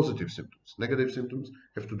symptoms and positive symptoms. Negative symptoms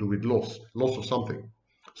have to do with loss of something.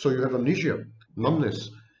 So you have amnesia, numbness,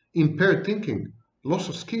 impaired thinking, loss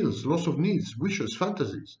of skills, loss of needs, wishes,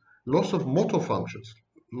 fantasies, loss of motor functions,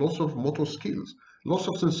 loss of motor skills, loss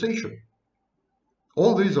of sensation.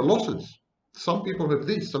 All these are losses. Some people have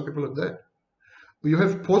this, some people have that. You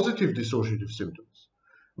have positive dissociative symptoms,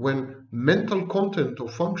 when mental content or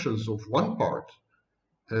functions of one part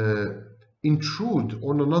intrude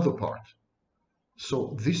on another part.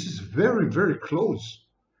 So this is very, very close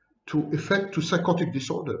to psychotic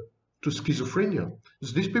disorder, to schizophrenia.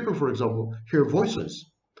 Because these people, for example, hear voices.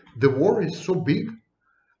 The war is so big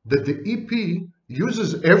that the EP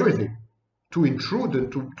uses everything to intrude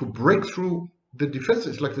and to break through the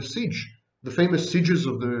defenses, like the siege, the famous sieges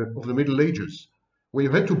of the Middle Ages, where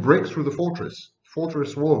you had to break through the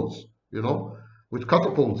fortress walls, with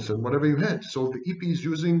catapults and whatever you had. So the EP is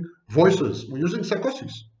using voices, we're using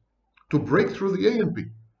psychosis to break through the ANP.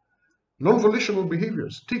 Non-volitional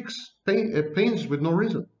behaviors, tics, pains with no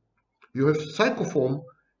reason. You have psychoform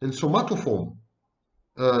and somatoform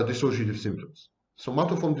dissociative symptoms.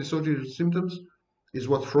 Somatoform dissociative symptoms is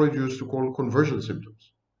what Freud used to call conversion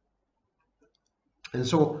symptoms. And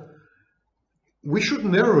so we should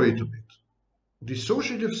narrow it a bit.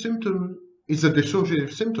 Dissociative symptom is a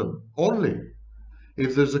dissociative symptom only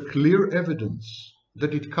if there's a clear evidence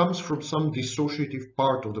that it comes from some dissociative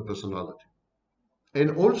part of the personality.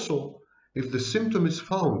 And also if the symptom is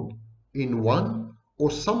found in one or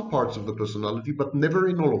some parts of the personality, but never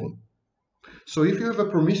in all of them. So if you have a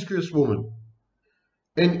promiscuous woman,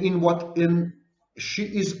 and she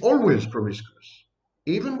is always promiscuous,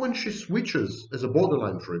 even when she switches as a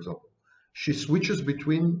borderline, for example, she switches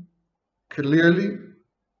between clearly,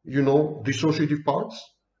 dissociative parts.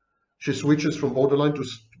 She switches from borderline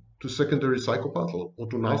to secondary psychopath or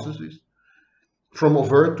to narcissist, from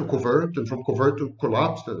overt to covert, and from covert to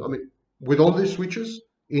collapsed. I mean, with all these switches,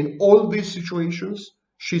 in all these situations,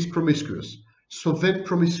 she's promiscuous. So then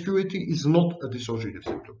promiscuity is not a dissociative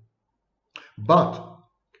symptom. But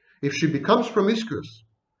if she becomes promiscuous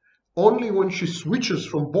only when she switches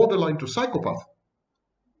from borderline to psychopath,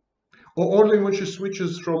 or only when she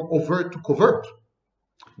switches from overt to covert,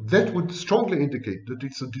 that would strongly indicate that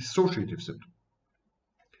it's a dissociative symptom.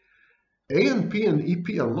 ANP and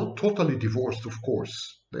EP are not totally divorced, of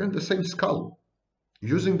course. They're in the same skull,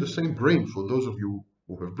 using the same brain for those of you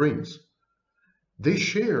who have brains. They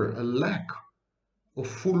share a lack of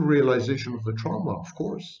full realization of the trauma, of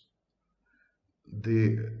course.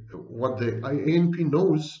 What the ANP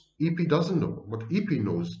knows, EP doesn't know. What EP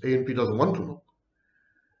knows, ANP doesn't want to know.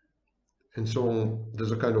 And so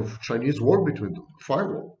there's a kind of Chinese war between them,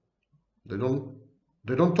 firewall. They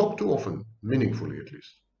don't talk too often, meaningfully at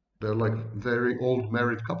least. They're like very old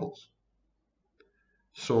married couples.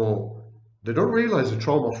 So they don't realize the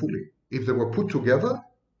trauma fully. If they were put together,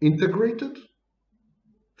 integrated,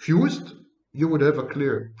 fused, you would have a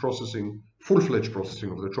clear processing, full-fledged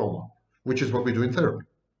processing of the trauma, which is what we do in therapy.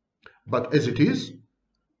 But as it is,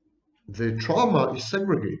 the trauma is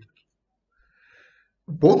segregated.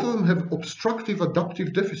 Both of them have obstructive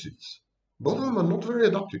adaptive deficits. Both of them are not very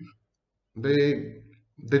adaptive. They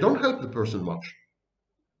don't help the person much.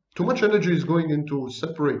 Too much energy is going into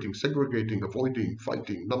separating, segregating, avoiding,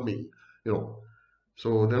 fighting, numbing,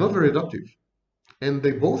 So they're not very adaptive. And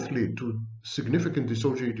they both lead to significant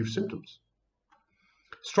dissociative symptoms.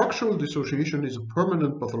 Structural dissociation is a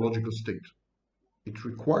permanent pathological state. It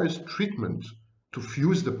requires treatment to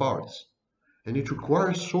fuse the parts, and it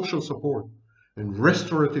requires social support and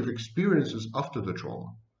restorative experiences after the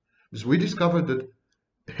trauma. Because we discovered that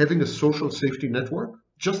having a social safety network,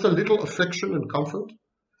 just a little affection and comfort,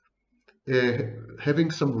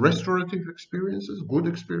 having some restorative experiences, good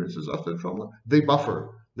experiences after trauma, they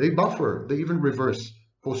buffer, they even reverse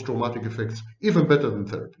post-traumatic effects, even better than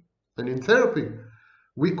therapy. And in therapy,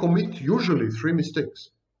 we commit usually 3 mistakes.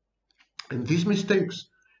 And these mistakes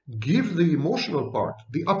give the emotional part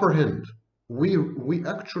the upper hand. We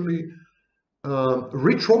actually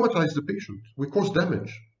re-traumatize the patient. We cause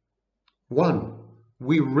damage. 1,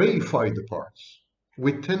 we reify the parts.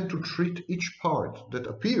 We tend to treat each part that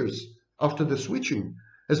appears after the switching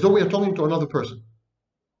as though we are talking to another person.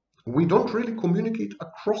 We don't really communicate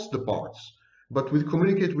across the parts, but we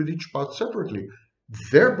communicate with each part separately,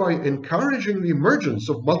 thereby encouraging the emergence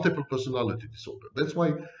of multiple personality disorder. That's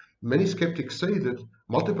why many skeptics say that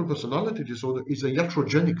multiple personality disorder is a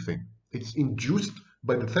iatrogenic thing. It's induced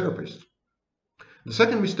by the therapist. The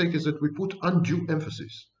second mistake is that we put undue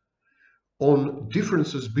emphasis on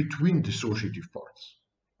differences between dissociative parts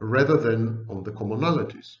rather than on the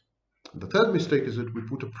commonalities. The third mistake is that we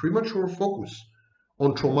put a premature focus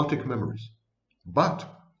on traumatic memories. But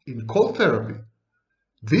in cold therapy,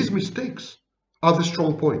 these mistakes are the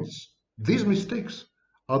strong points. These mistakes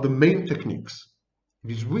are the main techniques.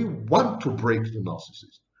 Because we want to break the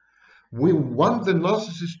narcissist. We want the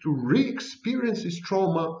narcissist to re-experience his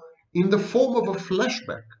trauma in the form of a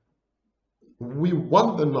flashback. We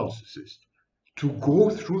want the narcissist to go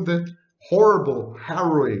through that horrible,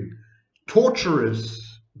 harrowing,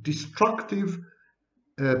 torturous, destructive,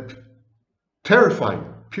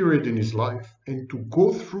 terrifying period in his life, and to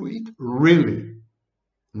go through it really,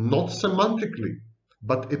 not semantically,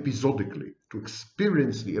 but episodically, to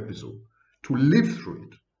experience the episode, to live through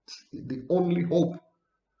it. It's the only hope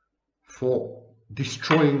for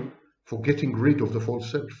destroying, for getting rid of the false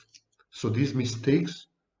self. So these mistakes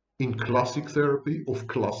in classic therapy of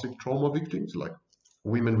classic trauma victims, like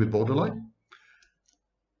women with borderline,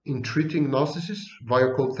 in treating narcissists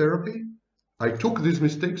via cold therapy, I took these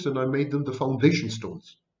mistakes and I made them the foundation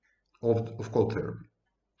stones of cold therapy.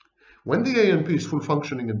 When the ANP is full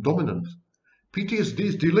functioning and dominant, PTSD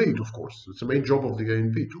is delayed, of course. It's the main job of the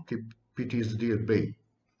ANP to keep PTSD at bay.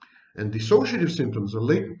 And dissociative symptoms are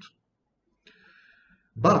latent.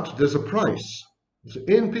 But there's a price. The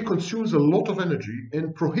ANP consumes a lot of energy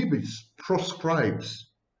and prohibits, proscribes.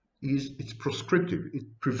 It's prescriptive. It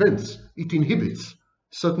prevents, it inhibits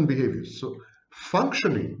certain behaviors. So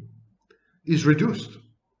functioning is reduced.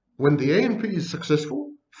 When the ANP is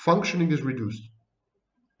successful, functioning is reduced.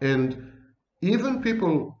 And even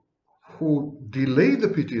people who delay the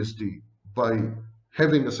PTSD by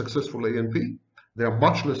having a successful ANP, they are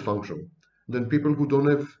much less functional than people who don't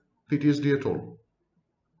have PTSD at all.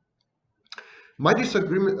 My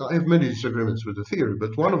disagreement, I have many disagreements with the theory,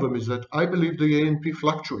 but one of them is that I believe the ANP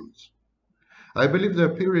fluctuates. I believe there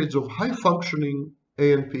are periods of high functioning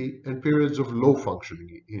ANP and periods of low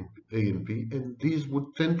functioning ANP, and these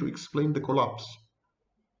would tend to explain the collapse.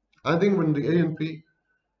 I think when the ANP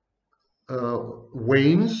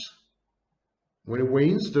wanes, when it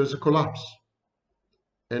wanes, there's a collapse.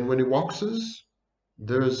 And when it waxes,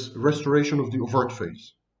 there's restoration of the overt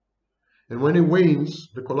phase. And when it wanes,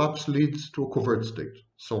 the collapse leads to a covert state.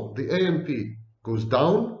 So the ANP goes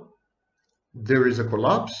down, there is a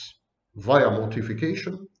collapse via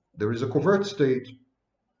mortification, there is a covert state,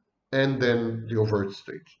 and then the overt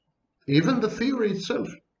state. Even the theory itself,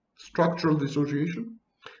 structural dissociation,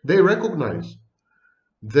 they recognize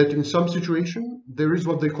that in some situation there is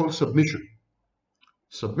what they call submission.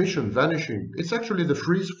 Submission, vanishing, it's actually the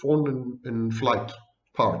freeze, fawn, and flight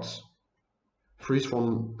parts. Freeze,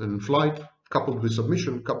 fawn, and flight coupled with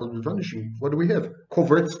submission, coupled with vanishing. What do we have?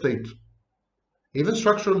 Covert state. Even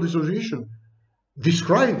structural dissociation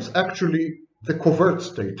describes actually the covert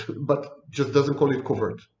state, but just doesn't call it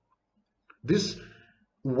covert. This,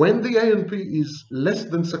 when the ANP is less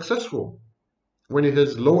than successful, when it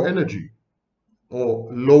has low energy, or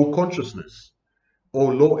low consciousness,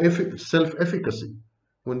 or low self-efficacy,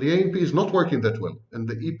 when the ANP is not working that well, and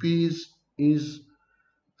the EP is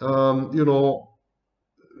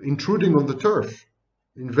intruding on the turf,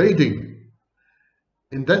 invading,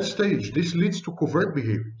 in that stage, this leads to covert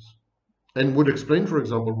behaviors, and would explain, for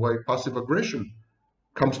example, why passive aggression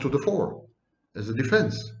comes to the fore as a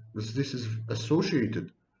defense, because this is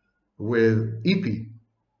associated with EP.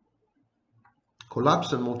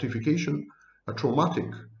 Collapse and mortification are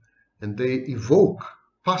traumatic, and they evoke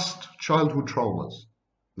past childhood traumas.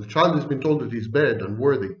 The child has been told that he's bad,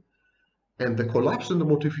 unworthy, and the collapse and the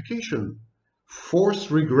mortification force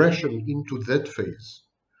regression into that phase,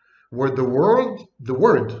 where the word, the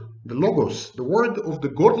logos, the word of the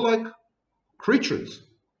godlike creatures,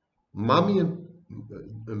 mom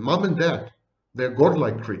and dad, they're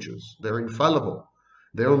godlike creatures, they're infallible,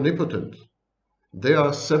 they're omnipotent, they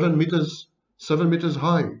are 7 meters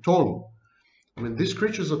high, tall. I mean, these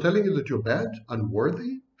creatures are telling you that you're bad,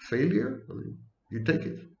 unworthy, failure. I mean, you take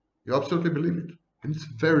it. You absolutely believe it. And it's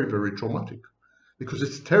very, very traumatic because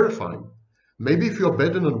it's terrifying. Maybe if you're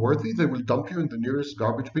bad and unworthy, they will dump you in the nearest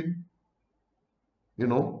garbage bin. Maybe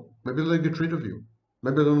they'll get rid of you.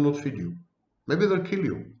 Maybe they'll not feed you. Maybe they'll kill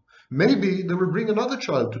you. Maybe they will bring another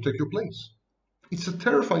child to take your place. It's a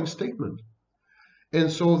terrifying statement.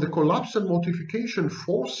 And so the collapse and mortification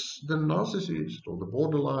force the narcissist or the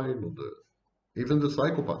borderline or even the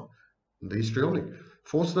psychopath, the histrionic,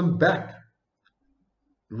 force them back,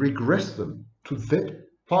 regress them to that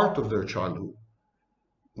part of their childhood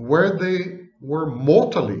where they were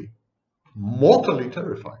mortally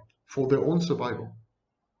terrified for their own survival.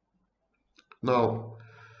 Now,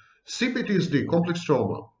 CPTSD, complex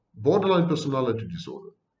trauma, borderline personality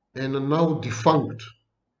disorder, and a now defunct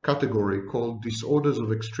category called disorders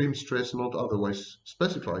of extreme stress not otherwise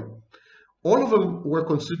specified, all of them were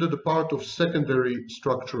considered a part of secondary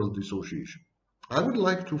structural dissociation. I would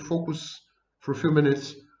like to focus for a few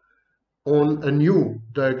minutes on a new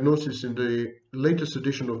diagnosis in the latest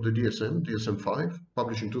edition of the DSM-5,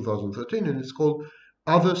 published in 2013, and it's called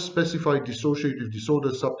Other Specified Dissociative Disorder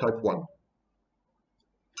Subtype 1.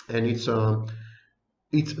 And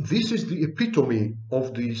this is the epitome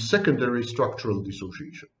of the secondary structural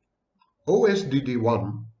dissociation.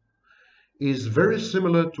 OSDD1 is very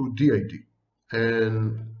similar to DID,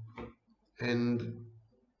 and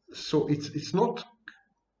so it's not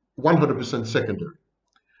 100% secondary.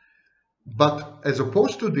 But as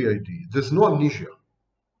opposed to DID, there's no amnesia.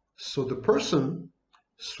 So the person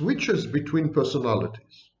switches between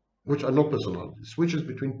personalities, which are not personalities, switches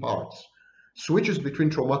between parts, switches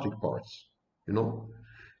between traumatic parts,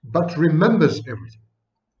 but remembers everything.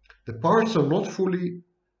 The parts are not fully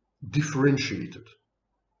differentiated.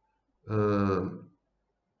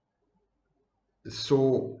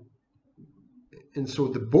 So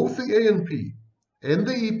both the ANP and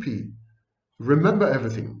the EP remember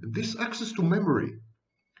everything. This access to memory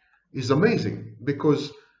is amazing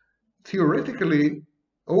because theoretically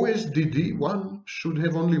OSDD1 should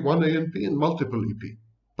have only one ANP and multiple EP,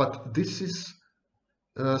 but this is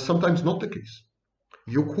sometimes not the case.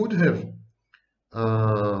 You could have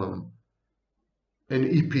an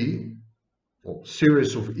EP or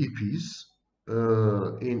series of EPs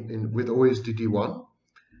with OSDD1,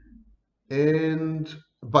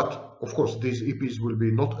 but of course these EPs will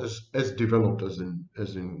be not as developed as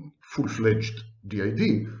in full-fledged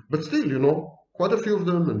DID, but still, quite a few of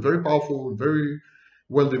them, and very powerful and very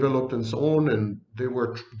well developed and so on, and there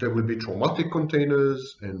will be traumatic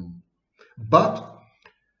containers, but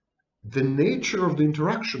the nature of the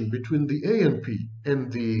interaction between the ANP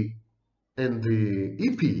and the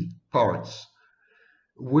EP parts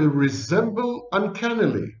will resemble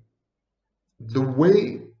uncannily the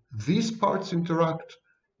way these parts interact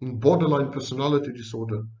in borderline personality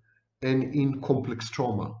disorder and in complex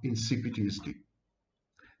trauma, in CPTSD.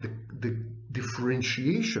 The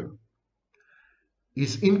differentiation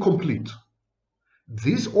is incomplete.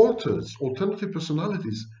 These alternative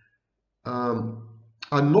personalities,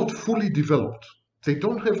 are not fully developed. They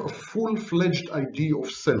don't have a full-fledged idea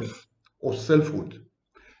of self or selfhood.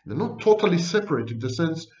 They're not totally separate in the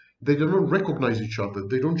sense they do not recognize each other.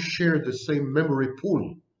 They don't share the same memory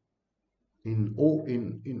pool. In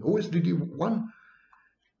OSDD1,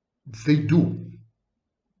 they do.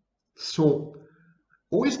 So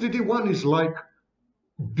OSDD1 is like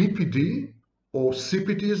BPD or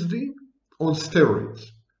CPTSD on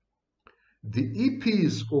steroids. The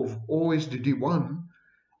EPs of OSDD1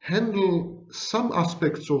 handle some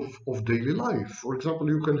aspects of daily life. For example,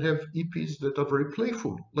 you can have EPs that are very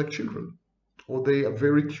playful, like children, or they are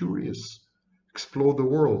very curious, explore the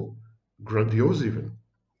world, grandiose even.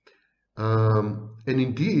 And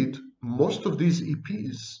indeed, most of these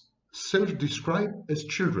EPs self-describe as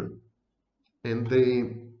children, and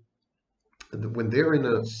when they're in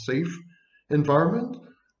a safe environment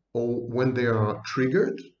or when they are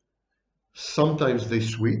triggered, sometimes they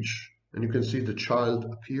switch, and you can see the child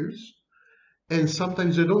appears, and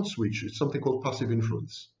sometimes they don't switch. It's something called passive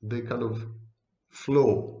influence. They kind of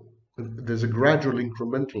flow. There's a gradual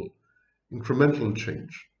incremental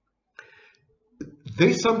change.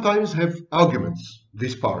 They sometimes have arguments,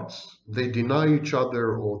 these parts. They deny each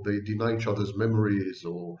other, or they deny each other's memories,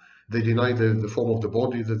 or they deny the form of the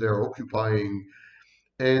body that they are occupying.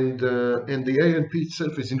 And the ANP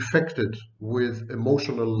itself is infected with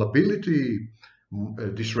emotional lability,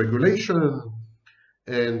 dysregulation,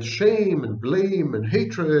 and shame, and blame, and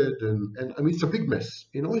hatred, and I mean, it's a big mess.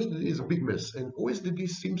 OSDD is a big mess, and OSDD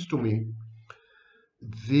seems to me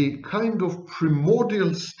the kind of primordial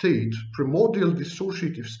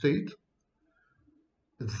dissociative state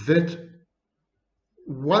that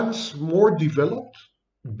once more developed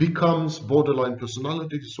becomes borderline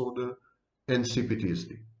personality disorder and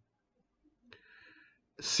CPTSD.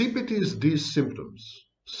 CPTSD's symptoms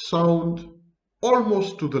sound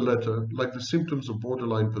almost to the letter like the symptoms of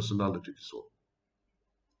borderline personality disorder.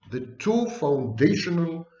 The two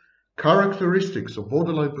foundational characteristics of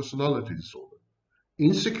borderline personality disorder,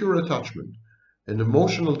 insecure attachment and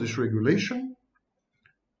emotional dysregulation,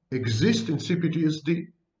 exist in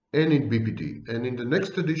CPTSD and in BPD. And in the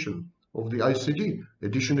next edition of the ICD,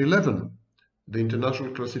 edition 11, the International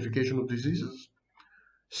Classification of Diseases,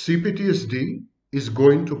 CPTSD is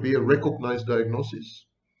going to be a recognized diagnosis,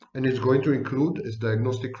 and it's going to include as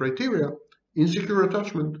diagnostic criteria insecure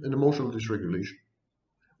attachment, and emotional dysregulation,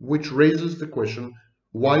 which raises the question,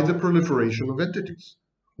 why the proliferation of entities?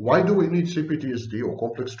 Why do we need CPTSD or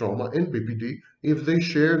complex trauma and BPD if they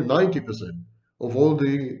share 90% of all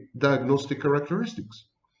the diagnostic characteristics?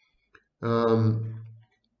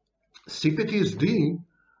 CPTSD,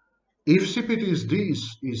 if CPTSD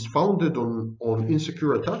is founded on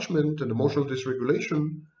insecure attachment and emotional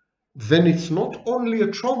dysregulation, then it's not only a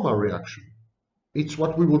trauma reaction. It's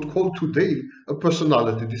what we would call today a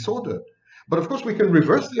personality disorder. But of course, we can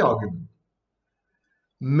reverse the argument.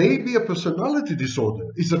 Maybe a personality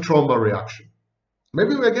disorder is a trauma reaction.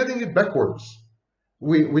 Maybe we're getting it backwards.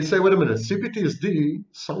 We say, wait a minute, CPTSD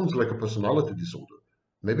sounds like a personality disorder.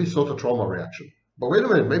 Maybe it's not a trauma reaction. But wait a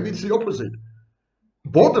minute, maybe it's the opposite.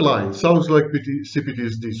 Borderline sounds like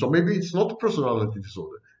CPTSD, so maybe it's not a personality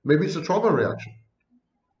disorder. Maybe it's a trauma reaction.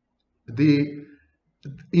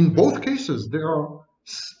 In both cases, there are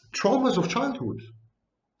traumas of childhood.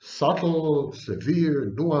 Subtle,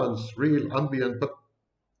 severe, nuanced, real, ambient, but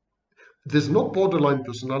there's no borderline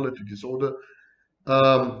personality disorder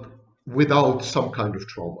without some kind of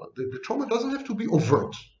trauma. The trauma doesn't have to be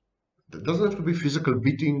overt. It doesn't have to be physical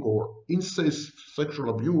beating or incest, sexual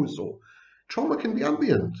abuse. Or trauma can be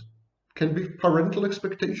ambient, can be parental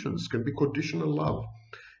expectations, can be conditional love,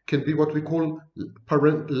 can be what we call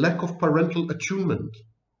lack of parental attunement.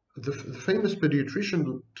 The famous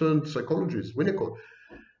pediatrician turned psychologist, Winnicott,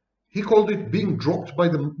 he called it being dropped by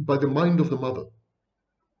the mind of the mother.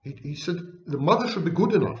 He said the mother should be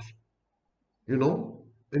good enough, you know,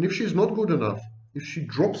 and if she's not good enough, if she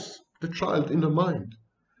drops the child in her mind,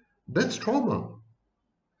 that's trauma.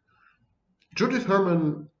 Judith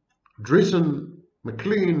Herman, Driessen,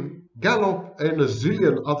 McLean, Gallup, and a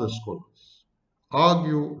zillion other scholars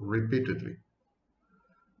argue repeatedly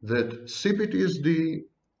that CPTSD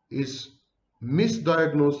is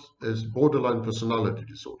misdiagnosed as borderline personality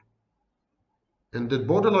disorder, and that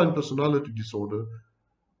borderline personality disorder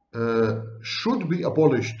should be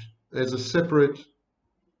abolished as a separate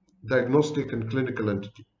diagnostic and clinical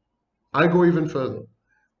entity. I go even further.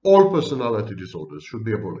 All personality disorders should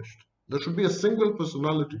be abolished. There should be a single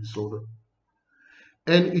personality disorder,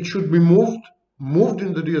 and it should be moved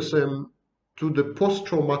in the DSM to the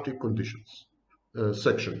post-traumatic conditions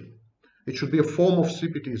section. It should be a form of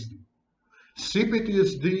CPTSD.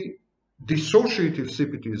 CPTSD, dissociative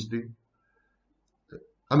CPTSD,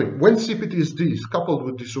 when CPTSD is coupled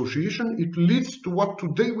with dissociation, it leads to what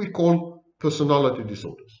today we call personality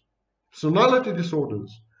disorders. Personality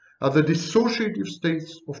disorders are the dissociative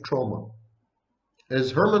states of trauma.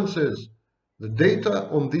 As Herman says, the data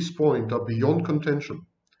on this point are beyond contention.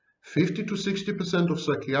 50 to 60% of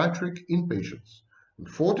psychiatric inpatients and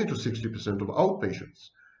 40 to 60% of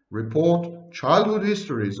outpatients report childhood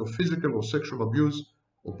histories of physical or sexual abuse,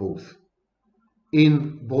 or both,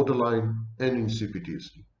 in borderline and in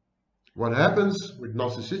CPTSD. What happens with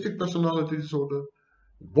narcissistic personality disorder,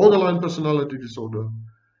 borderline personality disorder?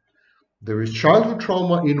 There is childhood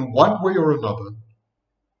trauma in one way or another.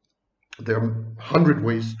 There are 100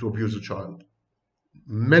 ways to abuse a child.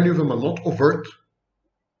 Many of them are not overt,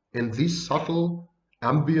 and these subtle,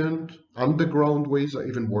 ambient, underground ways are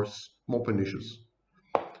even worse, more pernicious.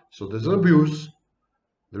 So there's an abuse,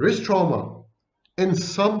 there is trauma, and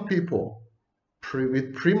some people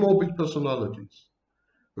with premorbid personalities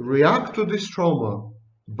react to this trauma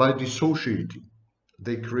by dissociating.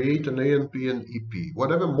 They create an ANP and EP,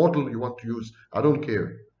 whatever model you want to use, I don't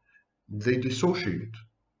care. They dissociate.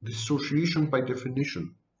 Dissociation, by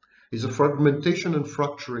definition, is a fragmentation and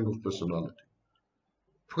fracturing of personality.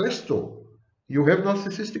 Presto, you have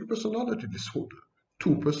narcissistic personality disorder,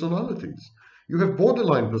 2 personalities. You have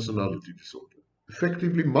borderline personality disorder,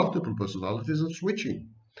 effectively multiple personalities and switching.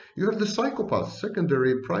 You have the psychopath,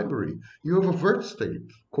 secondary and primary. You have overt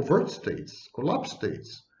states, covert states, collapse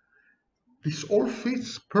states. This all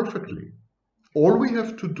fits perfectly. All we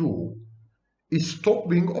have to do is stop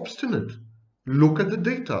being obstinate, look at the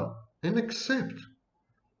data, and accept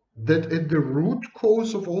that at the root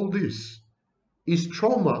cause of all this is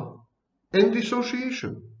trauma and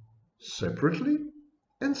dissociation, separately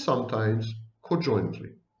and sometimes conjointly.